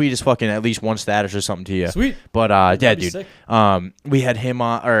 I'll tweet his fucking at least one status or something to you. Sweet. But yeah, dude. Sick. We had him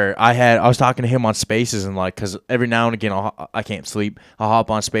on, or I was talking to him on Spaces, and like, cause every now and again I can't sleep. I'll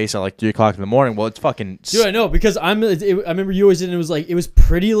hop on Space at like 3 o'clock in the morning. Well, it's fucking. Dude, I know because I remember you always did. And it was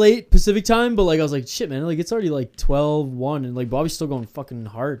pretty late Pacific time, but like I was like, shit, man, like it's already like 12:01, and like Bobby's still going fucking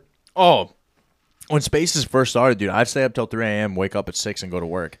hard. Oh. When Spaces first started, dude, I'd stay up till 3 a.m., wake up at 6, and go to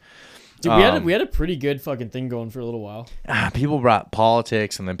work. Dude, we had a pretty good fucking thing going for a little while. People brought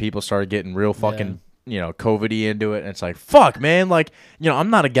politics, and then people started getting real fucking, COVID-y into it. And it's like, fuck, man. Like, I'm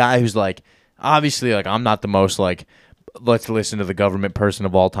not a guy who's like, obviously, like, I'm not the most, like, let's listen to the government person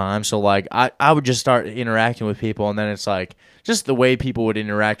of all time. So, like, I would just start interacting with people, and then it's like, just the way people would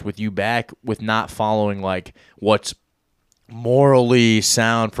interact with you back with not following, like, what's morally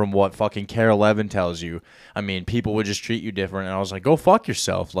sound from what fucking Carol Levin tells you. I mean, people would just treat you different, and I was like, go fuck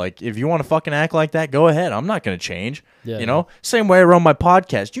yourself. Like, if you want to fucking act like that, go ahead. I'm not going to change. Yeah, Same way I run my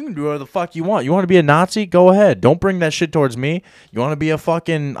podcast. You can do whatever the fuck you want. You want to be a Nazi? Go ahead. Don't bring that shit towards me. You want to be a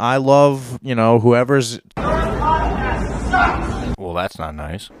fucking I love, whoever's... Well, that's not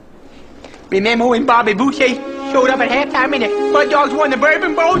nice. Remember when Bobby Boucher showed up at halftime and the Mud Dogs won the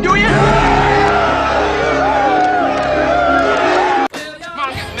Bourbon Bowl, do you? Come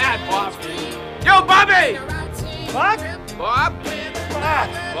on, get mad, Bob. Yo, Bobby! What? Bob?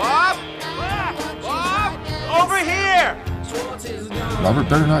 Bob? Bob? Over here! Robert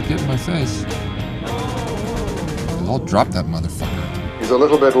better not get in my face. I'll drop that motherfucker. He's a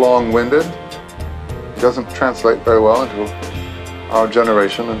little bit long-winded. He doesn't translate very well into our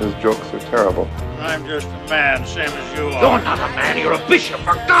generation, and his jokes are terrible. I'm just a man, same as you are. You're not a man, you're a bishop,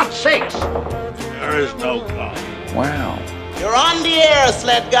 for God's sakes! There is no God. Wow. You're on the air,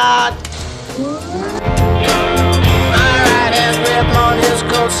 Sled God. My right hand grip on his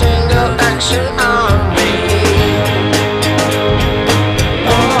coat, single action on me.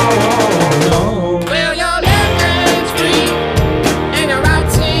 Well, your left hand's free, and your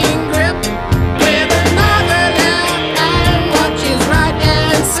right hand grip with another left hand watches right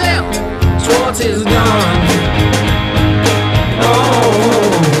and self. Schwartz is gone.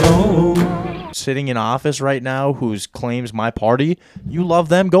 Sitting in office right now who's claims my party, you love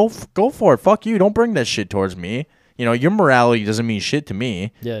them, go for it. Fuck you. Don't bring that shit towards me. Your morality doesn't mean shit to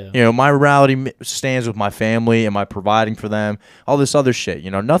me. Yeah. My morality stands with my family. Am I providing for them? All this other shit.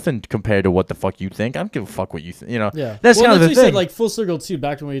 Nothing compared to what the fuck you think. I don't give a fuck what you think. Yeah. That's kind of the thing. Said, like, full circle too.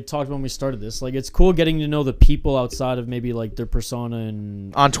 Back to when we talked when we started this. Like, it's cool getting to know the people outside of maybe like their persona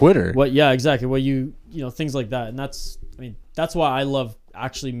and on Twitter. What? Yeah, exactly. What things like that. And that's why I love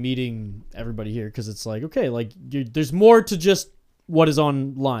actually meeting everybody here, because it's like, okay, like there's more to just what is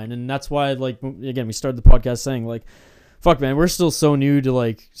online. And that's why, like, again, we started the podcast saying, like, fuck, man, we're still so new to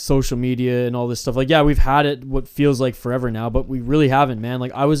like social media and all this stuff. Like, yeah, we've had it what feels like forever now, but we really haven't, man.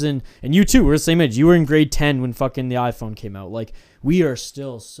 Like, I was in, and you too, we're the same age. You were in grade 10 when fucking the iPhone came out. Like, we are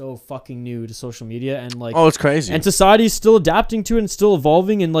still so fucking new to social media, and like, oh, it's crazy. And society's still adapting to it and still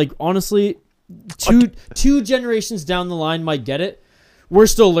evolving. And like, honestly, two generations down the line might get it. We're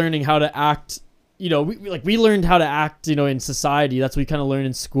still learning how to act. We learned how to act, in society. That's what we kind of learned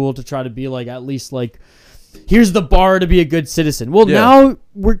in school to try to be like, at least like, here's the bar to be a good citizen. Well, now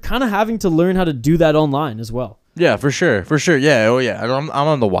we're kind of having to learn how to do that online as well. Yeah, for sure. Yeah, oh yeah. I'm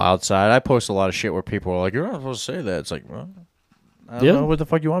on the wild side. I post a lot of shit where people are like, "You're not supposed to say that." It's like, well, I don't know what the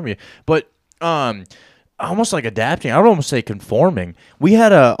fuck you want me. But almost like adapting. I would almost say conforming. We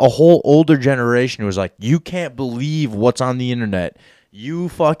had a whole older generation who was like, "You can't believe what's on the internet. You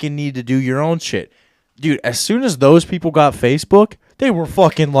fucking need to do your own shit." Dude, as soon as those people got Facebook, they were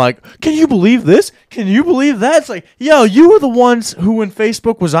fucking like, "Can you believe this? Can you believe that?" It's like, yo, you were the ones who, when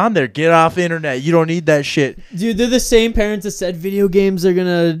Facebook was on there, get off the internet. You don't need that shit. Dude, they're the same parents that said video games are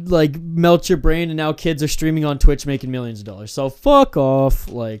gonna like melt your brain, and now kids are streaming on Twitch making millions of dollars. So fuck off.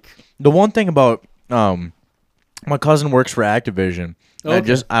 Like, the one thing about my cousin works for Activision.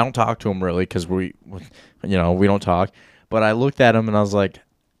 Okay. I don't talk to him really because we don't talk. But I looked at him and I was like,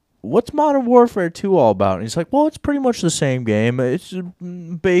 "What's Modern Warfare 2 all about?" And he's like, "Well, it's pretty much the same game. It's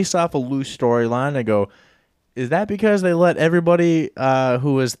based off a loose storyline." I go, "Is that because they let everybody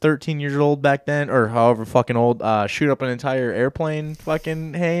who was 13 years old back then, or however fucking old, shoot up an entire airplane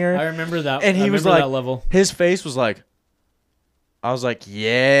fucking hangar?" I remember that. And he was like, that level. His face was like, I was like,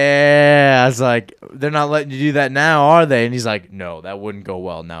 yeah. I was like, they're not letting you do that now, are they? And he's like, no, that wouldn't go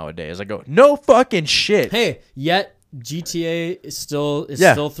well nowadays. I go, no fucking shit. Hey, yet GTA is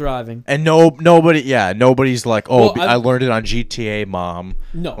still thriving, and nobody's like, oh, well, I learned it on GTA, mom.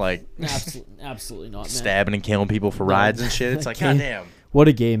 No, like absolutely not, man. Stabbing and killing people for rides and shit. It's like, goddamn. What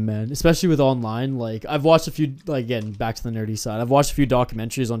a game, man. Especially with online. Like, I've watched a few, like, again, back to the nerdy side. I've watched a few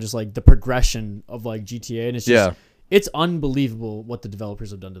documentaries on just like the progression of like GTA, and it's just it's unbelievable what the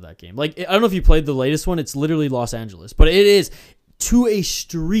developers have done to that game. Like, I don't know if you played the latest one. It's literally Los Angeles, but it is to a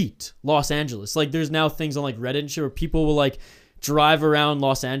street Los Angeles. Like, there's now things on like Reddit and shit where people will like drive around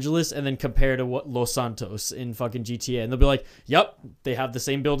Los Angeles and then compare to what Los Santos in fucking GTA, and they'll be like, yep, they have the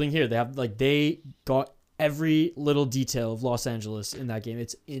same building here. They got every little detail of Los Angeles in that game.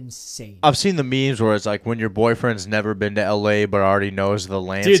 It's insane. I've seen the memes where it's like when your boyfriend's never been to LA but already knows the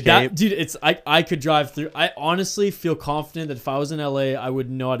landscape. Dude, I could drive through. I honestly feel confident that if I was in LA, I would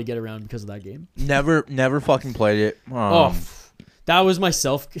know how to get around because of that game. Never fucking played it. That was my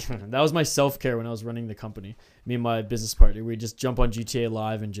self-care when I was running the company. Me and my business partner, we just jump on GTA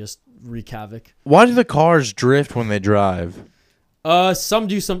Live and just wreak havoc. Why do the cars drift when they drive? Some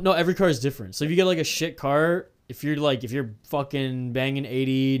do, some no. Every car is different. So if you get like a shit car, if you're fucking banging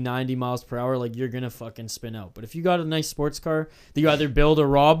 80, 90 miles per hour, like you're gonna fucking spin out. But if you got a nice sports car that you either build or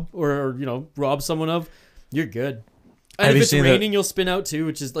rob or rob someone of, you're good. And if it's raining, you'll spin out too,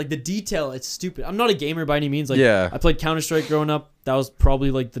 which is like the detail. It's stupid. I'm not a gamer by any means. Like, yeah. I played Counter-Strike growing up. That was probably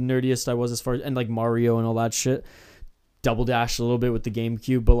like the nerdiest I was as far as, and like Mario and all that shit. Double Dash a little bit with the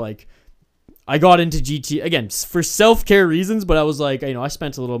GameCube, but like I got into GT again for self-care reasons. But I was like, I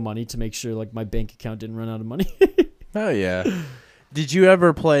spent a little money to make sure like my bank account didn't run out of money. Oh yeah. Did you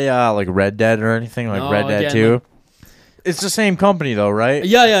ever play like Red Dead or anything like No, Red Dead again, 2? like- It's the same company though, right?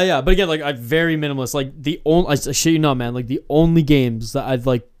 Yeah. But again, like I'm very minimalist. Like I shit you not, man. Like the only games that I've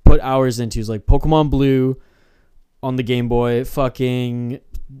like put hours into is like Pokemon Blue on the Game Boy, fucking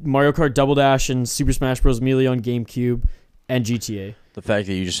Mario Kart Double Dash and Super Smash Bros. Melee on GameCube, and GTA. The fact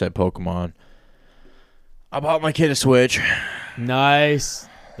that you just said Pokemon. I bought my kid a Switch. Nice.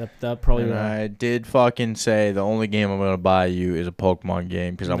 That probably. And I did fucking say the only game I'm gonna buy you is a Pokemon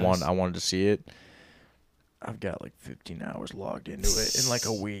game because I wanted to see it. I've got like 15 hours logged into it in like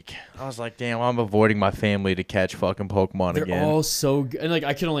a week. I was like, damn, I'm avoiding my family to catch fucking Pokemon again. They're all so good. And like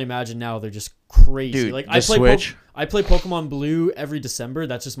I can only imagine now they're just crazy. Dude, like the Switch. I play Pokemon Blue every December.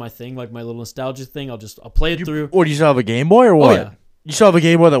 That's just my thing, like my little nostalgia thing. I'll play it through. What, do you still have a Game Boy or what? Yeah. You still have a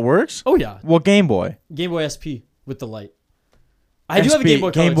Game Boy that works? Oh yeah. What Game Boy? Game Boy SP with the light. I do have a Game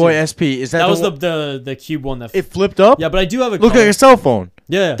Boy Color Game Boy too. SP. Is that that was one? the cube one that It flipped up? Yeah, but I do have a Look color. like a cell phone.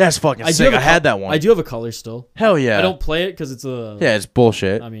 Yeah. That's fucking sick. I had that one. I do have a color still. Hell yeah. I don't play it because it's a... Yeah, it's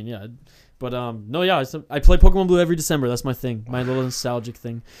bullshit. I mean, yeah. But, no, yeah. I play Pokemon Blue every December. That's my thing. My little nostalgic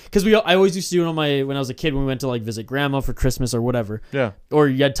thing. Because I always used to do it when I was a kid when we went to, like, visit grandma for Christmas or whatever. Yeah. Or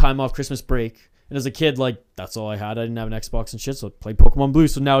you had time off Christmas break. And as a kid, like, that's all I had. I didn't have an Xbox and shit, so I played Pokemon Blue.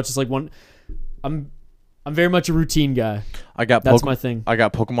 So now it's just, like, I'm very much a routine guy. That's my thing. I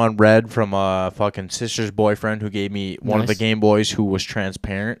got Pokemon Red from a fucking sister's boyfriend who gave me one of the Game Boys who was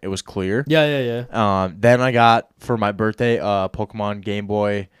transparent. It was clear. Yeah. Then I got for my birthday Pokemon Game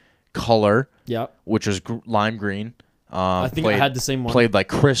Boy Color. Yeah. Which was lime green. I think I had the same one. Played like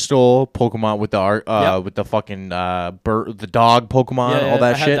Crystal Pokemon with the with the fucking the dog Pokemon, all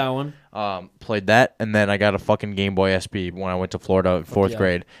that shit. I had that one. Played that, and then I got a fucking Game Boy SP when I went to Florida in fourth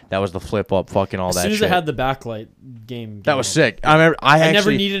grade. That was the flip up, fucking all that shit. As soon as I had the backlight game that was sick. I remember I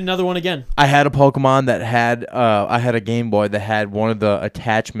never needed another one again. I had a Pokemon that had I had a Game Boy that had one of the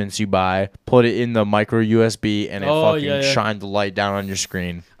attachments you buy, put it in the micro USB, and it shined the light down on your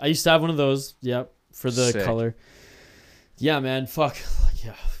screen. I used to have one of those. Yep, for the color. Yeah, man. Fuck.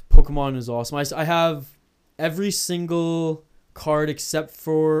 Yeah. Pokemon is awesome. I have every single card except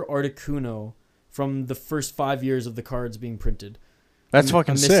for Articuno from the first 5 years of the cards being printed. That's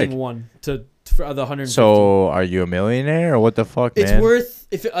fucking sick. I'm missing one for the 150. So, are you a millionaire or what the fuck, man? It's worth...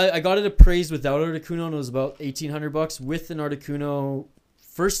 I got it appraised without Articuno, and it was about $1,800. With an Articuno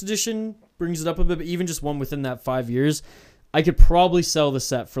first edition, brings it up a bit, but even just one within that 5 years, I could probably sell the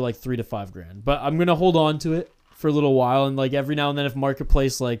set for like $3,000 to $5,000. But I'm going to hold on to it for a little while, and like every now and then if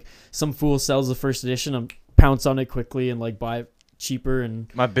Marketplace like some fool sells the first edition, I'm pounce on it quickly and like buy it cheaper.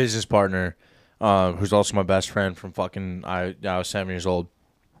 And my business partner, who's also my best friend from fucking I was 7 years old,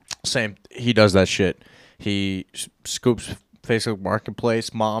 he does that shit. He scoops Facebook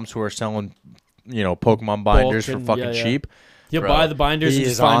Marketplace moms who are selling Pokemon binders for fucking cheap. He'll buy the binders and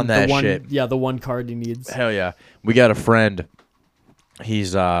just find the one card he needs. Hell yeah. We got a friend.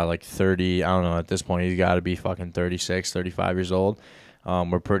 He's like 30. I don't know. At this point, he's got to be fucking 36, 35 years old.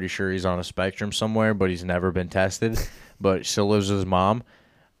 We're pretty sure he's on a spectrum somewhere, but he's never been tested. But still lives with his mom.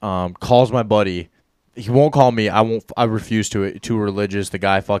 Calls my buddy. He won't call me. I refuse to. Too religious. The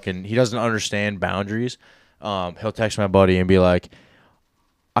guy he doesn't understand boundaries. He'll text my buddy and be like,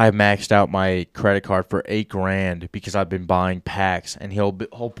 I maxed out my credit card for $8,000 because I've been buying packs, and he'll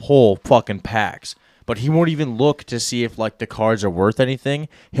pull fucking packs. But he won't even look to see if like the cards are worth anything.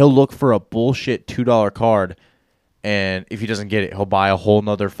 He'll look for a bullshit $2 card, and if he doesn't get it, he'll buy a whole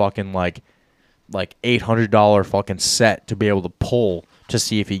nother fucking like $800 fucking set to be able to pull to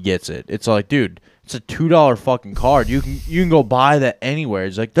see if he gets it. It's like, dude, it's a $2 fucking card. You can go buy that anywhere.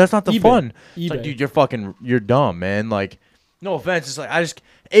 It's like that's not the fun. It's like, dude, you're dumb, man. Like, No offense, it's like I just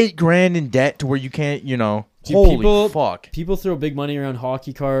 $8,000 in debt to where you can't, Dude, holy fuck. People throw big money around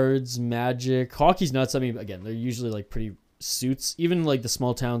hockey cards, Magic. Hockey's nuts. I mean, again, they're usually like pretty suits. Even like the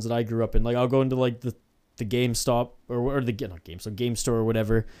small towns that I grew up in, like I'll go into like the GameStop or the not GameStop, game store or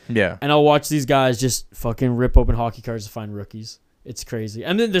whatever. Yeah. And I'll watch these guys just fucking rip open hockey cards to find rookies. It's crazy.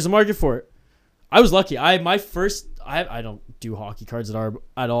 And then there's a market for it. I was lucky. I don't do hockey cards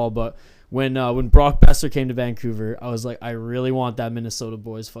at all, but when Brock Besser came to Vancouver, I was like, I really want that Minnesota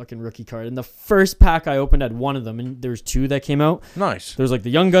Boys fucking rookie card. And the first pack I opened had one of them, and there was two that came out. Nice. There was like the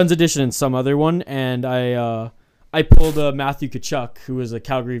Young Guns edition and some other one, and I pulled Matthew Tkachuk, who was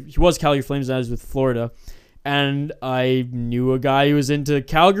Calgary Flames, and I was with Florida, and I knew a guy who was into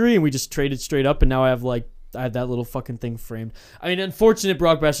Calgary, and we just traded straight up, and now I have that little fucking thing framed. I mean, unfortunate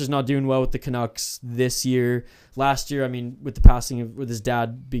Brock Besser's not doing well with the Canucks this year. Last year, I mean, with his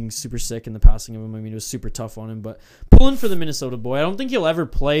dad being super sick and the passing of him, I mean, it was super tough on him. But pulling for the Minnesota boy, I don't think he'll ever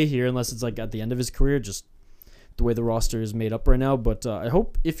play here unless it's like at the end of his career, just the way the roster is made up right now. But I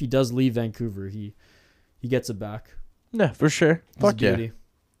hope if he does leave Vancouver, he gets it back. Yeah, for sure. Fuck yeah. Beauty.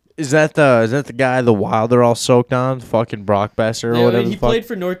 Is that the guy the Wild they're all soaked on? Fucking Brock Besser or whatever. He played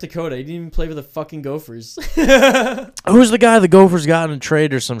for North Dakota. He didn't even play for the fucking Gophers. Who's the guy the Gophers got in a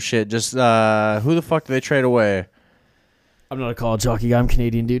trade or some shit? Just who the fuck did they trade away? I'm not a college hockey guy. I'm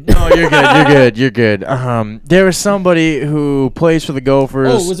Canadian, dude. No, you're good. You're good. There was somebody who plays for the Gophers.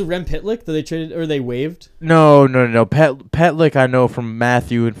 Oh, was it Rem Pitlick that they traded or they waived? No. Petlick I know from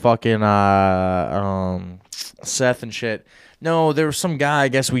Matthew and fucking Seth and shit. No, there was some guy I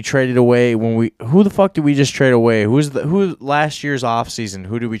guess we traded away who the fuck did we just trade away? Who last year's offseason?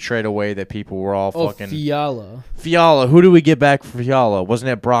 Who did we trade away that people were all fucking Fiala. Fiala. Who did we get back for Fiala? Wasn't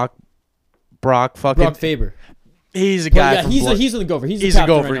it Brock Faber. He's a guy. Yeah, he's the Gopher. He's a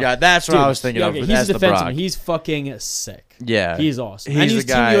Gopher guy. That's what I was thinking of. He's That's a the Brock. defenseman. He's fucking sick. Yeah, he's awesome. He's and he's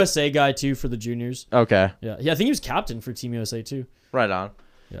the guy. Team USA guy too for the juniors. Okay. Yeah. I think he was captain for Team USA too. Right on.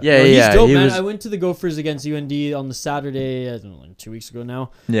 Yeah, he's dope, man. I went to the Gophers against UND on the Saturday, I don't know, like 2 weeks ago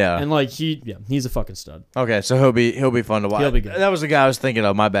now. Yeah. And like he's a fucking stud. Okay, so he'll be fun to watch. He'll be good. That was the guy I was thinking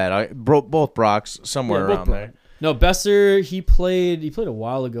of. My bad. Both Brocks somewhere around there. No, Besser, he played a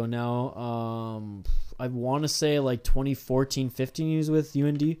while ago now. I want to say like 2014-15 he was with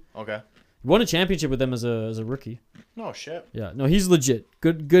UND. Okay. He won a championship with them as a rookie. No shit. Yeah, no, he's legit.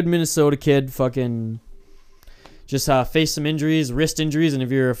 Good Minnesota kid. Fucking just faced some injuries, wrist injuries, and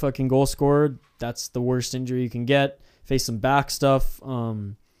if you're a fucking goal scorer, that's the worst injury you can get. Faced some back stuff.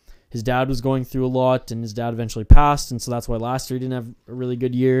 His dad was going through a lot, and his dad eventually passed, and so that's why last year he didn't have a really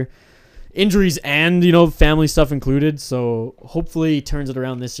good year. Injuries and, family stuff included, so hopefully he turns it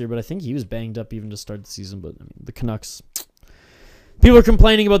around this year, but I think he was banged up even to start the season. But I mean, the Canucks, people are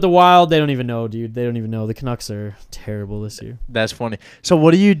complaining about the Wild. They don't even know, dude. They don't even know. The Canucks are terrible this year. That's funny. So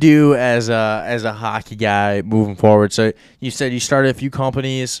what do you do as a hockey guy moving forward? So you said you started a few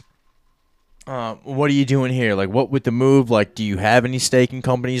companies. What are you doing here? Like, what with the move? Like, do you have any stake in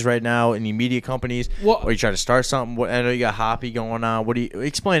companies right now? Any media companies? Or are you trying to start something? I know you got Hoppy going on. What do you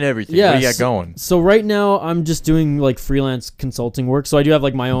explain everything? Yeah, what do you got going? So right now I'm just doing like freelance consulting work. So I do have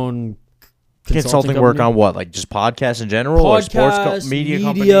like my own consulting work on what? Like just podcasts in general, or sports media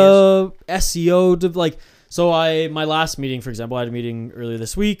companies? SEO to like. So my last meeting, for example, I had a meeting earlier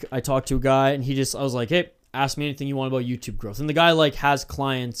this week. I talked to a guy and I was like, hey, ask me anything you want about YouTube growth. And the guy like has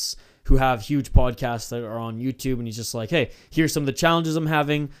clients who have huge podcasts that are on YouTube, and he's just like, hey, here's some of the challenges I'm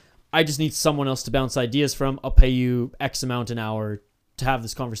having. I just need someone else to bounce ideas from. I'll pay you X amount an hour to have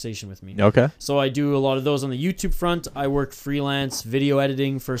this conversation with me. Okay. So I do a lot of those on the YouTube front. I work freelance video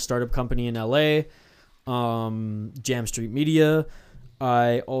editing for a startup company in LA, Jam Street Media.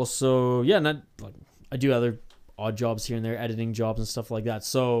 I also, I do other odd jobs here and there, editing jobs and stuff like that.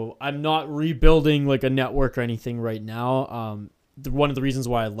 So I'm not rebuilding like a network or anything right now. One of the reasons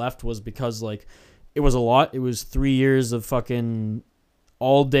why I left was because like it was a lot. It was 3 years of fucking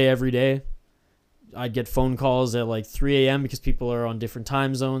all day, every day. I'd get phone calls at like 3 a.m. because people are on different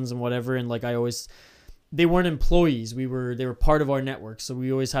time zones and whatever. And like they weren't employees. They were part of our network. So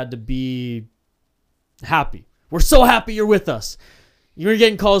we always had to be happy. We're so happy you're with us. You're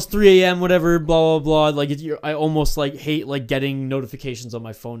getting calls 3 a.m., whatever, blah, blah, blah. Like, I almost, like, hate, like, getting notifications on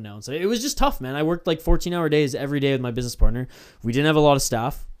my phone now. And so it was just tough, man. I worked, like, 14-hour days every day with my business partner. We didn't have a lot of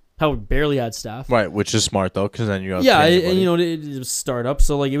staff. Hell, we barely had staff. Right, which is smart, though, because then you have and, it was startup.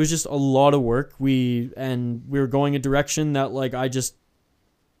 So, like, it was just a lot of work. We were going a direction that, like, I just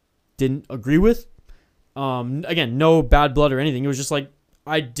didn't agree with. Again, no bad blood or anything. It was just, like,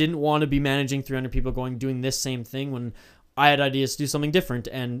 I didn't want to be managing 300 people doing this same thing when I had ideas to do something different,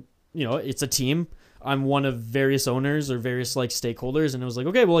 and you know, it's a team. I'm one of various owners or various like stakeholders, and it was like,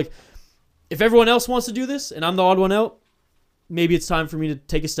 okay, well, like if everyone else wants to do this and I'm the odd one out, maybe it's time for me to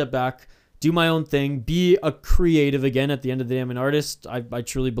take a step back, do my own thing, be a creative again. At the end of the day, I'm an artist. I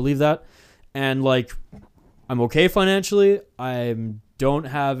truly believe that. And like, I'm okay financially. I don't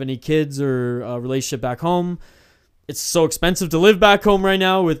have any kids or a relationship back home. It's so expensive to live back home right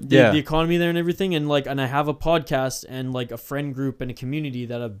now with the economy there and everything. And like, and I have a podcast and like a friend group and a community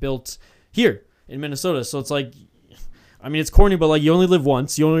that I've built here in Minnesota. So it's like, I mean, it's corny, but like you only live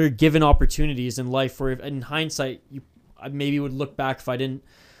once. You only are given opportunities in life where if, in hindsight, I maybe would look back if I didn't,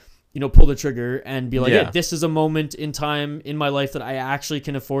 you know, pull the trigger and be like, yeah, this is a moment in time in my life that I actually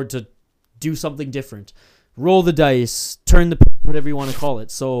can afford to do something different. Roll the dice, turn the, whatever you want to call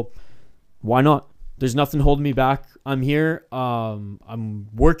it. So why not? There's nothing holding me back. I'm here. I'm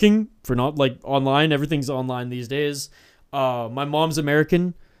working for not like online. Everything's online these days. My mom's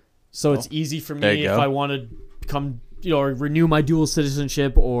American, so it's easy for me if I want to come, you know, or renew my dual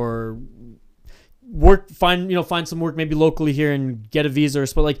citizenship or find some work maybe locally here and get a visa,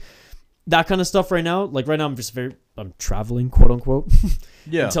 but like that kind of stuff right now. Like right now, I'm traveling, quote unquote,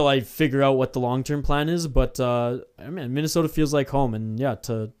 until I figure out what the long term plan is. But I mean, Minnesota feels like home, and yeah,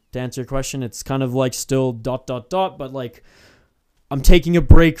 to answer your question, it's kind of like still ... but like I'm taking a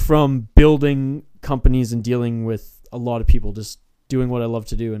break from building companies and dealing with a lot of people, just doing what I love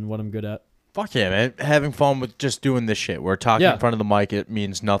to do and what I'm good at. Fuck yeah, man. Having fun with just doing this shit. We're talking in front of the mic. It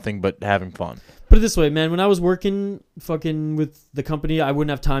means nothing but having fun. Put it this way, man. When I was working fucking with the company, I wouldn't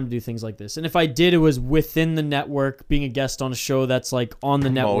have time to do things like this. And if I did, it was within the network, being a guest on a show that's like on the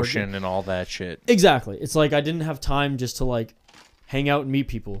network. Promotion and all that shit. Exactly. It's like I didn't have time just to like hang out and meet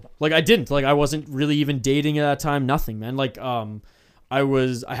people. Like I didn't. Like I wasn't really even dating at that time. Nothing, man. Like I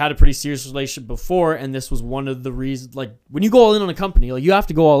had a pretty serious relationship before, and this was one of the reasons. Like when you go all in on a company, like you have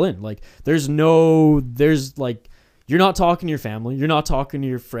to go all in. Like there's like you're not talking to your family, you're not talking to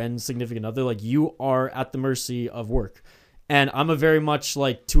your friends, significant other. Like you are at the mercy of work, and I'm a very much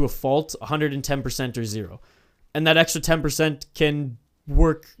like to a fault 110% or zero, and that extra 10% can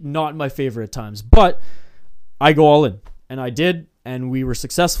work not in my favor at times, but I go all in, and I did, and we were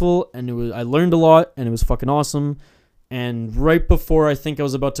successful, and I learned a lot, and it was fucking awesome. And right before I think I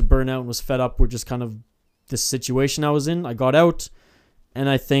was about to burn out and was fed up with just kind of this situation I was in, I got out. And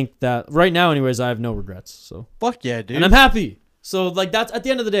I think that right now, anyways, I have no regrets. So fuck yeah, dude. And I'm happy. So like that's at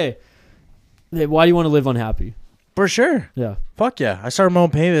the end of the day. Hey, why do you want to live unhappy? For sure. Yeah. Fuck yeah. I started my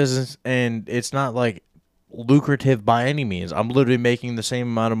own pay business, and it's not like lucrative by any means. I'm literally making the same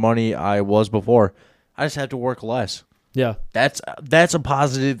amount of money I was before. I just have to work less. Yeah. That's a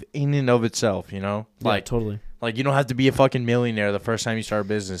positive in and of itself, you know? Like totally. Like you don't have to be a fucking millionaire the first time you start a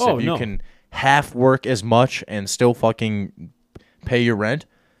business. Oh, if you can half work as much and still fucking pay your rent,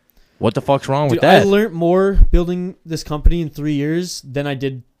 what the fuck's wrong with that? I learned more building this company in 3 years than I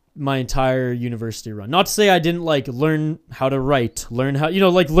did my entire university run. Not to say I didn't like learn how to write, learn how,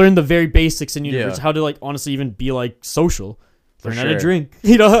 learn the very basics in university, how to like honestly even be like social, learn how to drink,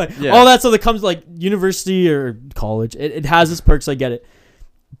 all that stuff that comes like university or college. It has its perks. I get it.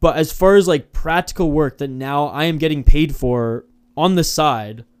 But as far as like practical work that now I am getting paid for on the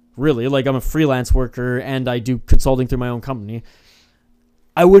side, really, like I'm a freelance worker and I do consulting through my own company,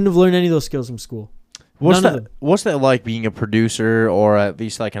 I wouldn't have learned any of those skills from school. What's that like being a producer or at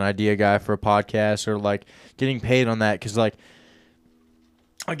least like an idea guy for a podcast or like getting paid on that? Because like,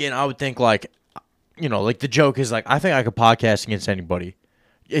 again, I would think like, like the joke is like, I think I could podcast against anybody.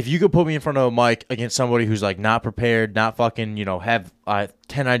 If you could put me in front of a mic against somebody who's like not prepared, not fucking, have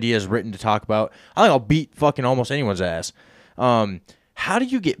 10 ideas written to talk about, I think I'll beat fucking almost anyone's ass. How do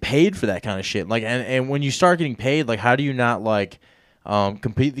you get paid for that kind of shit? Like, and when you start getting paid, like, how do you not like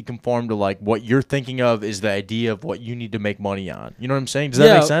completely conform to like what you're thinking of is the idea of what you need to make money on? You know what I'm saying? Does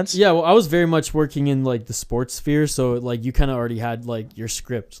that make sense? Yeah. Well, I was very much working in like the sports sphere, so like you kind of already had like your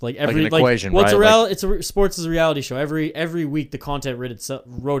script, like every like an equation, right? Sports is a reality show. Every week the content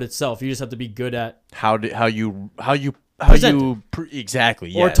wrote itself. You just have to be good at how you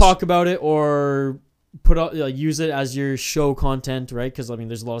exactly, or talk about it or put out use it as your show content, right? Because I mean,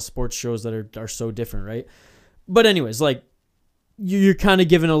 there's a lot of sports shows that are so different, right? But anyways, like. You're kind of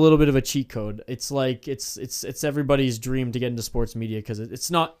given a little bit of a cheat code. It's like it's everybody's dream to get into sports media because it's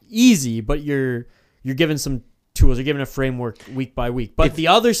not easy, but you're given some tools. You're given a framework week by week. But the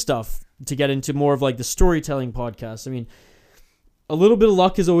other stuff to get into more of like the storytelling podcast. I mean, a little bit of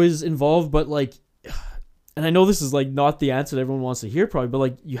luck is always involved, but like, and I know this is like not the answer that everyone wants to hear probably, but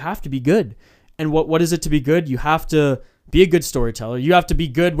like you have to be good. And what is it to be good? You have to Be a good storyteller. You have to be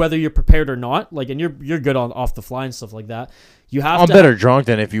good whether you're prepared or not. Like, and you're good on off the fly and stuff like that. You have. I'm better drunk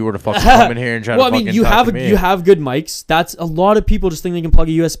than if you were to fucking come in here and try to fucking you talk have to me. you have good mics. That's a lot of people just think they can plug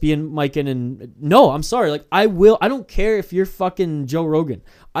a USB and mic in. And no, I'm sorry. Like, I don't care if you're fucking Joe Rogan.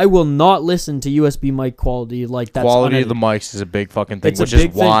 I will not listen to USB mic quality like that. Quality of the mics is a big fucking thing, which is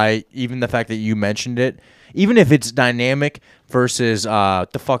why even the fact that you mentioned it, even if it's dynamic versus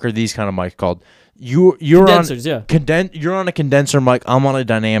the fuck are these kind of mics called? You're Condensers, you're on a condenser mic. I'm on a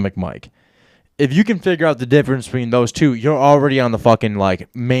dynamic mic. If you can figure out the difference between those two, you're already on the fucking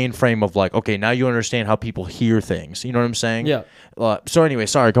like mainframe of like, okay, now you understand how people hear things. You know what I'm saying? Yeah. So anyway,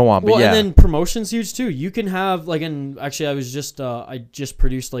 sorry, go on. But yeah. And then promotion's huge too. You can have like, and actually, I just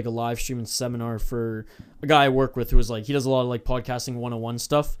produced like a live stream and seminar for a guy I work with who was like, he does a lot of like podcasting 101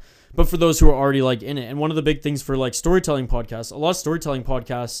 stuff. But for those who are already like in it, and one of the big things for like storytelling podcasts, a lot of storytelling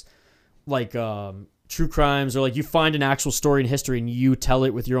podcasts, like true crimes, or like you find an actual story in history and you tell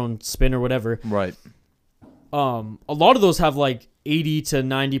it with your own spin or whatever. Right. A lot of those have like 80 to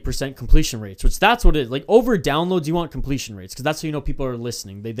 90% completion rates, which that's what it is. Like over downloads, you want completion rates because that's how you know people are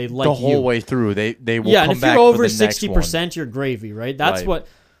listening. They like the whole way through. They will yeah, come and if back you're over for the next 60%, one. you're gravy, right? That's Right. what.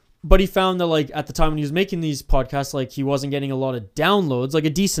 But he found that like at the time when he was making these podcasts, like he wasn't getting a lot of downloads, like a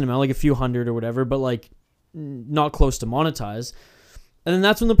decent amount, like a few hundred or whatever, but like not close to monetize. And then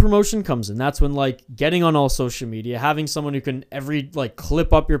that's when the promotion comes in. That's when like getting on all social media, having someone who can like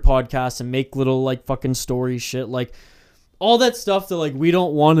clip up your podcast and make little like fucking story shit, like all that stuff that like we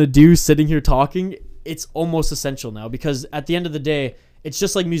don't want to do sitting here talking, it's almost essential now because at the end of the day, it's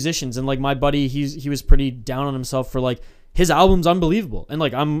just like musicians. And like my buddy, he was pretty down on himself for like his album's unbelievable. And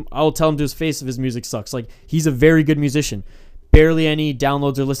like I'll tell him to his face if his music sucks. Like he's a very good musician. Barely any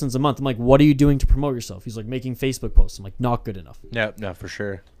downloads or listens a month. I'm like, what are you doing to promote yourself? He's like, making Facebook posts. I'm like, not good enough. Yeah, no, for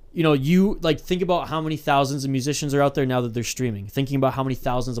sure. You know, you like think about how many thousands of musicians are out there now that they're streaming. Thinking about how many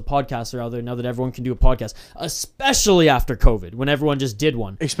thousands of podcasts are out there now that everyone can do a podcast, especially after COVID when everyone just did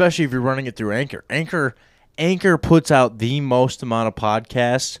one. Especially if you're running it through Anchor. Anchor puts out the most amount of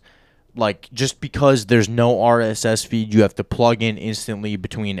podcasts. Like, just because there's no RSS feed, you have to plug in instantly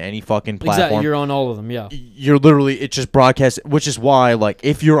between any fucking platform. Exactly, you're on all of them, yeah. You're literally, it just broadcasts, which is why, like,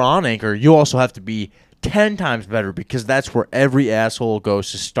 if you're on Anchor, you also have to be 10 times better because that's where every asshole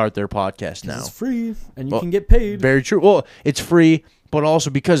goes to start their podcast now. It's free, and you can get paid. Very true. Well, it's free, but also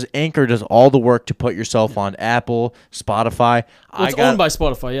because Anchor does all the work to put yourself on Apple, Spotify. Well, it's owned by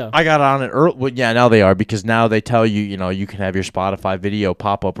Spotify, yeah. I got on it early. Well, yeah, now they are because now they tell you, you know, you can have your Spotify video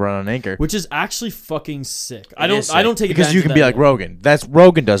pop up right on Anchor, which is actually fucking sick. I It is sick. don't take because advantage you can of be that like anymore. Rogan.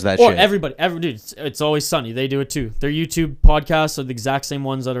 Rogan does that or shit. everybody, dude. It's Always Sunny. They do it too. Their YouTube podcasts are the exact same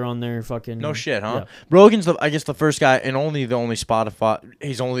ones that are on their fucking. No shit, huh? Yeah. Rogan's I guess the first guy and the only Spotify.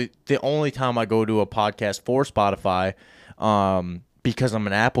 He's the only time I go to a podcast for Spotify, because I'm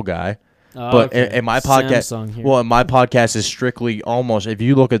an Apple guy. But okay. in my podcast, Samsung here. well, my podcast is strictly almost. If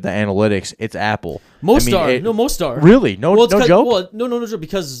you look at the analytics, it's Apple. Most are. Really? No, well, no joke. Well, no joke.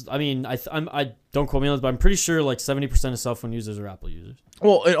 Because I mean, I don't quote me on this, but I'm pretty sure like 70% of cell phone users are Apple users.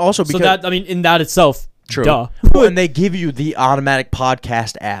 Well, it also because so that in that itself, true. Duh. Well, and they give you the automatic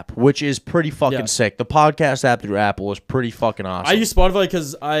podcast app, which is pretty fucking sick. The podcast app through Apple is pretty fucking awesome. I use Spotify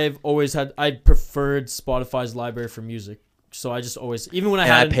because I preferred Spotify's library for music. So I just always, even when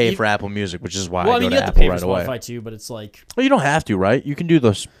I pay for Apple Music, which is why well, I go you to have Apple to pay right for away. Spotify too, but it's like, well, you don't have to, right? You can do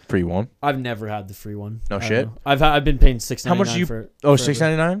the free one. I've never had the free one. No shit. I've been paying $6.99. How much you? For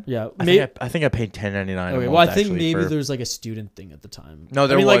 $6.99? Yeah, I think I paid $10.99. Okay, well, I think maybe there's like a student thing at the time. No,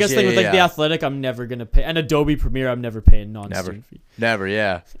 there I mean, was. I guess thing with like The Athletic, I'm never gonna pay, and Adobe Premiere, I'm never paying non-student fee. Never,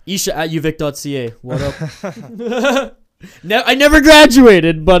 yeah. Isha at uvic.ca. What up? I never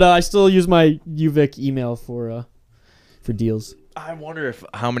graduated, but I still use my UVic email for deals. I wonder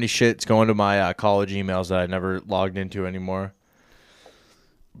how many shit's going to my college emails that I never logged into anymore.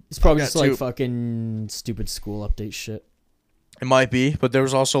 It's probably just like fucking stupid school update shit. It might be, but there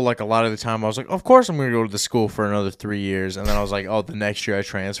was also like a lot of the time I was like, of course I'm going to go to the school for another 3 years. And then I was like, oh, the next year I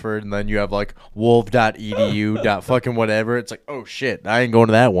transferred. And then you have like wolf.edu. fucking whatever. It's like, oh shit, I ain't going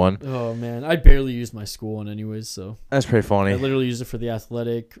to that one. Oh man, I barely used my school one anyways, so. That's pretty funny. I literally used it for The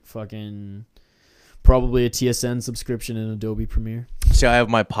Athletic, fucking probably a TSN subscription in Adobe Premiere. See, I have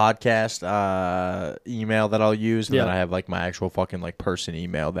my podcast email that I'll use. And then I have like my actual fucking like person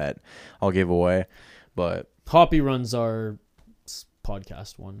email that I'll give away. But Hoppy runs our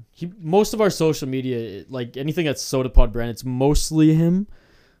podcast one. Most of our social media, like anything that's SodaPod brand, it's mostly him.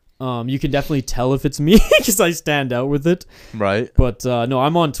 You can definitely tell if it's me because I stand out with it. Right. But no,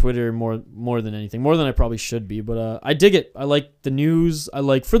 I'm on Twitter more than anything, more than I probably should be. But I dig it. I like the news. I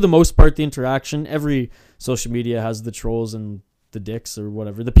like, for the most part, the interaction. Every social media has the trolls and the dicks or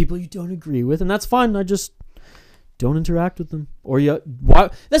whatever, the people you don't agree with, and that's fine. I just don't interact with them. Or why?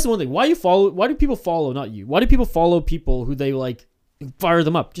 That's the one thing. Why do people follow? Not you. Why do people follow people who they like? Fire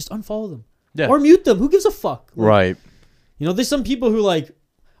them up. Just unfollow them. Yeah. Or mute them. Who gives a fuck? Like, Right. You know, there's some people who like,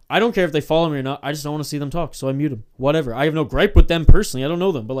 I don't care if they follow me or not. I just don't want to see them talk, so I mute them. Whatever. I have no gripe with them personally. I don't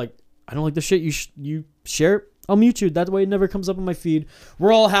know them, but like, I don't like the shit you share. I'll mute you. That way it never comes up on my feed.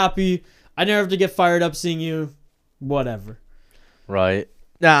 We're all happy. I never have to get fired up seeing you. Whatever. Right.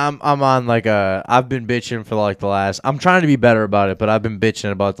 Yeah, I'm on like I've been bitching for like the last. I'm trying to be better about it, but I've been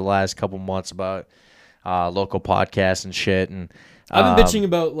bitching about the last couple months about local podcasts and shit, and I've been bitching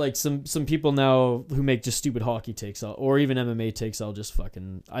about like some people now who make just stupid hockey takes or even MMA takes. I'll just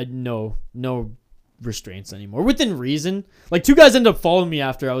fucking no restraints anymore within reason. Like 2 guys ended up following me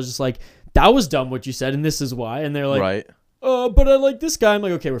after. I was just like, that was dumb what you said, and this is why. And they're like, right. But I like this guy. I'm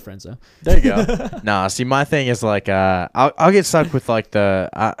like, okay, we're friends now. There you go. Nah, see, my thing is like I'll get stuck with like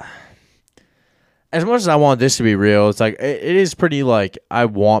as much as I want this to be real, it's like it is pretty like I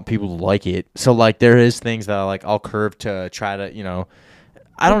want people to like it. So like there is things that I'll curve to try to, you know,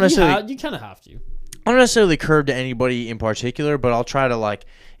 I don't necessarily you kind of have to. I don't necessarily curve to anybody in particular, but I'll try to like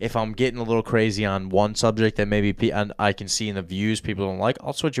if I'm getting a little crazy on one subject that maybe I can see in the views people don't like,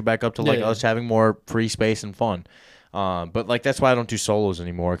 I'll switch it back up to like us having more free space and fun. But like that's why I don't do solos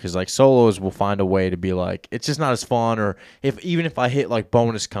anymore, because like solos will find a way to be like it's just not as fun. Or even if I hit like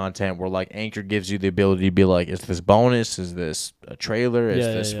bonus content where like Anchor gives you the ability to be like, is this bonus? Is this a trailer? Is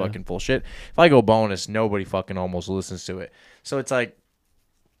this fucking full shit? If I go bonus, nobody fucking almost listens to it. So it's like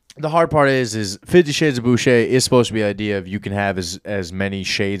the hard part is 50 Shades of Boucher is supposed to be the idea of you can have as many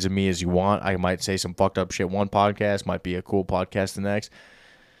shades of me as you want. I might say some fucked up shit one podcast, might be a cool podcast the next.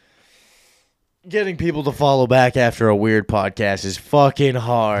 Getting people to follow back after a weird podcast is fucking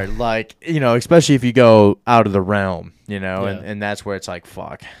hard. Like, you know, especially if you go out of the realm, you know, and that's where it's like,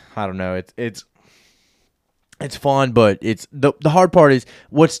 fuck. I don't know. It's fun, but it's the hard part is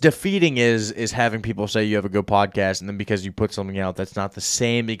what's defeating is having people say you have a good podcast, and then because you put something out that's not the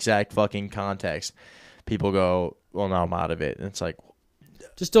same exact fucking context, people go, well, now I'm out of it. And it's like,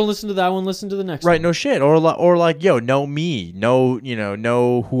 just don't listen to that one. Listen to the next right, one. No shit. Or like, yo, know me. Know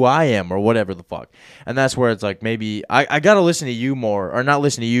who I am or whatever the fuck. And that's where it's like maybe I got to listen to you more. Or not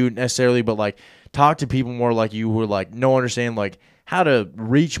listen to you necessarily, but like talk to people more like you who are like, understand like how to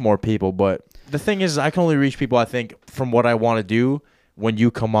reach more people. But the thing is I can only reach people, I think, from what I want to do when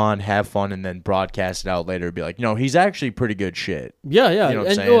you come on, have fun, and then broadcast it out later. Be like, he's actually pretty good shit. Yeah. You know what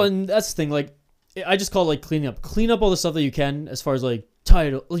I'm saying? And that's the thing. Like, I just call it like clean up all the stuff that you can as far as like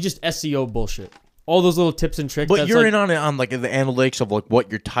title, just SEO bullshit. All those little tips and tricks. But you're in on it on like the analytics of like what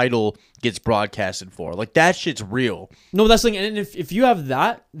your title gets broadcasted for. Like that shit's real. No, that's the thing. And if you have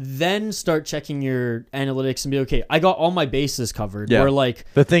that, then start checking your analytics and be okay. I got all my bases covered. Yeah. Where like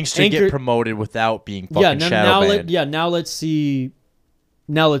the things to get promoted without being fucking shadow banned. Now let's see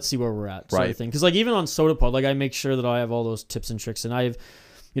where we're at. Sort of thing. Because like even on SodaPod, like I make sure that I have all those tips and tricks, and I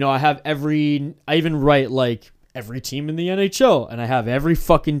even write like every team in the NHL, and I have every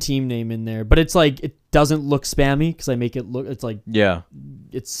fucking team name in there, but it's like it doesn't look spammy because I make it look, it's like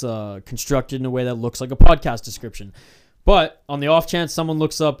it's constructed in a way that looks like a podcast description. But on the off chance someone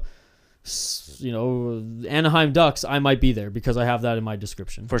looks up Anaheim Ducks, I might be there because I have that in my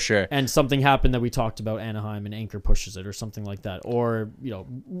description for sure. And something happened that we talked about Anaheim and Anchor pushes it or something like that, or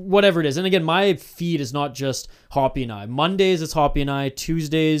whatever it is. And again, my feed is not just Hoppy and I. Mondays it's Hoppy and I.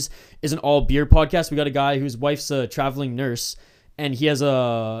 Tuesdays is an all beer podcast. We got a guy whose wife's a traveling nurse, and he's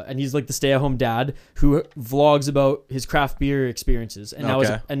like the stay-at-home dad who vlogs about his craft beer experiences, and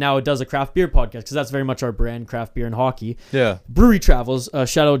now it does a craft beer podcast because that's very much our brand, craft beer and hockey. Yeah. Brewery travels.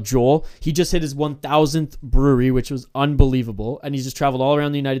 Shout out Joel. He just hit his 1,000th brewery, which was unbelievable, and he's just traveled all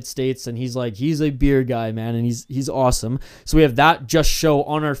around the United States. And he's a beer guy, man, and he's awesome. So we have that just show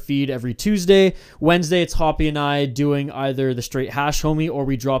on our feed every Tuesday. Wednesday it's Hoppy and I doing either the Straight Hash Homie, or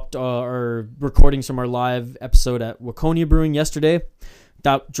we dropped our recordings from our live episode at Waconia Brewing yesterday.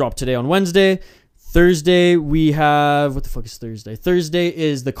 That dropped today on Wednesday. Thursday we have, what the fuck is Thursday? Thursday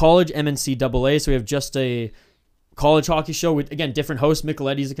is the college MNCAA. So we have just a college hockey show with, again, different hosts.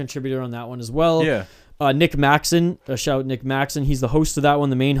 Micheletti's a contributor on that one as well. Yeah. Nick Maxon, shout out Nick Maxon. He's the host of that one,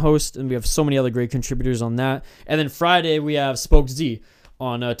 the main host, and we have so many other great contributors on that. And then Friday we have Spoke Z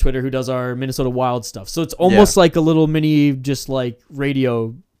on Twitter, who does our Minnesota Wild stuff. So it's almost like a little mini, just like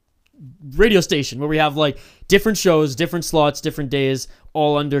radio radio station where we have like different shows, different slots, different days,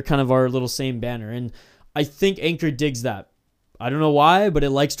 all under kind of our little same banner. And I think Anchor digs that. I don't know why, but it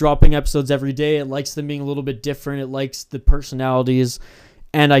likes dropping episodes every day. It likes them being a little bit different. It likes the personalities.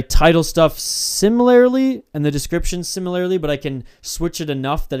 And I title stuff similarly and the description similarly, but I can switch it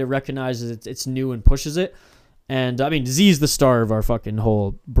enough that it recognizes it's new and pushes it. And I mean, Z's the star of our fucking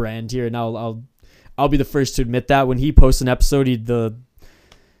whole brand here, and I'll be the first to admit that when he posts an episode,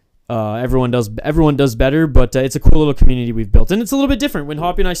 everyone does better. But it's a cool little community we've built, and it's a little bit different. When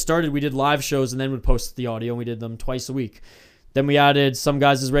Hoppy and I started, we did live shows and then would post the audio, and we did them twice a week. Then we added some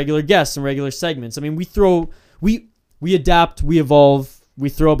guys as regular guests and regular segments. I mean, we adapt, we evolve. We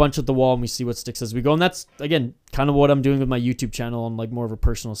throw a bunch at the wall and we see what sticks as we go. And that's, again, kind of what I'm doing with my YouTube channel on like more of a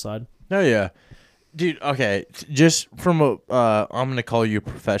personal side. Oh, yeah. Dude, okay. Just from I'm going to call you a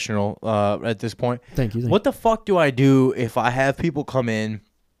professional at this point. Thank you. What the fuck do I do if I have people come in,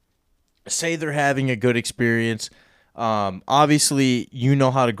 say they're having a good experience? Obviously, you know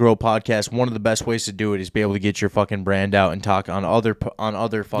how to grow podcasts. One of the best ways to do it is be able to get your fucking brand out and talk on other fucking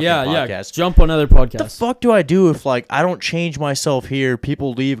podcasts. Yeah, jump on other podcasts. What the fuck do I do if like I don't change myself here?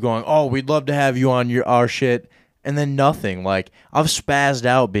 People leave going, "Oh, we'd love to have you on our shit," and then nothing. Like I've spazzed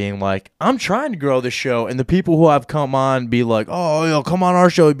out, being like, "I'm trying to grow the show," and the people who I've come on be like, "Oh, yo, come on our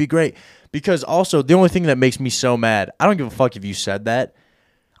show, it'd be great." Because also the only thing that makes me so mad, I don't give a fuck if you said that.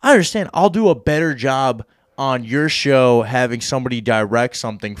 I understand. I'll do a better job on your show having somebody direct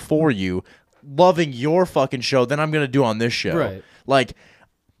something for you, loving your fucking show, than I'm gonna do on this show. Right. Like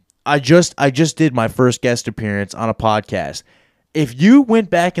I just did my first guest appearance on a podcast. If you went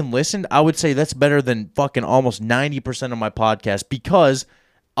back and listened, I would say that's better than fucking almost 90% of my podcast, because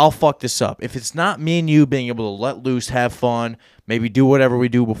I'll fuck this up. If it's not me and you being able to let loose, have fun, maybe do whatever we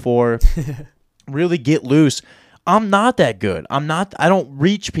do before, really get loose, I'm not that good. I don't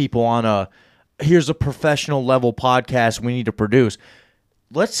reach people on a here's a professional level podcast we need to produce.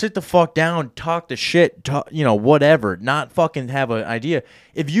 Let's sit the fuck down, talk the shit, whatever, not fucking have an idea.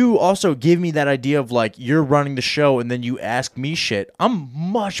 If you also give me that idea of like you're running the show and then you ask me shit, I'm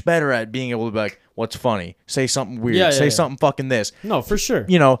much better at being able to be like, what's funny? Say something weird. Say something fucking this. No, for sure.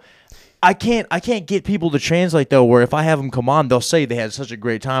 I can't get people to translate though, where if I have them come on, they'll say they had such a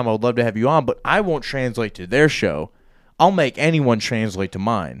great time, I would love to have you on, but I won't translate to their show. I'll make anyone translate to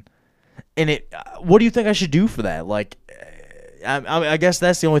mine. And what do you think I should do for that? Like, I guess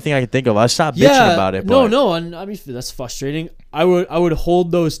that's the only thing I can think of. I stopped bitching about it. But. No, and I mean that's frustrating. I would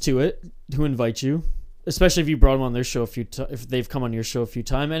hold those to it to invite you, especially if you brought them on their show if they've come on your show a few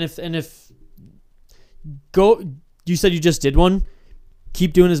times, and if you said you just did one,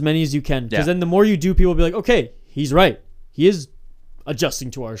 keep doing as many as you can, because then the more you do, people will be like, okay, he's right, he is adjusting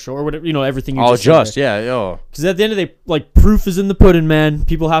to our show or whatever, everything you just adjust, said. yeah. Because at the end of the day, like, proof is in the pudding, man.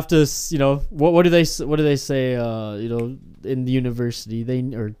 People have to, what do they say, in the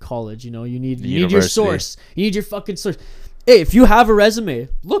university, or college, you need your source. You need your fucking source. Hey, if you have a resume,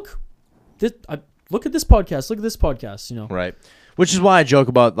 look at this podcast. Look at this podcast, Right. Which is why I joke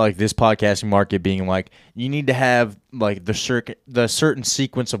about like this podcasting market being like, you need to have like the certain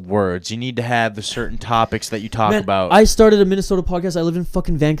sequence of words. You need to have the certain topics that you talk about. I started a Minnesota podcast. I live in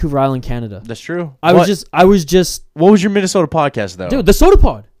fucking Vancouver Island, Canada. That's true. I was just. What was your Minnesota podcast though? Dude, the Soda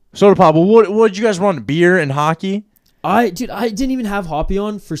Pod. Soda Pod. Well, what did you guys run? Beer and hockey? I didn't even have Hoppy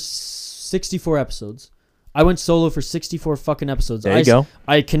on for 64 episodes. I went solo for 64 fucking episodes. There you go.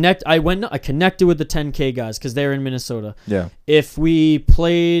 I connected with the 10K guys because they're in Minnesota. Yeah. If we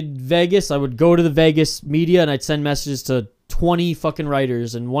played Vegas, I would go to the Vegas media and I'd send messages to 20 fucking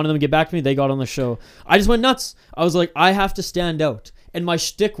writers, and one of them would get back to me. They got on the show. I just went nuts. I was like, I have to stand out. And my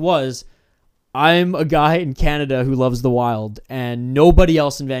shtick was, I'm a guy in Canada who loves the Wild, and nobody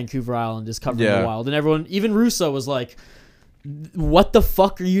else in Vancouver Island is covering the Wild. And everyone, even Russo, was like, what the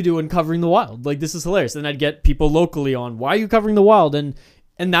fuck are you doing covering the Wild? Like, this is hilarious. And I'd get people locally on, why are you covering the Wild? And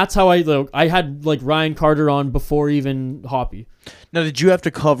that's how I had like Ryan Carter on before even Hoppy. Now, did you have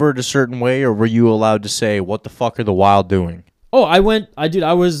to cover it a certain way, or were you allowed to say, what the fuck are the Wild doing? Oh, I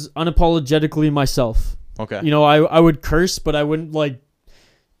was unapologetically myself. Okay. I would curse, but I wouldn't like,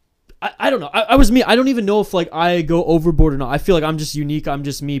 I don't know. I was me. I don't even know if like I go overboard or not. I feel like I'm just unique. I'm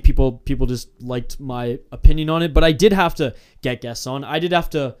just me. People just liked my opinion on it. But I did have to get guests on. I did have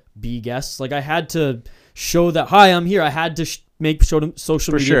to be guests. Like, I had to show that, hi, I'm here. I had to make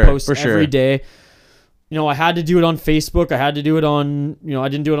social media posts every day. I had to do it on Facebook. I had to do it on, I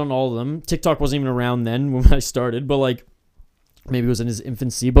didn't do it on all of them. TikTok wasn't even around then when I started, but like, maybe it was in his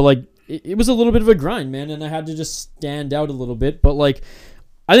infancy. But like, it was a little bit of a grind, man. And I had to just stand out a little bit. But like,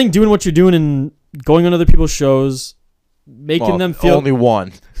 I think doing what you're doing and going on other people's shows, making them feel only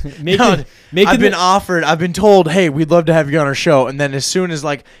one. making I've been told, hey, we'd love to have you on our show. And then as soon as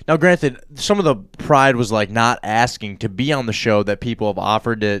now granted, some of the pride was not asking to be on the show that people have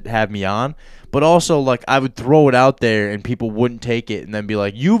offered to have me on. But also I would throw it out there and people wouldn't take it and then be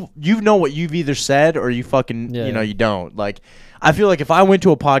like, you know what you've either said or you fucking, you don't. I feel like if I went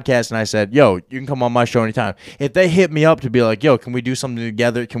to a podcast and I said, yo, you can come on my show anytime. If they hit me up to be like, yo, can we do something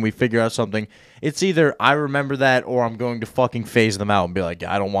together? Can we figure out something? It's either I remember that or I'm going to fucking phase them out and be like,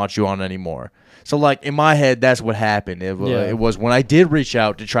 I don't want you on anymore. So in my head, that's what happened. It was when I did reach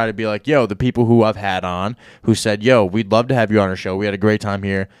out to try to be like, yo, the people who I've had on who said, yo, we'd love to have you on our show. We had a great time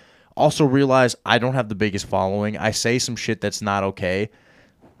here. Also realize I don't have the biggest following. I say some shit that's not okay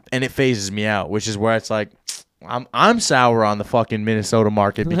and it phases me out, which is where it's like, I'm sour on the fucking Minnesota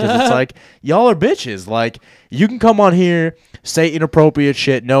market because it's y'all are bitches. You can come on here, say inappropriate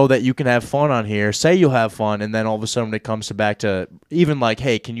shit, know that you can have fun on here, say you'll have fun, and then all of a sudden it comes back to even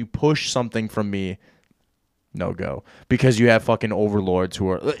hey, can you push something from me? No go. Because you have fucking overlords who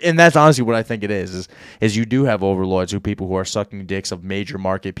are, and that's honestly what I think it is you do have overlords people who are sucking dicks of major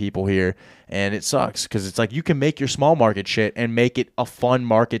market people here, and it sucks because it's you can make your small market shit and make it a fun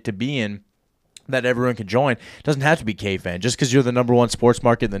market to be in that everyone can join. It doesn't have to be K-Fan. Just because you're the number one sports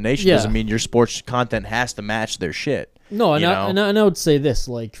market in the nation doesn't mean your sports content has to match their shit. No, and I would say this,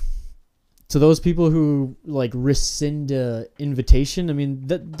 to those people who rescind invitation, I mean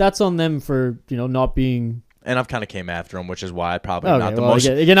that's on them for not being. And I've kind of came after him, which is why I probably not the most.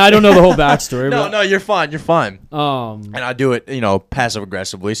 Again, I don't know the whole backstory. No, you're fine. You're fine. And I do it, passive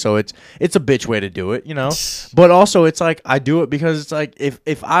aggressively. So it's a bitch way to do it, But also, it's I do it because it's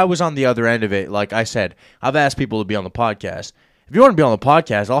if I was on the other end of it, like I said, I've asked people to be on the podcast. If you want to be on the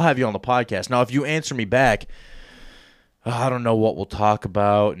podcast, I'll have you on the podcast. Now, if you answer me back, I don't know what we'll talk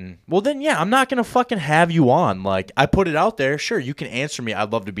about, and well, then yeah, I'm not gonna fucking have you on. I put it out there. Sure, you can answer me.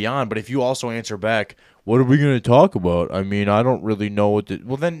 I'd love to be on, but if you also answer back, what are we going to talk about? I mean, I don't really know what to...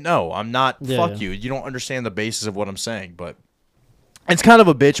 Well, then, no, I'm not... Fuck you. You don't understand the basis of what I'm saying, but... It's kind of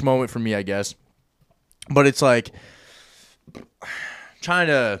a bitch moment for me, I guess. But it's trying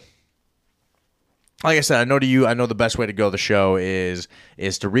to... Like I said, I know the best way to go the show is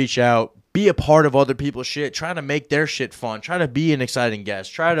to reach out, be a part of other people's shit, try to make their shit fun, try to be an exciting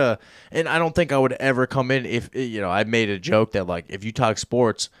guest, and I don't think I would ever come in if, I made a joke that, if you talk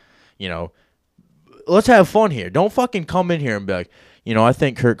sports, let's have fun here. Don't fucking come in here and be like, I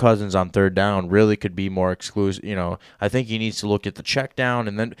think Kirk Cousins on third down really could be more exclusive. I think he needs to look at the check down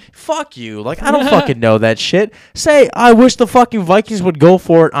and then fuck you. I don't fucking know that shit. Say, I wish the fucking Vikings would go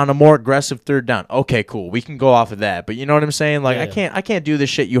for it on a more aggressive third down. Okay, cool. We can go off of that. But you know what I'm saying? I can't do this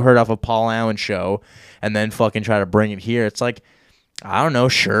shit you heard off a Paul Allen show and then fucking try to bring it here. It's I don't know,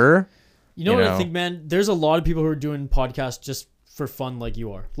 sure. You know what I think, man? There's a lot of people who are doing podcasts just for fun like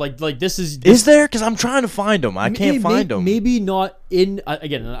you are. This is there? Because I'm trying to find them. I can't find them. Maybe not in...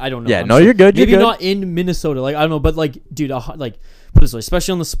 again, I don't know. Yeah, you're good. Maybe you're good. not in Minnesota. I don't know. But, dude, put it this way,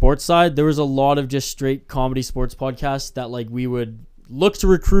 especially on the sports side, there was a lot of just straight comedy sports podcasts that, we would look to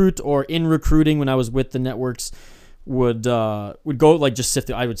recruit or in recruiting when I was with the networks would go, just sift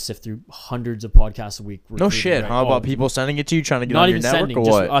through. I would sift through hundreds of podcasts a week. No shit. How about people sending it to you, trying to get not on your even network sending, or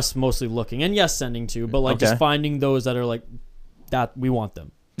just what? us mostly looking. And yes, sending too. But, just finding those that are, that we want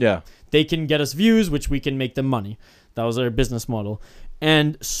them. Yeah. They can get us views, which we can make them money. That was our business model.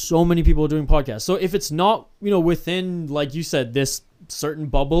 And so many people are doing podcasts. So if it's not, within, like you said, this certain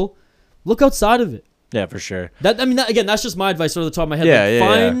bubble, look outside of it. Yeah, for sure. Again, that's just my advice out of the top of my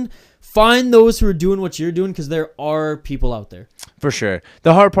head. Find those who are doing what you're doing because there are people out there. For sure.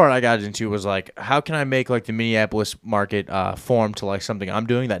 The hard part I got into was how can I make the Minneapolis market form to something I'm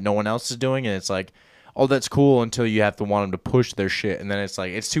doing that no one else is doing? And it's oh, that's cool until you have to want them to push their shit. And then it's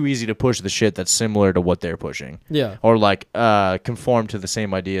it's too easy to push the shit that's similar to what they're pushing. Yeah. Or conform to the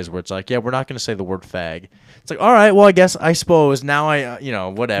same ideas where it's yeah, we're not going to say the word fag. It's all right, well, I suppose now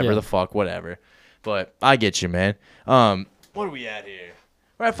whatever the fuck, whatever. But I get you, man. What are we at here?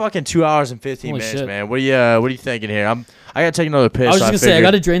 We're at fucking 2 hours and 15 minutes, shit. man. What are you thinking here? I gotta take another piss. I was just gonna say I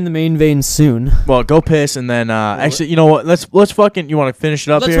gotta drain the main vein soon. Well, go piss and then actually, you know what? Let's fucking. You want to finish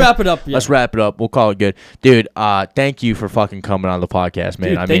it up? Let's here? wrap it up. Yeah. Let's wrap it up. We'll call it good, dude. Thank you for fucking coming on the podcast,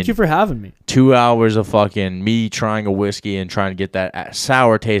 man. Dude, thank you for having me. 2 hours of fucking me trying a whiskey and trying to get that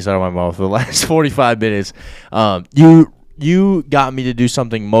sour taste out of my mouth for the last 45 minutes. you got me to do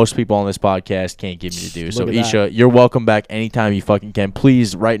something most people on this podcast can't get me to do. So Look at Isha, you're welcome back anytime you fucking can.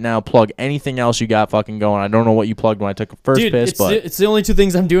 Please, right now, plug anything else you got fucking going. I don't know what you plugged when I took a first Dude, piss, but it's the only two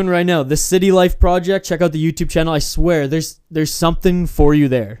things I'm doing right now. The City Life Project. Check out the YouTube channel. I swear, there's something for you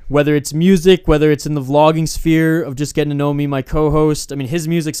there. Whether it's music, whether it's in the vlogging sphere of just getting to know me, my co-host. I mean, his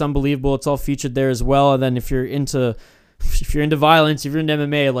music's unbelievable. It's all featured there as well. And then if you're into violence, if you're into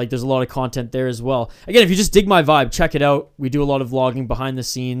MMA, like there's a lot of content there as well. Again, if you just dig my vibe, check it out. We do a lot of vlogging behind the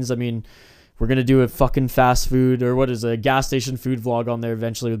scenes. I mean, we're going to do a fucking fast food or a gas station food vlog on there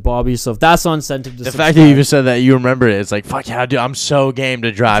eventually with Bobby. So if that's on incentive to the fact that you even said that you remember it, it's like, fuck yeah, dude, I'm so game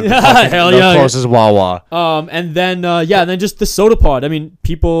to drive to the closest Wawa. And then just the Soda Pod. I mean,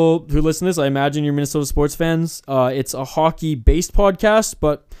 people who listen to this, I imagine you're Minnesota sports fans. It's a hockey-based podcast,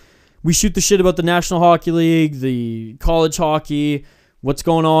 but we shoot the shit about the National Hockey League, the college hockey, what's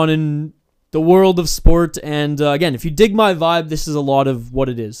going on in the world of sport. And again, if you dig my vibe, this is a lot of what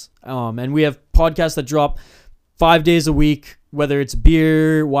it is. And we have podcasts that drop 5 days a week, whether it's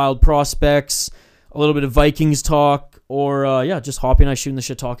beer, wild prospects, a little bit of Vikings talk, or just Hoppy and I shooting the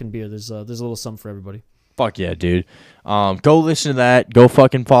shit talking beer. There's a little something for everybody. Fuck yeah, dude. Go listen to that. Go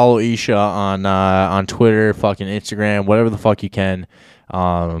fucking follow Isha on Twitter, fucking Instagram, whatever the fuck you can.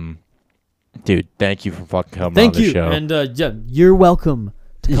 Dude, thank you for fucking coming on the show. And you're welcome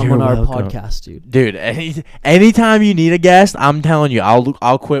to come on our podcast, dude. Dude, anytime you need a guest, I'm telling you,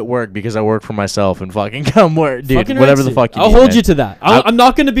 I'll quit work because I work for myself and fucking come work, dude. Fucking whatever the fuck you I'll need, hold man. you to that. I'm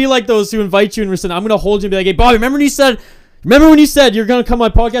not going to be like those who invite you and listen. I'm going to hold you and be like, hey, Bobby, remember when you said you're going to come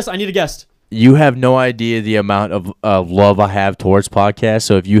on my podcast? I need a guest. You have no idea the amount of love I have towards podcasts.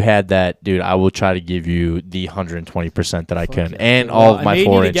 So if you had that, dude, I will try to give you the 100% that I can, and all of my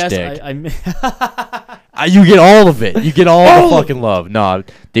 4-inch dick. You get all of it. You get all the fucking love. No,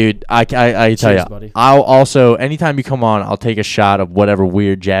 dude, I tell you, buddy. I'll also, anytime you come on, I'll take a shot of whatever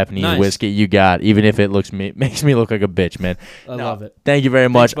weird Japanese whiskey you got, even if it makes me look like a bitch, man. I love it. Thank you very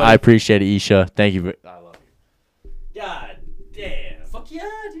much. Thanks, I appreciate it, Isha. Thank you. I love you. God damn. Fuck yeah,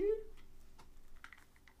 dude.